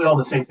 Actually, all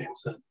the same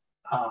things that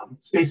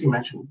Stacey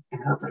mentioned in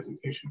her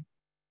presentation.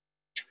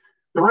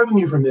 The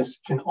revenue from this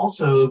can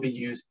also be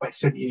used by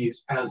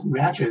cities as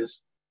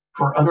matches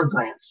for other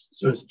grants.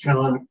 So as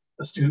John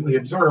astutely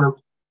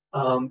observed,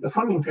 the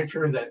funding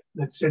picture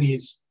that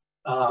cities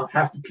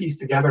have to piece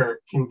together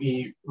can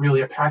be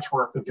really a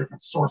patchwork of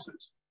different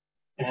sources.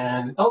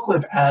 And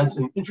ELCLIP adds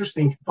an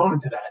interesting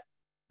component to that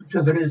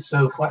because it is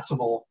so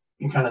flexible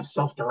and kind of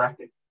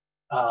self-directed.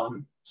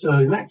 So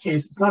in that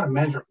case, it's not a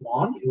magic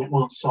wand and it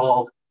won't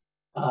solve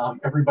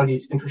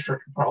everybody's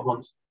infrastructure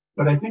problems,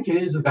 but I think it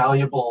is a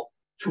valuable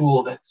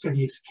tool that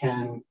cities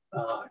can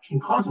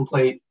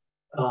contemplate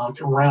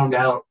to round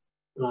out,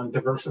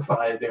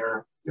 diversify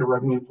their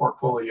revenue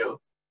portfolio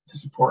to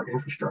support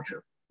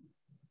infrastructure.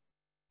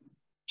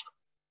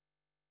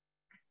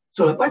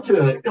 So I'd like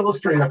to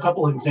illustrate a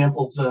couple of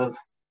examples of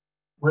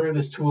where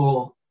this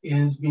tool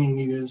is being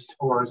used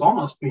or is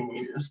almost being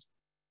used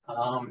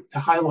to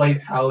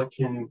highlight how it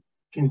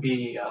can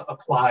be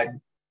applied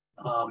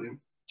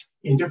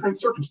in different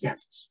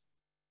circumstances.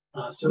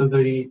 So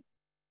the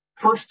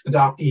first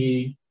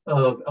adoptee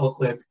of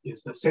ELCLIP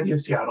is the city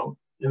of Seattle,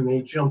 and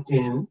they jumped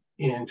in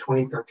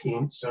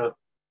 2013, so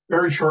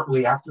very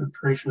shortly after the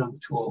creation of the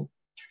tool.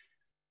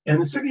 And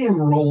the city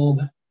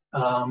enrolled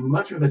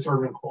much of its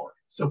urban core.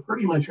 So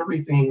pretty much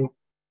everything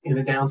in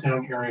the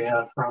downtown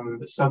area from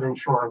the southern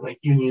shore of Lake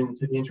Union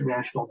to the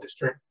International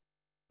District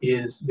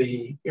is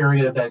the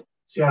area that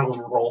Seattle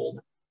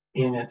enrolled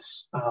in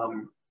its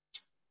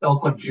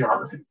ELCLIP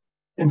geography.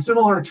 And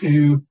similar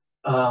to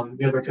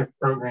the other TIF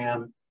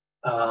program,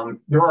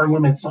 there are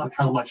limits on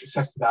how much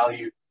assessed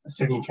value a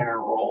city can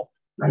enroll.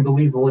 And I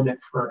believe the limit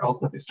for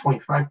ELCLIP is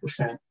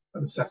 25%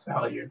 of assessed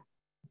value.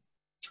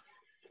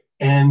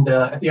 And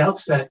at the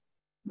outset,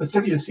 the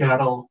city of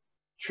Seattle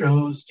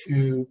chose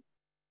to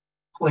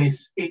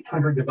place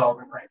 800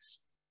 development rights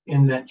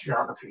in that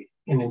geography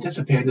and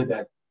anticipated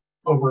that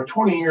over a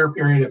 20-year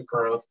period of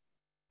growth,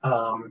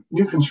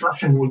 new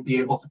construction would be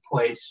able to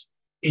place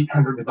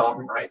 800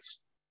 development rights.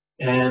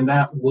 And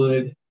that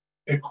would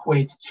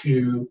equate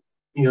to,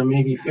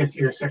 maybe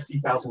 50 or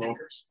 60,000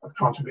 acres of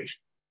conservation.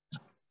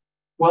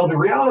 Well, the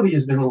reality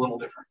has been a little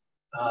different.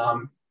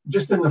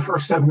 Just in the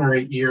first 7 or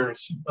 8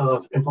 years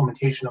of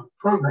implementation of the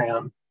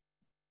program,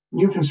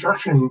 new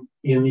construction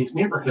in these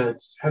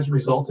neighborhoods has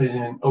resulted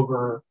in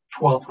over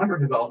 1,200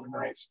 development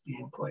rights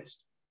being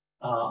placed.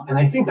 And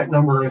I think that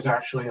number is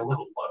actually a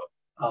little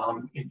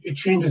low. It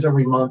changes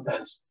every month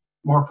as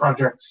more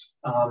projects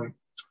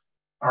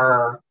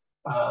are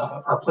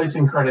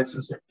placing credits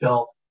as they're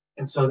built.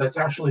 And so that's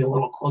actually a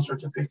little closer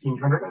to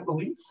 1,500, I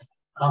believe.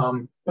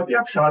 But the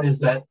upshot is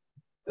that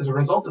as a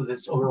result of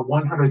this, over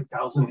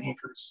 100,000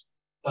 acres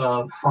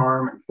of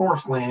farm and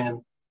forest land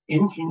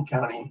in King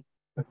County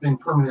have been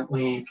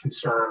permanently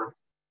conserved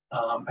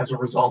as a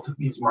result of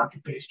these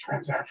market-based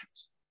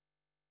transactions.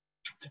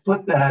 To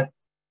put that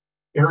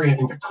area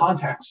into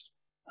context,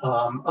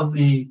 of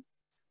the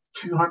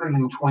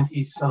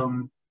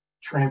 220-some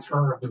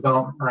transfer of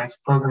development rights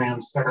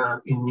programs that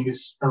are in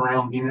use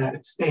around the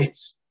United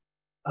States,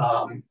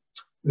 the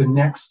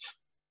next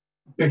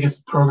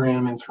biggest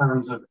program in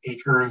terms of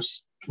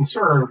acres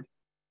conserved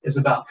is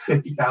about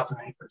 50,000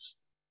 acres.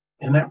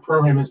 And that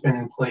program has been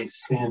in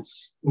place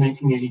since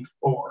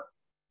 1984.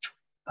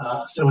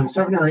 So in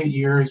 7 or 8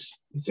 years,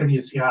 the city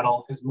of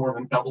Seattle has more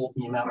than doubled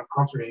the amount of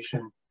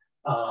conservation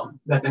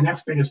that the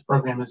next biggest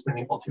program has been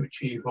able to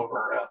achieve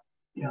over a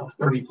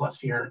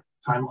 30+ year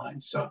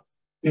timeline. So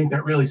I think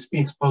that really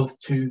speaks both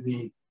to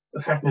the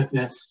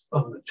effectiveness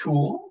of the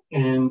tool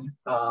and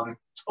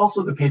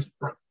also the pace of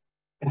growth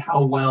and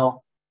how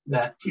well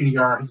that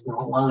TDR has been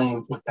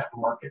aligned with that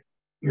market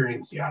here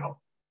in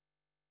Seattle.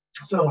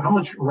 So how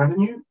much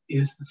revenue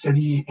is the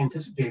city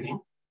anticipating?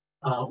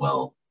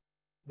 Well,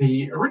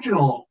 the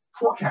original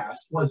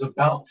forecast was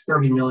about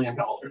 $30 million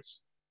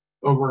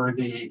over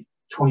the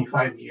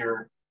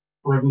 25-year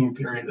revenue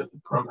period of the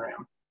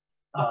program.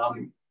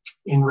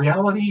 In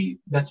reality,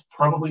 that's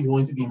probably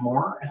going to be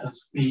more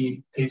as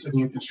the pace of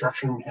new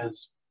construction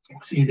has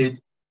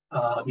exceeded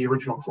the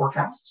original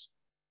forecasts.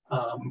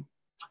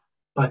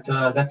 But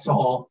that's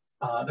all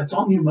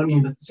new money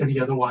that the city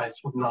otherwise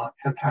would not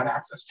have had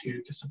access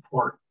to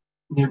support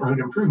neighborhood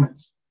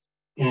improvements.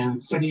 And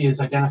the city has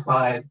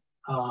identified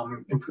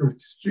improved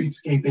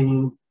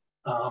streetscaping,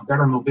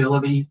 better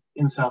mobility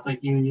in South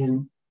Lake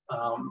Union,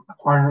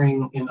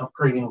 acquiring and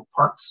upgrading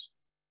parks,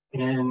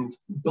 and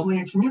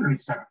building a community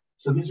center.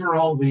 So these are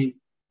all the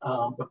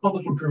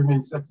public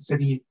improvements that the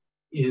city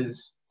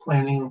is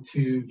planning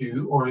to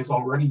do or is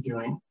already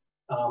doing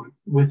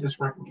with this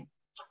revenue.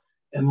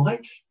 And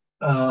like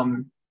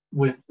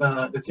with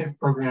the TIF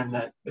program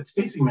that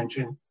Stacey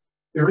mentioned,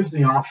 there is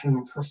the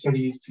option for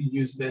cities to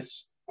use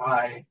this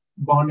by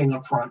bonding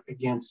upfront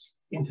against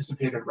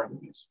anticipated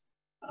revenues.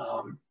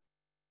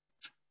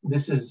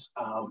 This has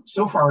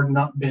so far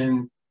not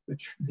been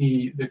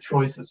the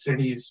choice of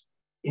cities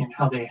in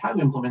how they have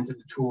implemented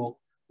the tool.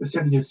 The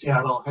city of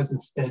Seattle has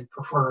instead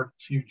preferred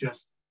to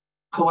just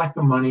collect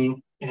the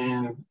money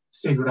and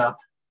save it up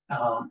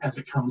as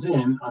it comes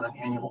in on an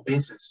annual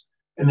basis,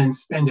 and then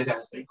spend it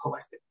as they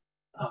collect it.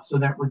 So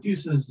that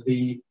reduces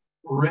the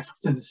risk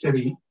to the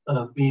city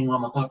of being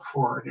on the hook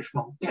for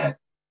additional debt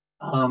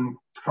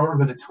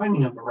However, the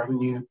timing of the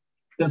revenue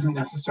doesn't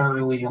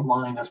necessarily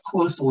align as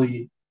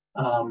closely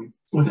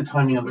with the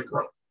timing of the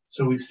growth.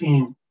 So we've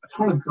seen a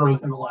ton of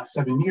growth in the last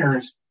 7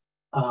 years,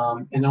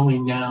 and only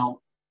now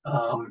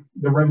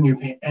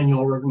the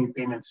annual revenue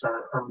payments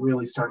are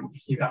really starting to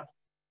heat up.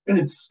 And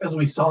it's, as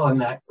we saw in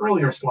that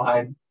earlier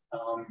slide,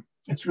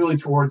 it's really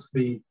towards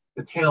the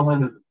tail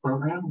end of the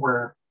program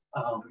where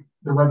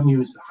the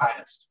revenue is the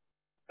highest,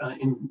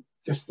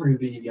 just through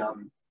the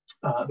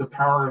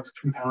power of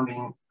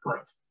compounding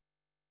growth.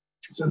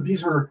 So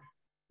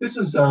this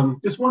is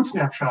just one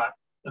snapshot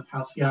of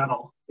how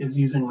Seattle is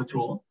using the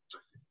tool.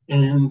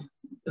 And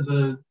as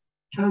a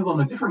kind of on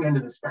the different end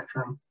of the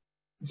spectrum,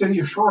 the city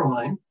of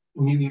Shoreline,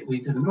 immediately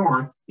to the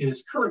north,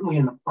 is currently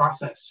in the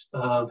process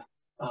of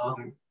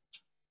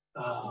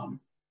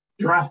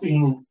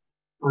drafting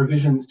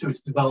revisions to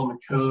its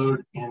development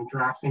code and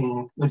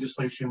drafting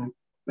legislation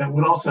that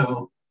would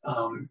also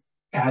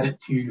add it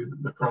to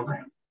the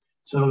program.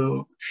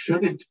 So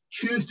should it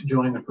choose to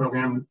join the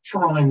program,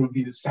 Shoreline would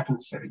be the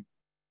second city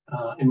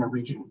in the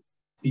region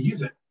to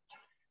use it.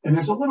 And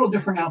there's a little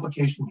different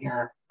application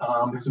here.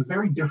 There's a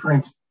very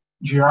different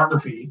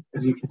geography.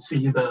 As you can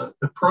see, the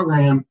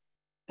program,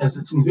 as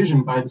it's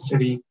envisioned by the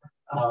city,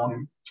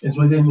 is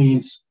within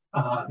these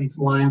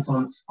lines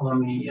on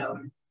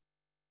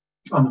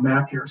the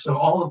map here. So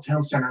all of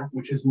Town Center,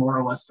 which is more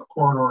or less the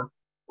corridor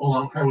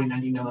along Highway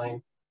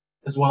 99,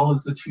 as well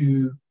as the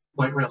 2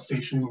 light rail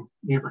station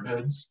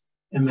neighborhoods,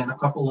 and then a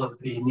couple of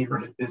the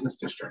neighborhood business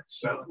districts.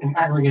 So in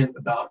aggregate,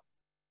 about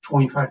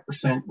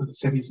 25% of the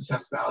city's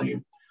assessed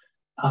value.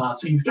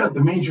 So you've got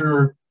the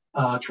major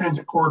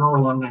transit corridor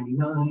along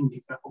 99,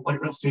 you've got the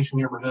light rail station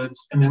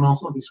neighborhoods, and then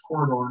also these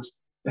corridors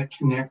that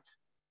connect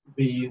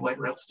the light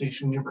rail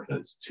station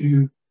neighborhoods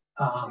to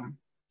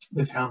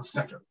the town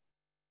center.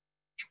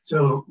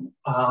 So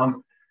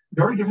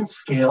very different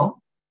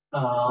scale.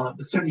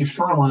 The city of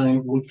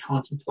Shoreline would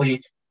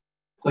contemplate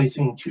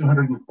placing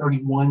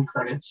 231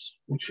 credits,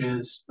 which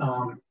is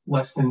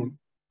less than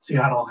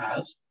Seattle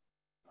has.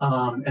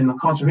 And the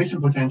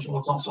conservation potential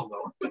is also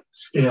lower, but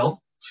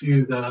scale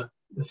to the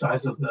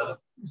size of the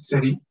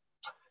city.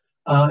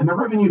 And the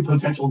revenue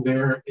potential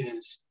there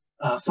is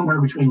somewhere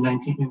between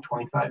 19 and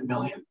 25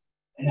 million.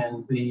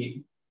 And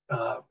the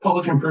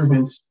public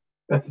improvements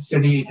that the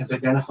city has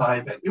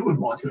identified that it would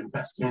want to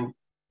invest in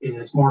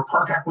is more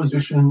park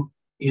acquisition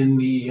in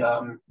the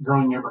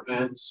growing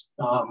neighborhoods,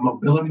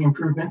 mobility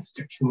improvements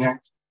to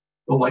connect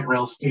the light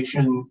rail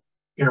station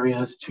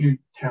areas to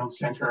town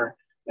center,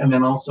 and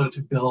then also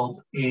to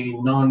build a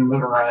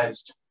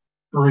non-motorized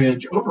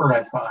bridge over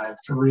I-5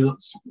 to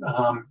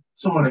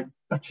somewhat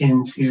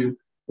akin to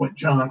what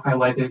John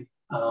highlighted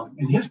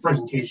in his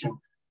presentation,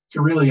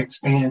 to really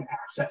expand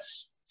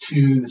access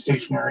to the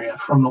station area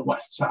from the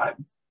west side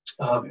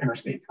of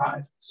Interstate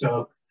 5.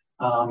 So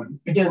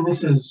again,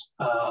 this is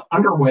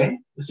underway.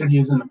 The city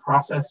is in the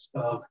process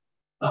of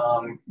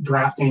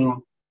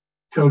drafting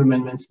code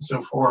amendments and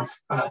so forth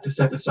to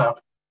set this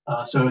up.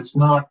 So it's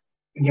not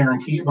a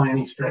guarantee by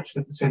any stretch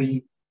that the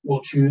city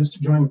will choose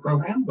to join the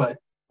program, but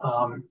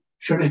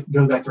should it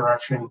go that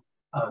direction,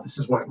 this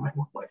is what it might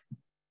look like.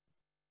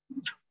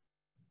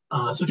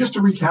 So just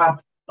to recap,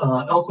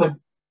 LCLIP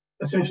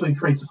essentially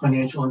creates a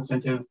financial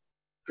incentive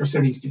for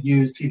cities to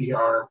use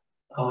TDR.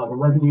 The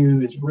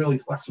revenue is really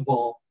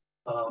flexible,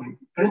 and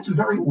it's a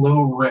very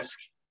low risk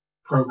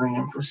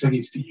program for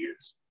cities to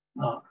use.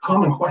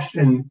 Common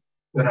question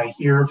that I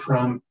hear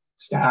from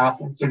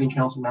staff and city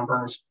council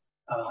members,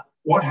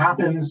 what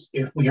happens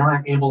if we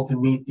aren't able to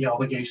meet the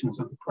obligations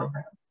of the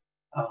program?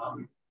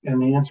 And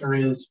the answer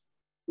is,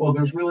 well,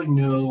 there are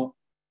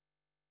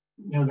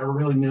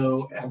really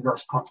no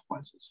adverse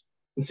consequences.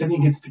 The city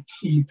gets to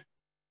keep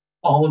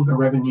all of the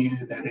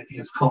revenue that it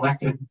has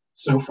collected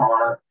so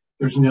far.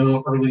 There's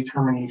no early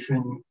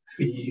termination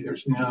fee.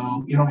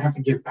 You don't have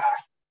to give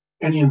back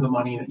any of the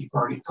money that you've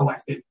already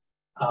collected.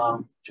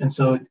 And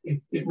so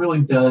it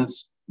really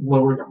does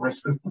lower the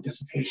risk of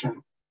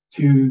participation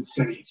to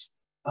cities.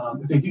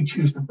 If they do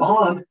choose to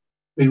bond,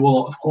 they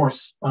will, of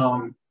course,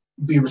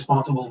 be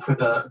responsible for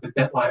the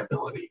debt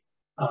liability.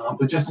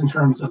 But just in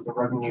terms of the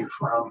revenue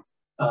from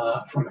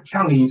the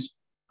counties,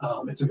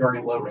 it's a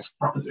very low risk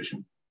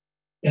proposition.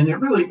 And it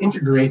really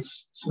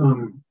integrates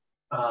some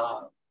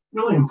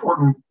really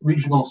important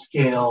regional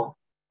scale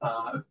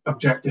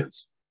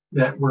objectives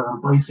that we're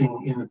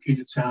embracing in the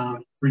Puget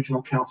Sound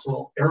Regional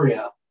Council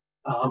area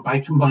by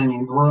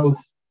combining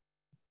growth,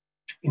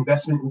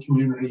 investment in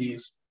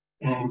communities,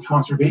 and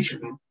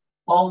conservation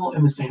all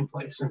in the same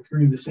place and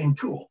through the same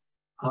tool.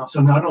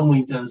 So not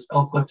only does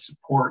LCLIP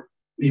support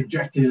the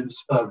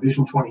objectives of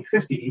Vision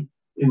 2050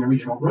 in the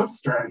regional growth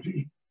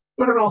strategy,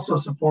 but it also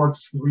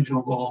supports the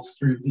regional goals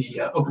through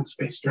the open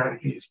space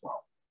strategy as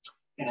well.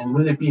 And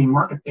with it being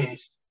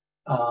market-based,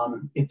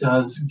 it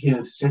does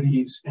give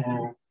cities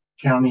and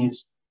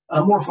counties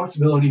more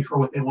flexibility for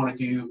what they want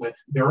to do with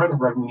their other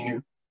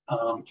revenue,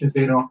 because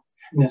they don't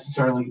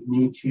necessarily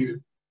need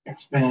to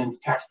expend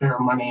taxpayer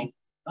money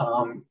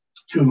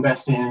to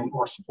invest in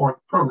or support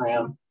the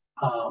program.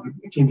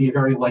 It can be a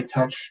very light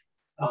touch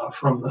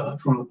from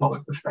the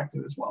public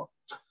perspective as well.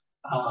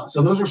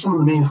 So those are some of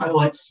the main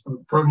highlights of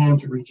the program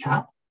to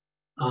recap.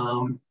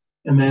 And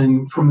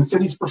then from the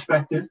city's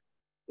perspective,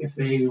 if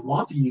they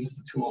want to use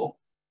the tool,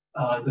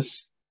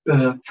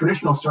 the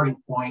traditional starting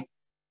point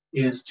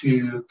is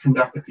to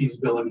conduct a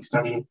feasibility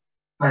study,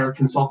 hire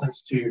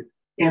consultants to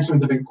answer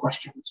the big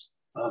questions.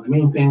 The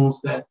main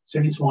things that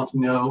cities want to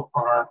know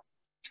are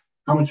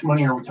how much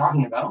money are we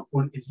talking about?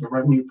 What is the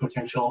revenue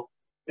potential?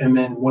 And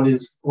then what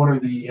are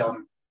the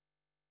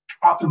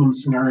optimum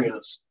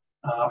scenarios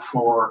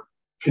for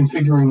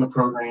configuring the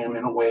program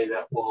in a way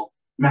that will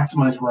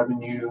maximize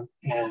revenue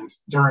and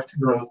direct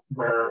growth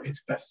where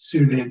it's best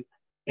suited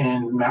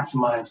and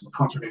maximize the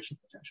conservation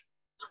potential.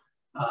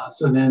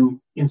 So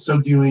then in so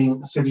doing,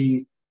 the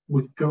city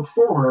would go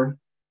forward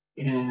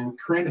and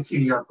create a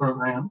TDR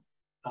program.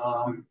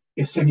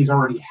 If cities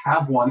already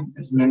have one,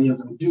 as many of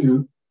them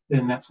do,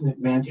 then that's an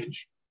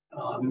advantage.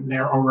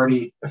 They're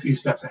already a few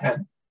steps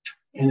ahead.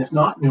 And if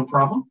not, no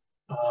problem.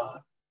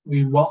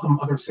 We welcome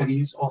other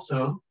cities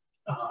also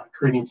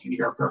creating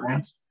TDR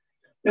programs.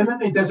 And then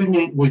they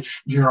designate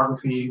which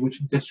geography, which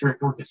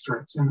district or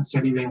districts in the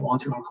city they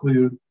want to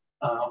include,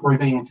 where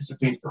they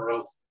anticipate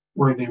growth,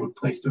 where they would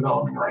place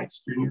development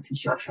rights through new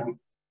construction.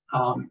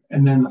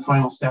 And then the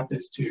final step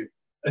is to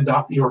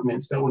adopt the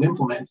ordinance that would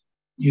implement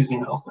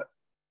using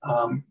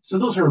ELCLIP. So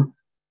those are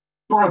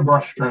broad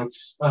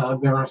brushstrokes.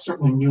 There are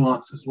certainly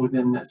nuances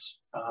within this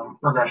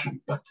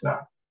progression, but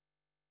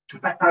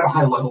at a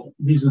high level,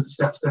 these are the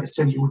steps that a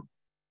city would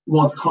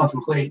want to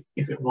contemplate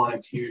if it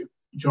wanted to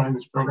join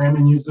this program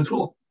and use the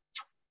tool.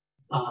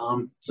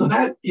 So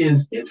that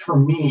is it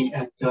from me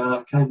at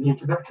kind of the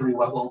introductory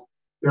level.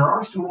 There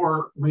are some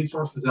more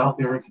resources out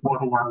there if you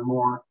want to learn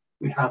more.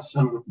 We have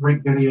some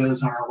great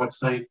videos on our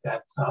website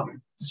that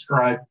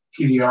describe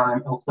TDR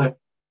and ELCLIP,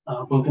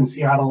 both in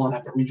Seattle and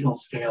at the regional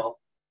scale.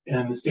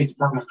 And the State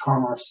Department of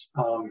Commerce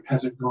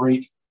has a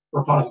great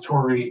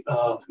repository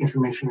of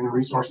information and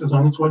resources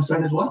on its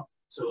website as well.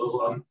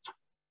 So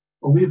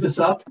I'll leave this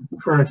up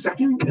for a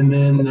second, and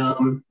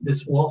then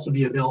this will also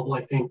be available,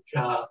 I think,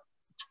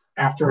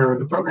 after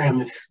the program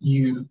if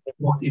you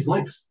want these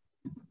links.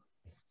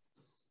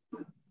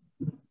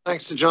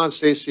 Thanks to John,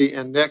 Stacey,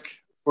 and Nick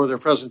for their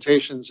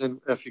presentations.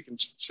 And if you can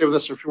stay with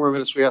us for a few more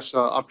minutes, we have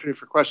some opportunity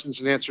for questions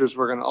and answers.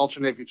 We're going to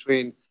alternate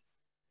between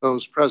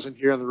those present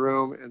here in the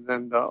room, and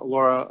then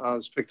Laura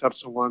has picked up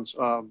some ones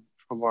from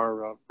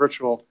our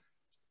virtual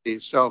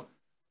feed. So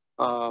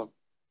who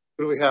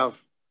do we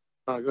have?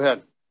 Go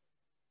ahead.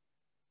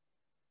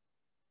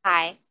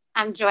 Hi,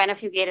 I'm Joanna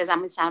Fuguedes.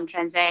 I'm with Sound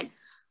Transit.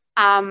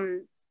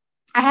 I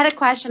had a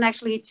question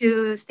actually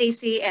to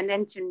Stacey and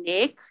then to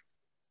Nick.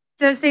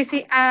 So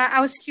Stacey, I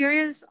was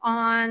curious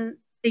on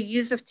the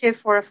use of TIF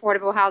for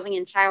affordable housing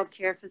and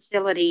childcare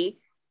facility.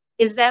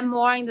 Is that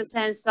more in the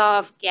sense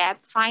of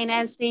gap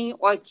financing,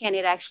 or can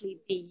it actually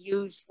be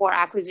used for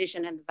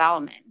acquisition and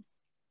development?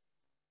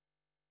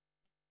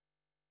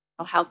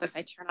 It'll help if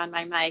I turn on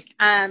my mic.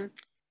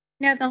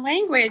 No, the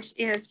language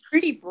is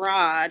pretty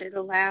broad. It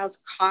allows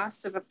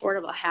costs of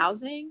affordable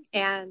housing,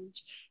 and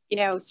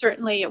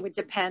certainly it would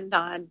depend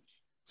on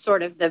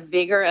sort of the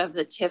vigor of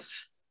the TIF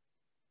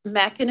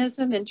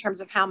mechanism in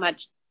terms of how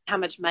much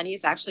money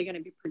is actually going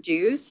to be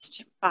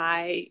produced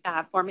by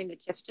forming the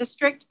TIF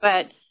district.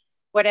 But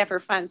whatever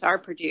funds are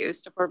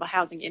produced, affordable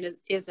housing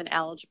is an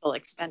eligible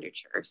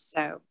expenditure.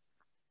 So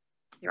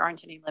there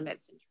aren't any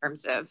limits in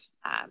terms of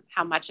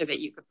how much of it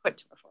you could put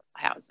to affordable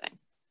housing.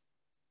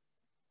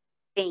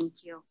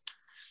 Thank you.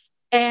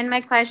 And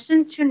my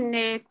question to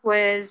Nick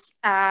was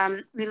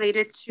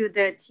related to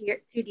the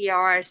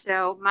TDR.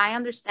 So my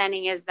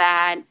understanding is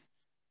that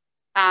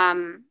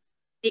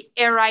the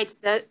air rights,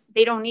 that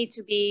they don't need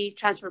to be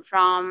transferred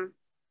from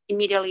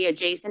immediately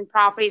adjacent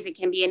properties. It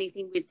can be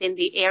anything within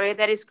the area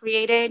that is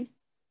created.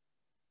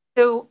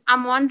 So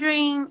I'm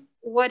wondering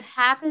what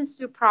happens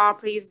to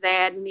properties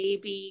that may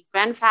be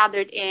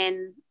grandfathered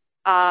in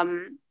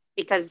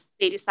because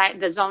they decide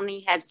the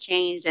zoning has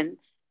changed and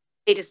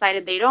they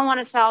decided they don't want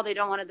to sell, they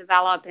don't want to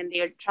develop, and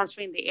they're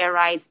transferring the air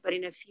rights. But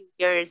in a few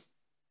years,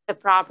 the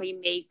property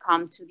may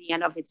come to the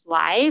end of its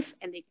life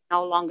and they can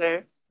no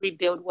longer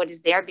rebuild what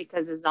is there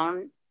because the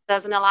zone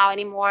doesn't allow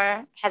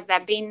anymore. Has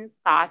that been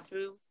thought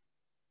through?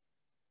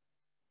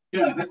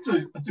 Yeah,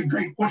 that's a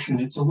great question.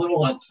 It's a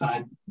little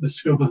outside the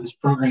scope of this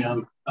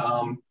program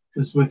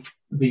because with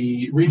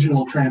the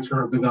regional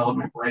transfer of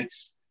development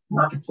rights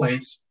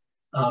marketplace,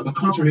 the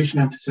conservation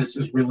emphasis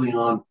is really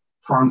on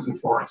farms and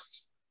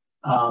forests.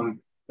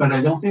 But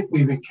I don't think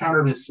we've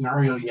encountered a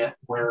scenario yet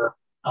where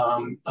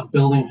a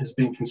building has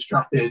been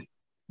constructed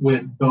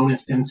with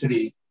bonus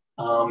density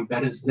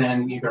that is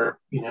then either,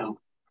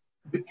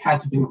 had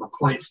to be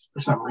replaced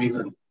for some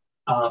reason.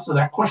 So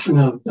that question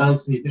of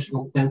does the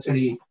additional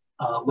density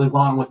live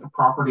on with the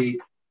property,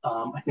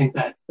 I think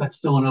that's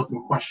still an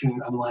open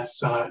question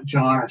unless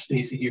John or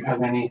Stacey, you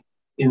have any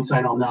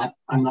insight on that.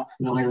 I'm not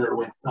familiar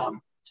with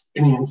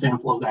any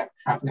example of that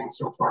happening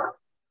so far.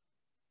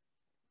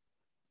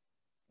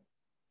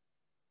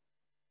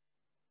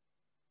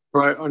 All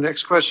right, our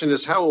next question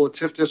is, how will the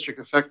TIF district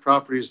affect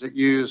properties that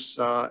use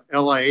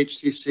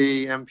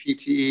LIHTC,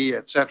 MPTE,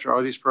 et cetera?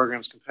 Are these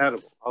programs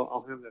compatible?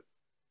 I'll have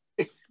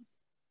that.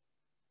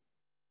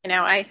 You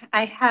know,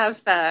 I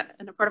have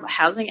an affordable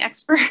housing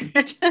expert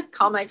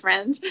call my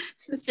friend.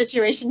 The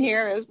situation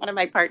here is one of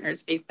my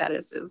partners, Faith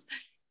Pettis,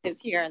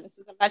 is here. And this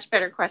is a much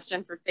better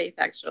question for Faith,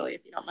 actually,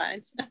 if you don't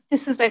mind.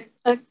 This is a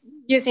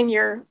using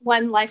your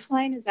one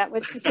lifeline. Is that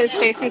what this is,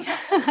 Stacey?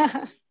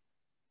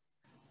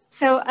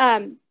 So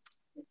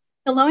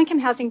the low-income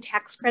housing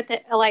tax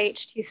credit,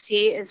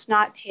 LIHTC, is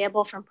not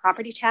payable from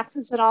property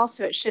taxes at all.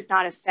 So it should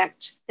not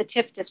affect, the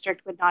TIF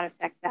district would not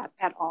affect that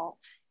at all.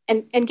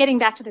 And getting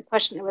back to the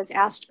question that was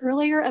asked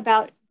earlier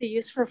about the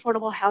use for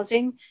affordable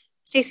housing,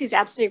 Stacey's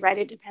absolutely right.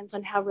 It depends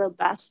on how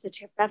robust the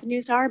TIF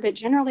revenues are. But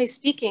generally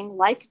speaking,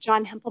 like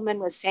John Hempelmann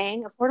was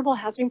saying, affordable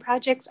housing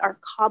projects are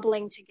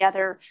cobbling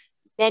together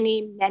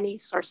many, many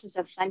sources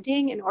of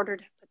funding. In order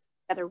to put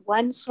together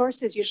one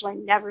source is usually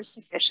never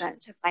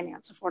sufficient to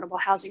finance affordable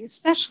housing,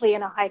 especially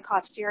in a high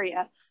cost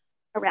area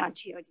around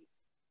TOD.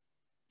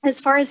 As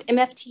far as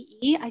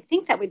MFTE, I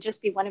think that would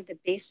just be one of the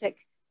basic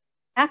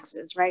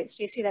taxes, right,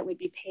 Stacey, that would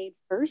be paid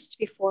first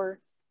before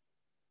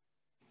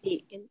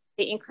the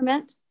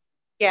increment?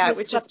 Yeah, it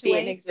would just be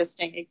an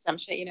existing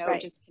exemption, you know, it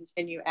would just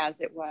continue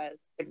as it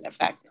was, wouldn't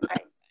affect it.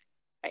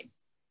 Right.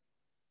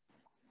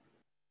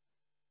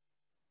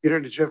 Peter,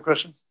 did you have a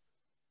question?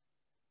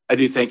 I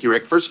do. Thank you,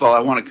 Rick. First of all,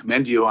 I want to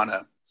commend you on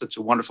such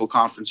a wonderful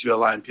conference,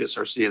 ULI and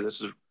PSRC.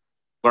 This has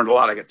learned a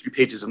lot. I got 3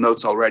 pages of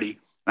notes already.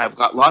 And I've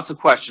got lots of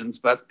questions,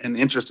 but in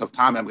the interest of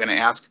time, I'm going to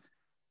ask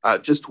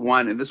just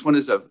one. And this one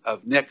is of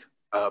Nick.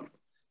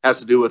 Has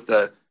to do with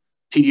the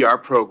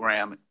TDR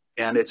program,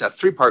 and it's a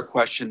 3-part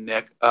question,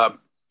 Nick.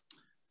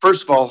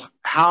 First of all,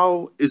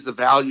 how is the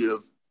value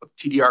of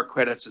TDR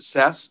credits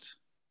assessed?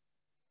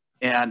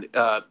 And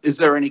is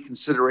there any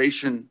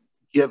consideration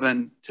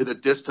given to the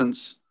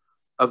distance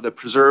of the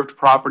preserved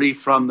property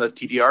from the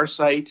TDR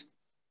site?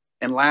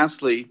 And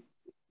lastly,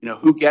 you know,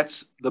 who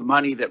gets the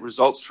money that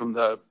results from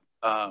the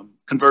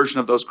conversion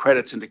of those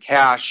credits into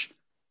cash?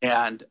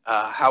 And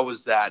how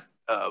is that?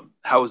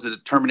 How is the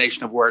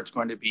determination of where it's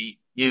going to be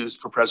used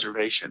for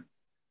preservation?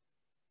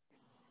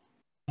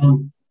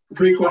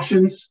 Great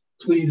questions.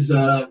 Please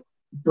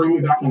bring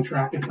me back on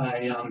track if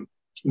I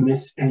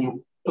miss any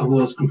of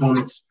those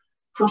components.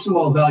 First of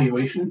all,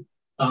 valuation.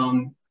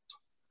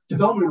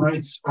 Development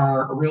rights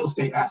are a real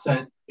estate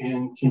asset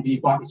and can be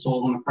bought and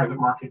sold in the private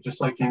market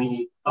just like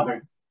any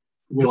other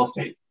real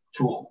estate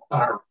tool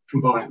or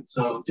component.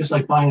 So just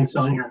like buying and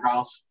selling your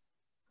house,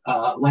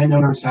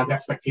 landowners have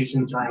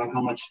expectations around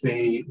how much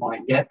they want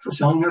to get for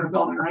selling their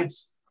development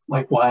rights.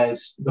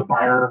 Likewise, the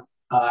buyer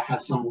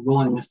has some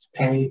willingness to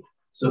pay.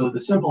 So the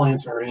simple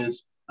answer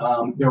is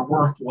they're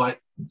worth what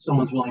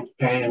someone's willing to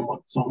pay and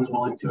what someone's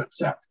willing to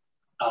accept.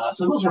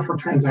 So those are for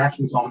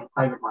transactions on the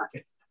private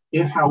market.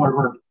 If,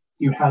 however,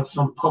 you have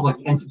some public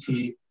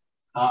entity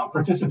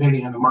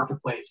participating in the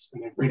marketplace,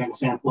 and a great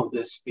example of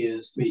this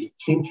is the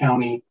King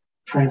County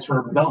Transfer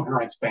of Development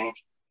Rights Bank,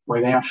 where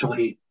they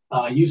actually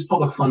use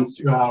public funds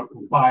to go out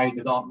and buy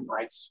development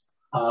rights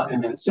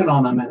and then sit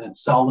on them and then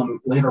sell them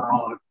later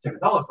on to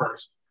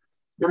developers.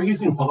 They're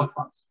using public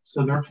funds,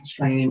 so they're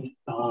constrained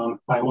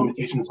by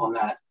limitations on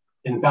that.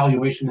 And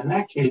valuation in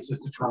that case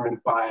is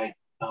determined by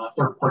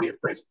third-party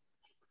appraisal.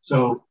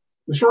 So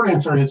the short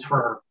answer is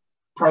for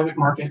private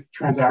market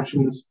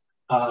transactions,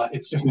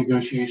 it's just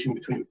negotiation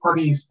between the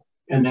parties,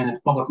 and then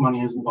if public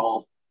money is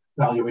involved,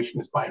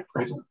 valuation is by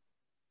appraisal.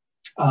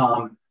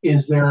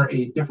 Is there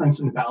a difference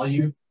in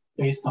value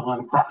based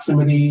on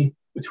proximity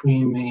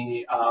between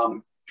the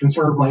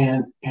conserved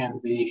land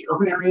and the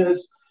urban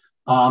areas?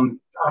 There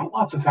are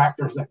lots of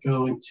factors that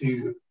go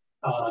into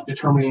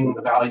determining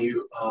the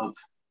value of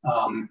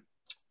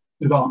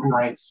development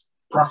rights.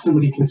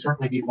 Proximity can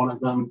certainly be one of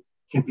them.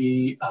 Can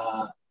be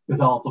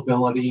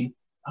developability.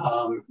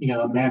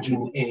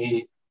 Imagine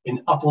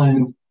an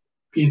upland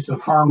piece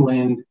of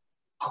farmland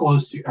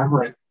close to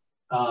Everett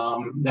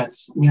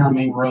that's near a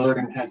main road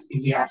and has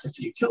easy access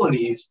to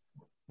utilities.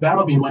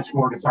 That'll be much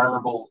more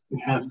desirable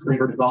and have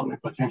greater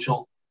development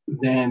potential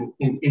than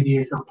an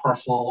 80-acre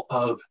parcel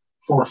of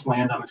forest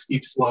land on a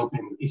steep slope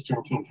in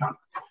eastern King County.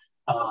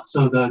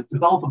 So the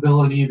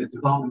developability, the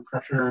development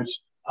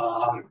pressures,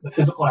 the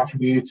physical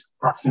attributes,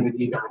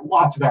 proximity, there are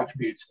lots of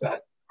attributes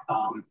that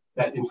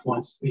that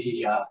influence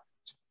the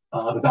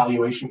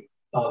valuation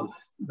of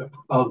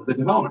the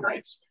development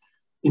rights.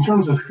 In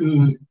terms of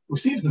who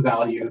receives the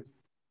value,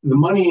 the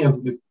money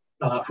of the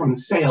from the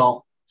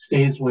sale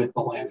stays with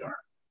the landowner.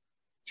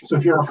 So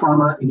if you're a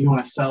farmer and you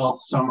want to sell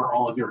some or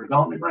all of your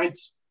development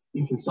rights,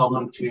 you can sell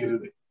them to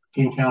the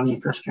King County,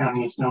 Pierce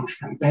County, Snohomish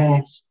County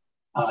banks.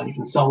 You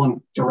can sell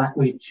them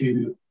directly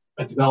to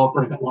a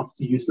developer that wants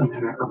to use them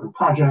in an urban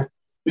project,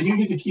 but you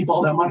get to keep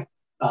all that money.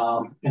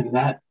 And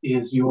that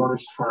is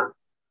yours for,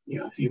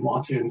 if you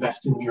want to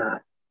invest in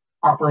your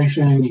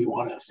operation, you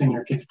want to send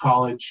your kid to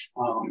college,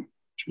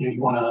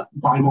 you want to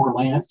buy more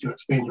land to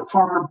expand your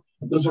farm.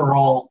 Those are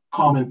all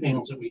common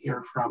things that we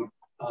hear from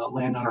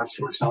landowners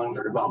who are selling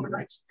their development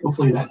rights.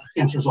 Hopefully that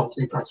answers all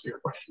three parts of your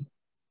question.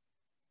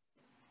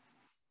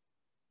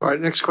 All right,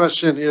 next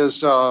question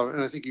is,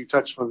 and I think you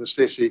touched on this,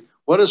 Stacey.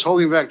 What is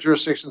holding back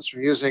jurisdictions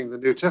from using the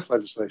new TIF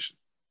legislation?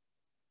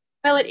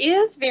 Well, it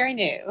is very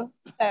new.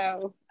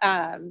 So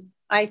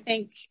I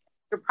think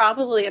we're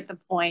probably at the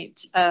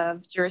point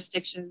of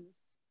jurisdictions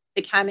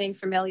becoming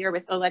familiar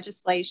with the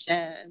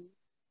legislation,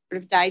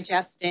 sort of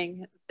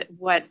digesting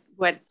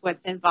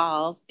what's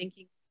involved,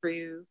 thinking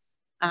through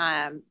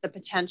the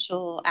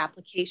potential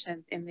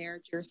applications in their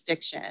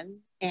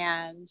jurisdiction,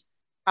 and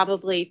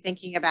probably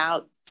thinking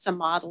about some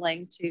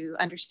modeling to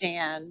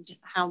understand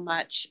how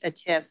much a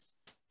TIF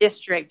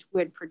district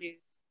would produce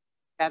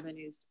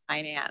revenues to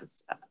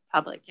finance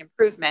public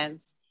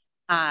improvements.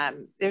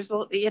 There's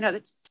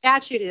the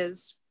statute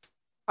is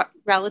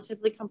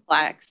relatively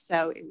complex,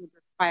 so it would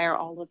require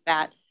all of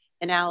that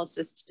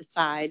analysis to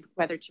decide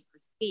whether to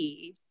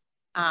proceed.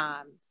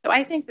 So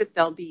I think that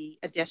there'll be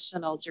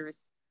additional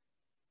jurisdictions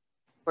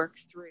work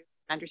through,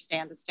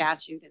 understand the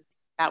statute, and think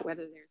about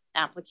whether there's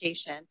an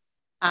application.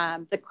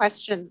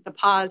 The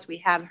pause we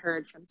have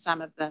heard from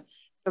some of the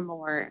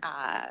more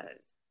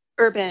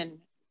urban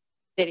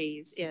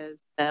cities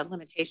is the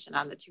limitation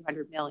on the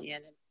 200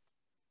 million,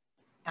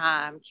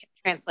 and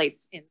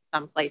translates in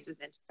some places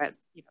into a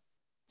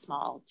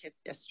small TIF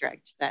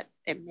district that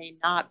it may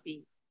not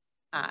be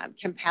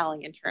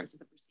compelling in terms of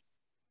the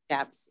procedural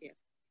steps if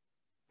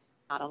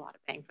not a lot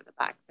of bang for the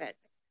buck, but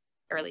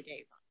early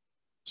days on.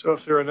 So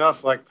if they're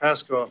enough like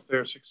Pasco, if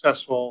they're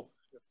successful,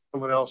 if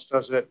someone else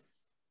does it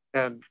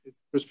and it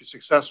must be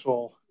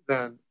successful,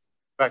 then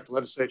back to the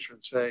legislature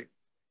and say,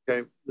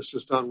 okay, this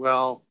is done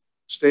well,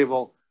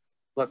 stable,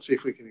 let's see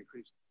if we can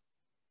increase it.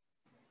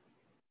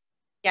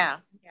 Yeah,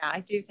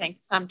 I do think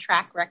some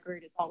track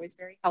record is always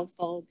very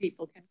helpful.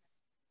 People can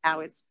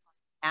how it's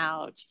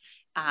out,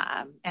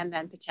 and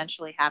then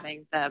potentially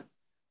having the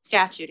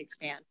statute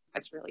expand.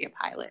 That's really a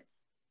pilot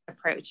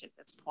approach at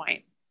this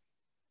point.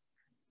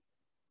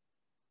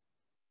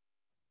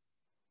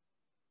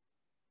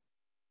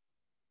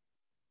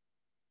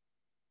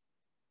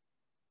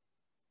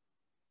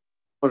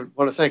 I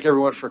want to thank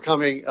everyone for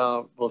coming,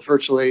 both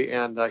virtually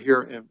and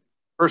here in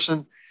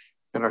person,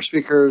 and our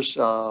speakers,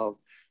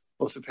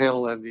 both the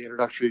panel and the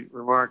introductory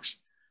remarks.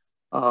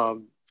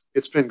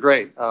 It's been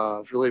great.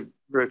 It's really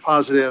very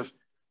positive.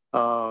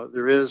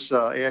 There is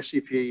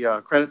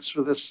AICP credits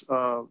for this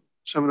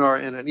seminar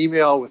in an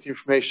email with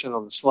information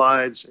on the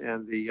slides,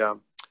 and the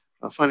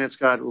finance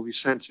guide will be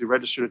sent to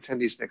registered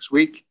attendees next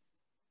week.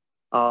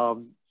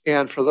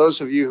 And for those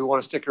of you who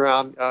want to stick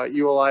around,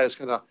 ULI is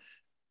going to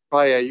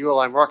try a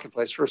ULI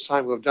marketplace. First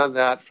time we've done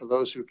that. For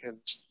those who can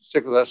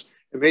stick with us,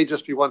 it may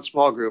just be one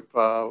small group.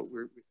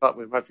 We thought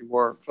we might be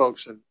more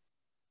folks and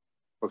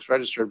folks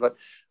registered, but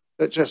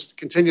just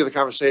continue the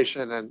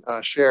conversation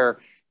and share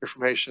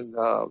information,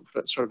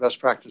 sort of best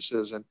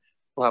practices, and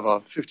we'll have a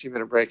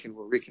 15-minute break and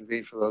we'll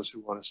reconvene for those who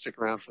want to stick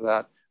around for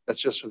that.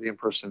 That's just for the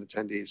in-person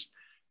attendees.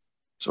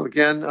 So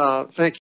again, thank you.